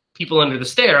people under the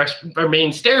stair, our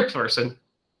main stair person,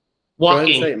 walking. Go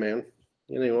ahead and say it, man.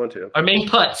 You don't even want to. Our main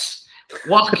putz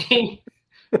walking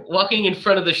in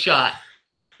front of the shot,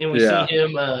 and we see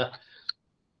him, out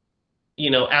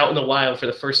in the wild for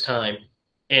the first time,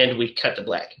 and we cut to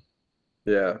black.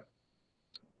 Yeah.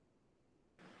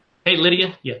 Hey,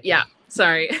 Lydia. Yeah.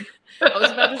 Sorry, I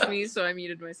was about to sneeze, so I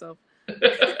muted myself.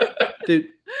 Dude,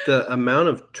 the amount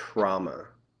of trauma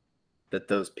that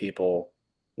those people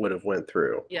would have went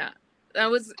through. Yeah. That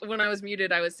was when I was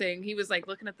muted. I was saying he was like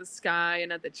looking at the sky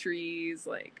and at the trees,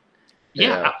 like.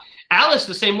 Yeah. Alice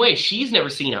the same way. She's never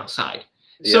seen outside.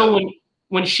 So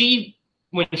when she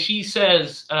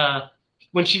says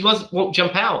when she won't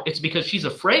jump out, it's because she's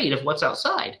afraid of what's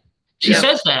outside. She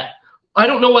says that I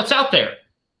don't know what's out there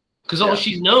because all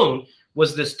she's known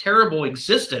was this terrible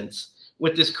existence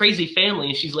with this crazy family,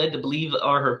 and she's led to believe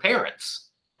are her parents,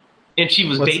 and she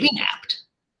was baby napped.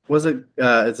 Was it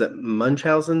is it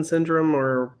Munchausen syndrome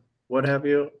or what have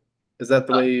you? Is that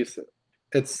the way you say?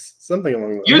 It's something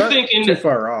along those. You're thinking too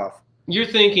far off. You're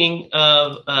thinking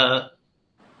of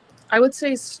I would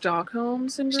say Stockholm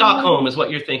syndrome. Stockholm is what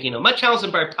you're thinking of.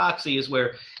 Munchausen by proxy is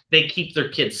where they keep their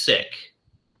kids sick.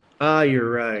 Ah, you're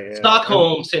right. Yeah.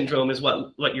 Stockholm syndrome is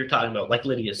what you're talking about, like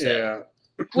Lydia said.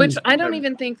 Yeah. Which I don't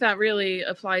even think that really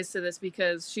applies to this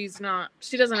because she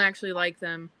doesn't actually like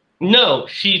them No,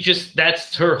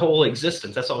 that's her whole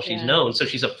existence. That's all she's Yeah. known. So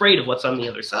she's afraid of what's on the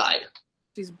other side.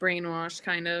 She's brainwashed,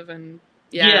 kind of, and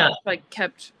Yeah. like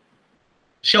kept in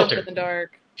Sheltered. the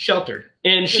dark. Sheltered.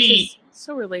 And Which is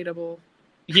so relatable.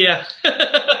 yeah.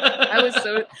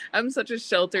 I'm such a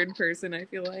sheltered person, I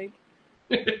feel like.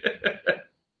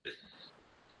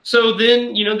 So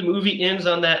then, the movie ends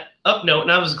on that up note,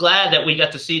 and I was glad that we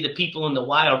got to see the people in the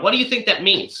wild. What do you think that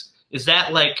means? Is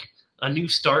that like a new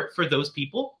start for those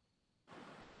people?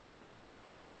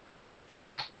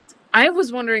 I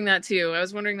was wondering that too. I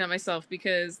was wondering that myself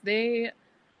because they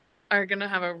are going to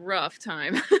have a rough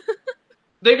time.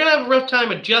 They're going to have a rough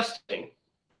time adjusting.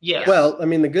 Yes. Well, I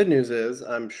mean, the good news is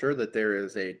I'm sure that there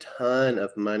is a ton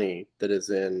of money that is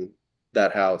in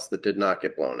that house that did not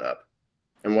get blown up.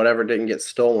 And whatever didn't get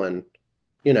stolen,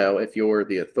 if you're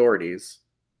the authorities,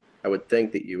 I would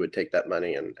think that you would take that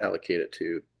money and allocate it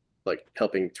to like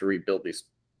helping to rebuild these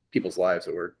people's lives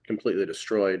that were completely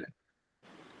destroyed.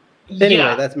 Anyway,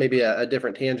 yeah. that's maybe a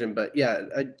different tangent, but yeah,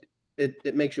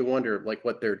 it makes you wonder like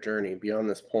what their journey beyond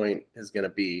this point is going to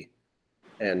be.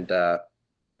 And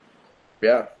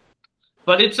yeah.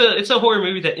 But it's a horror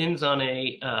movie that ends on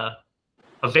a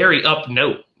very up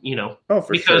note, Oh,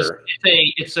 for because sure.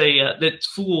 it's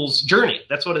fool's journey.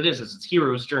 That's what it is. It's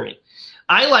hero's journey.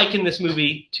 I liken this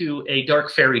movie to a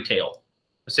dark fairy tale,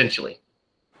 essentially.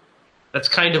 That's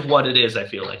kind of what it is. I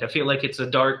feel like it's a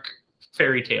dark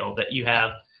fairy tale that you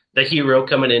have the hero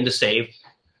coming in to save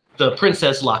the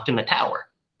princess locked in the tower.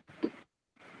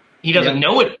 He doesn't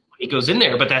know it when he goes in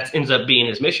there, but that ends up being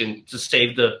his mission, to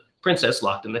save the princess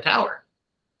locked in the tower.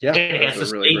 Yeah, And he has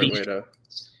that's to a really stay great way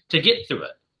to get through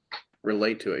it.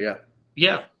 relate to it. Yeah.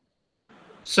 Yeah.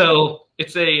 So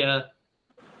it's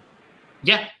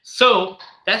so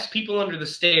that's People Under the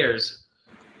Stairs.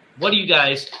 What do you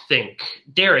guys think?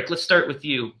 Derek, let's start with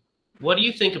you. What do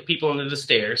you think of People Under the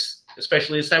Stairs,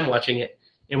 especially as I'm watching it,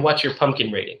 and what's your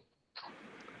pumpkin rating?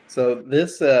 So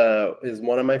this is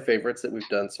one of my favorites that we've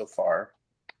done so far.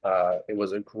 It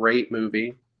was a great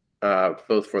movie,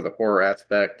 both for the horror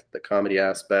aspect, the comedy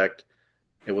aspect.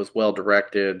 It was well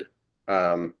directed.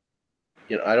 I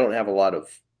don't have a lot of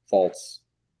faults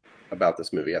about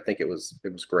this movie. I think it was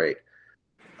great.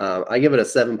 I give it a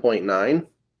 7.9.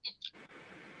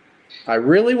 I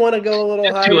really want to go a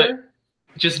little higher.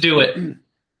 Just do it.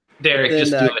 Derek,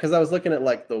 just do it. Because I was looking at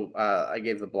like I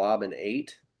gave The Blob an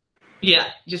 8.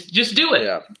 Yeah, just do it.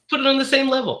 Yeah. Put it on the same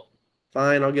level.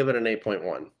 Fine, I'll give it an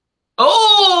 8.1.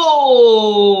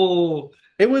 Oh!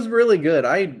 It was really good.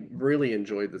 I really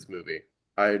enjoyed this movie.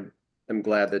 I am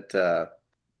glad that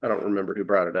I don't remember who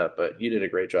brought it up, but you did a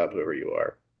great job, whoever you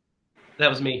are. That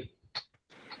was me.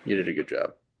 You did a good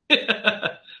job.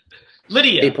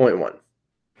 Lydia, 8.1.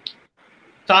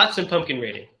 thoughts and pumpkin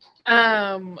rating.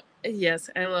 Yes,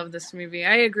 I love this movie.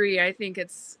 I agree. I think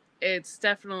it's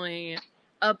definitely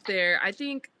up there. I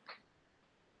think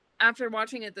after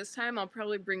watching it this time, I'll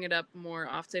probably bring it up more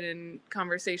often in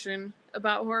conversation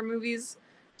about horror movies,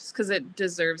 just because it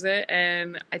deserves it.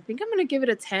 And I think I'm gonna give it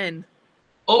a 10.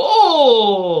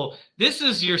 Oh, this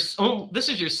is your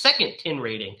second 10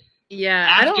 rating. Yeah,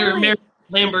 After Mary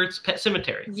Lambert's Pet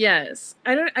Sematary. Yes,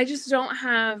 I just don't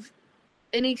have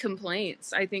any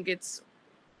complaints. I think it's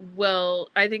well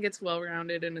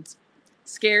rounded, and it's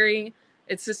scary.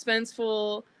 It's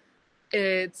suspenseful.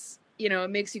 It's it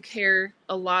makes you care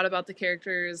a lot about the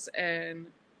characters, and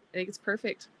I think it's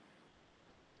perfect.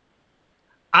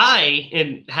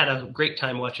 I had a great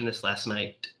time watching this last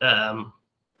night.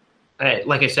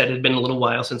 Like I said, it had been a little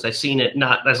while since I've seen it,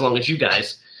 not as long as you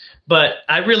guys, but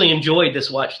I really enjoyed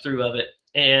this watch through of it,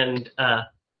 and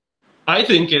I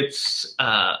think it's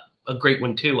a great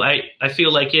one too. I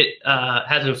feel like it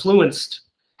has influenced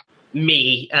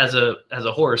me as a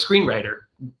horror screenwriter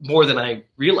more than I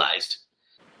realized,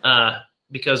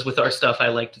 because with our stuff, I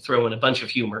like to throw in a bunch of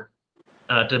humor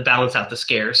to balance out the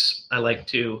scares. I like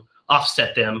to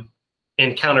offset them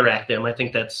and counteract them. I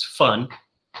think that's fun.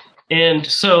 And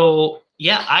so,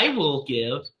 yeah, I will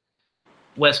give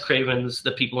Wes Craven's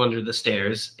The People Under the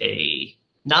Stairs a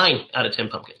 9 out of 10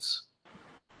 pumpkins.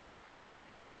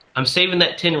 I'm saving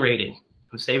that 10 rating.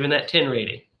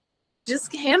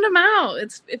 Just hand them out.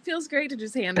 It feels great to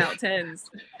just hand out 10s.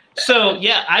 So,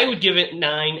 yeah, I would give it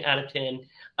 9 out of 10.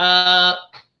 I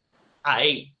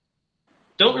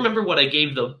don't remember what I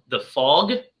gave the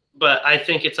Fog, but I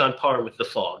think it's on par with The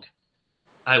Fog,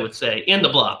 I would say, and The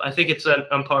Blob. I think it's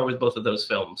on par with both of those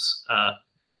films.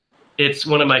 It's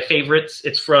one of my favorites.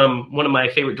 It's from one of my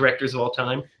favorite directors of all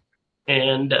time.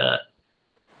 And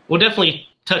we'll definitely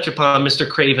touch upon Mr.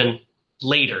 Craven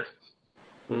later.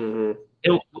 Mm-hmm.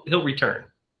 He'll return.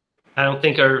 I don't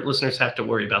think our listeners have to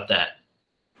worry about that.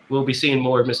 we'll be seeing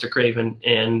more of Mr. Craven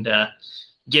and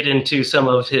get into some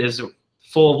of his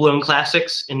full-blown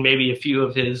classics and maybe a few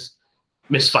of his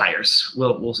misfires.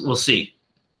 We'll see.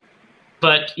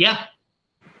 But yeah,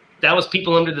 that was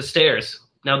People Under the Stairs.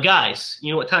 Now, guys,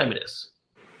 you know what time it is.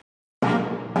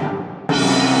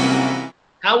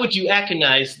 How would you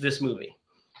aconize this movie?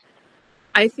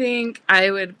 I think I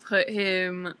would put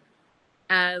him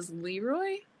as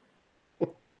Leroy.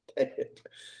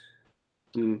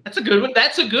 That's a good one.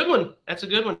 That's a good one. That's a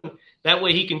good one. That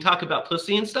way he can talk about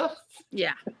pussy and stuff.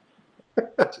 Yeah.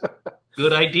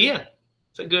 Good idea.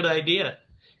 It's a good idea.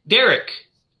 Derek.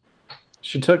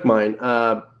 She took mine.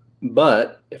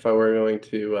 But if I were going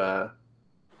to,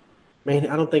 man,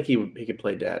 I don't think he could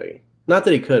play Daddy. Not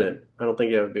that he couldn't. I don't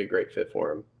think it would be a great fit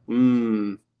for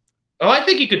him. Oh, I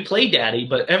think he could play Daddy,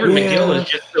 but Everett McGill is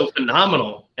just so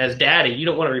phenomenal as Daddy. You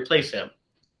don't want to replace him.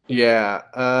 Yeah.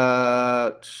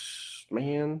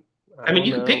 Man. I mean,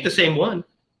 you could pick the same one.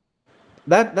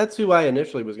 That's who I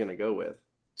initially was going to go with.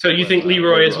 So you think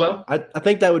Leroy as well? I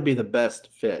think that would be the best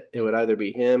fit. It would either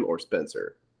be him or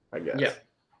Spencer, I guess. Yeah.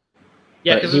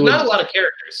 Yeah, because there's not a lot of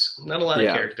characters. Not a lot of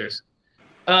characters.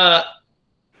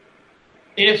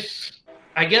 If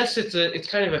I guess it's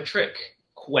kind of a trick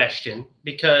question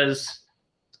because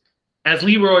as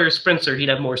Leroy or Spencer, he'd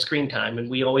have more screen time, and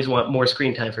we always want more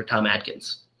screen time for Tom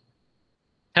Atkins.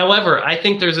 However, I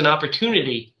think there's an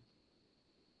opportunity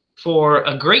for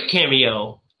a great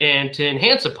cameo and to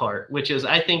enhance a part, which is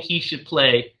I think he should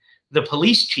play the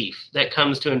police chief that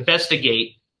comes to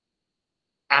investigate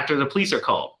after the police are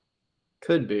called.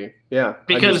 Could be, yeah.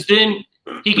 Because then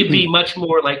he could be much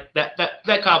more like that.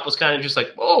 That cop was kind of just like,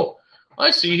 oh, I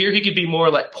see here. He could be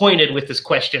more like pointed with his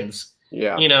questions.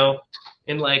 Yeah. You know,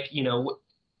 and like, you know,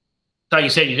 thought you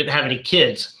said you didn't have any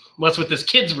kids. What's with this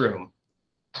kids' room?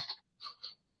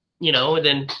 You know, and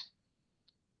then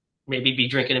maybe be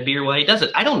drinking a beer while he does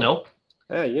it. I don't know.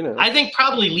 Yeah, you know. I think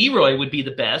probably Leroy would be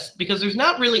the best because there's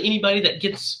not really anybody that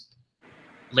gets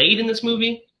laid in this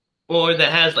movie or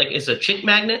that has like is a chick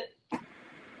magnet.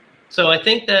 So I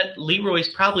think that Leroy's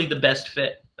probably the best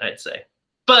fit, I'd say.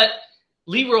 But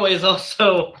Leroy is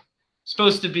also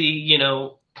supposed to be, you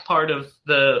know, part of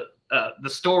the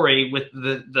story with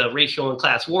the racial and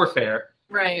class warfare.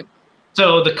 Right.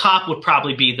 So the cop would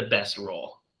probably be the best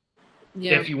role.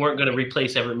 Yeah. If you weren't going to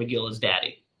replace Everett McGill as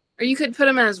Daddy. Or you could put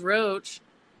him as Roach.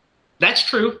 That's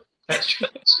true. That's true.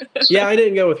 Yeah, I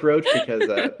didn't go with Roach because,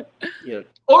 you know.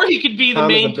 Or he could be the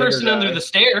Tom is a main bigger person guy. under the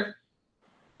stair.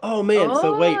 Oh man!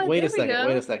 So wait there a we second. go.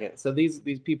 Wait a second. So these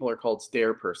people are called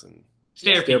stair person.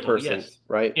 Stair people, persons, yes.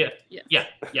 right? Yeah. Yes.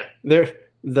 Yeah. They're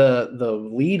the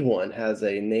lead one has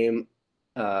a name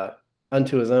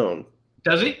unto his own.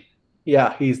 Does he?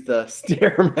 Yeah, he's the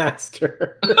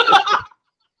Stairmaster.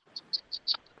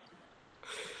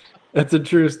 That's a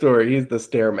true story. He's the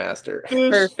Stairmaster.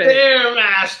 Perfect.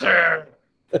 Stairmaster.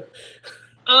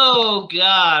 Oh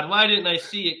God! Why didn't I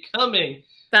see it coming?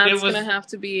 That's going to have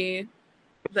to be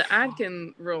the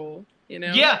Adkin role, you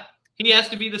know? Yeah, he has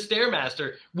to be the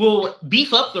Stairmaster. We'll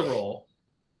beef up the role,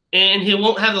 and he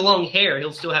won't have the long hair.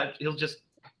 He'll just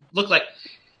look like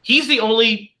he's the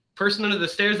only person under the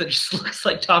stairs that just looks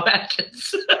like Tom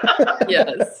Atkins.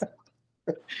 Yes.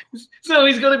 So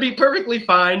he's going to be perfectly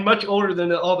fine, much older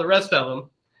than all the rest of them,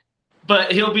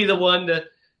 but he'll be the one that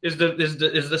is the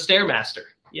Stairmaster.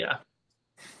 Yeah.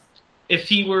 If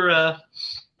he were,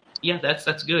 yeah,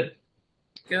 that's good.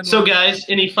 Good So, one. guys,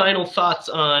 any final thoughts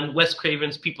on Wes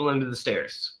Craven's People Under the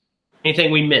Stairs?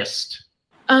 Anything we missed?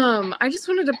 I just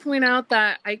wanted to point out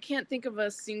that I can't think of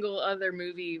a single other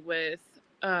movie with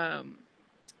a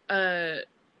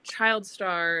child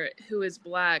star who is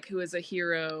black, who is a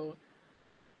hero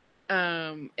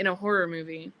in a horror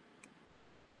movie.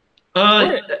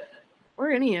 Or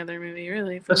any other movie,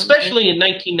 really. Especially in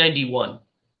 1991.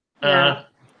 Yeah.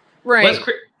 Right.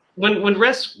 When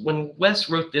Wes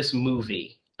wrote this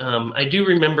movie, I do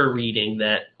remember reading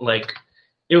that like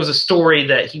it was a story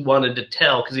that he wanted to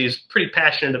tell because he was pretty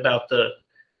passionate about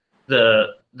the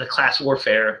class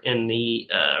warfare and the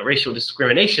racial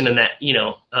discrimination and that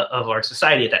of our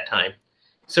society at that time.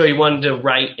 So he wanted to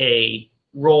write a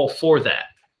role for that.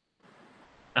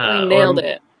 He nailed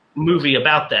it. Movie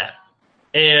about that.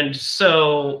 And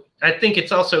so I think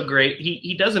it's also great.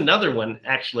 He does another one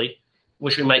actually,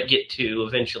 which we might get to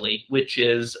eventually, which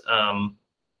is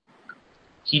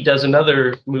he does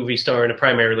another movie starring a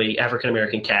primarily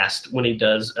African-American cast when he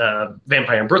does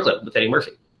Vampire in Brooklyn with Eddie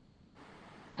Murphy,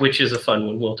 which is a fun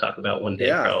one we'll talk about one day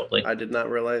probably. I did not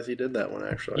realize he did that one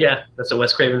actually. Yeah, that's a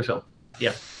Wes Craven film.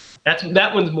 Yeah.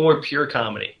 That one's more pure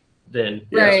comedy. then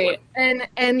Right.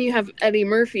 And you have Eddie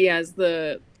Murphy as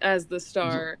the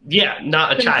star. Yeah,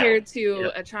 not a child. Compared to Yeah.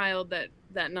 a child that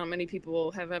not many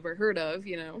people have ever heard of,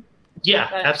 you know. Yeah,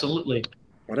 But- absolutely.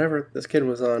 Whatever. This kid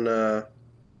was on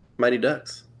Mighty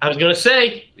Ducks. I was gonna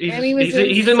say And he was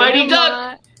he's a Mighty Duck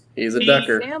Sandlot, He's a He-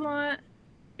 ducker. Sandlot,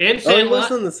 and Oh, he Sandlot.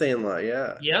 was in the Sandlot.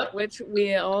 Yeah. Yep, which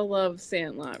we all love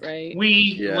Sandlot, right?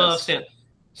 we Yes. love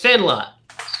Sandlot.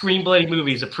 Scream Bloody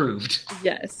Movies approved.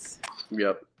 Yes.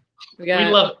 Yep. We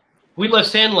We love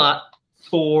Sandlot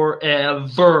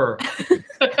forever.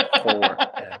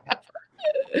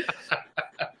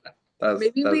 That's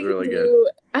maybe we really can good.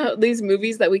 do these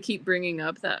movies that we keep bringing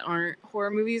up that aren't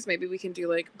horror movies. Maybe we can do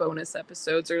like bonus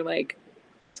episodes or like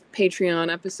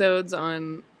Patreon episodes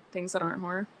on things that aren't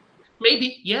horror.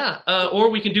 Maybe, yeah. Or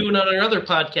we can do it on our other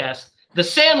podcast, the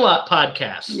Sandlot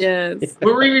podcast. Yes.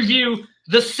 Where we review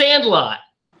The Sandlot,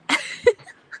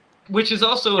 which is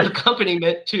also an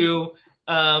accompaniment to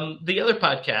the other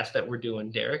podcast that we're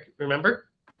doing, Derek. Remember?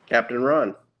 Captain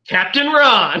Ron. Captain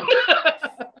Ron.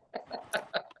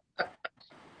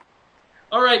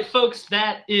 All right, folks,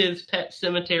 that is Pet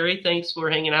Cemetery. Thanks for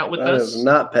hanging out with That us. is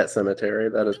not Pet Cemetery.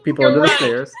 That is People You're Under the right.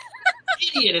 Stairs.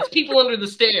 Idiot, it's People Under the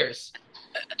Stairs.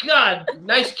 God,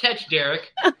 nice catch,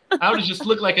 Derek. I would just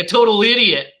look like a total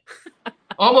idiot.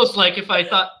 Almost like if I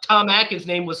thought Tom Atkins'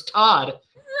 name was Todd.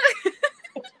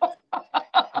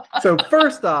 So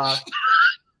first off,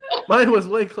 mine was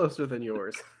way closer than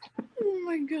yours. Oh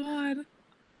my god.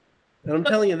 And I'm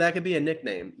telling you, that could be a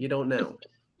nickname. You don't know.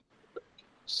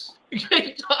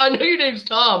 I know your name's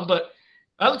Tom, but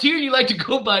out here you like to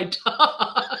go by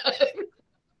Todd.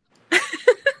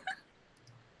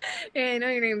 Hey, I know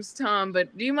your name's Tom,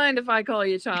 but do you mind if I call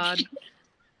you Todd?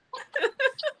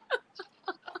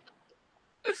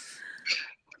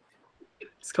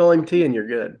 Just call him T and you're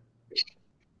good.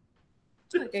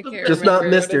 Like I can't Just not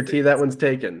remember what Mr. it T. is. That one's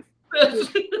taken.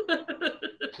 Mr.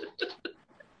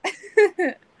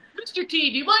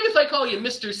 T, do you mind if I call you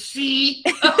Mr. C?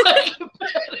 I like it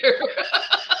better.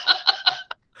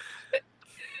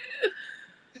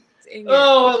 Dang it.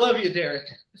 Oh, I love you, Derek.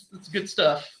 That's good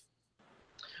stuff.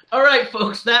 All right,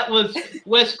 folks, that was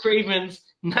Wes Craven's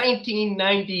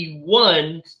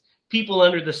 1991 People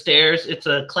Under the Stairs. It's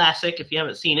a classic. If you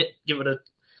haven't seen it, give it a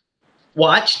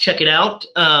watch. Check it out.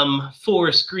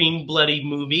 4 Scream Bloody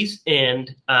Movies,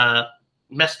 and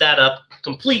messed that up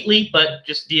completely, but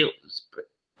just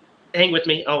hang with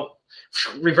me. I'll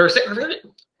reverse it.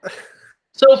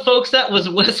 So, folks, that was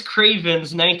Wes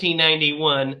Craven's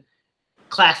 1991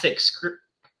 classic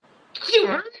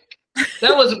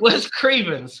That was Wes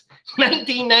Craven's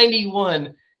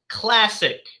 1991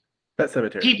 classic Pet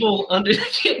Cemetery. People Under.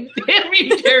 Damn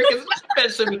you, Derek! It's not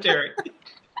Pet Cemetery.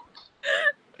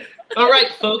 All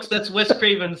right, folks, that's Wes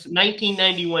Craven's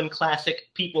 1991 classic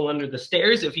People Under the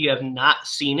Stairs. If you have not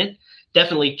seen it,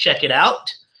 definitely check it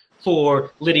out.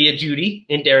 For Lydia Judy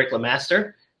and Derek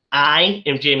Lemaster, I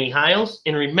am Jamie Hiles,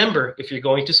 and remember, if you're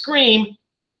going to scream,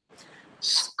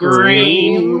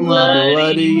 scream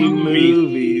bloody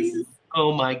movies.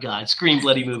 Oh my God, scream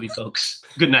bloody movie, folks.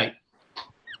 Good night.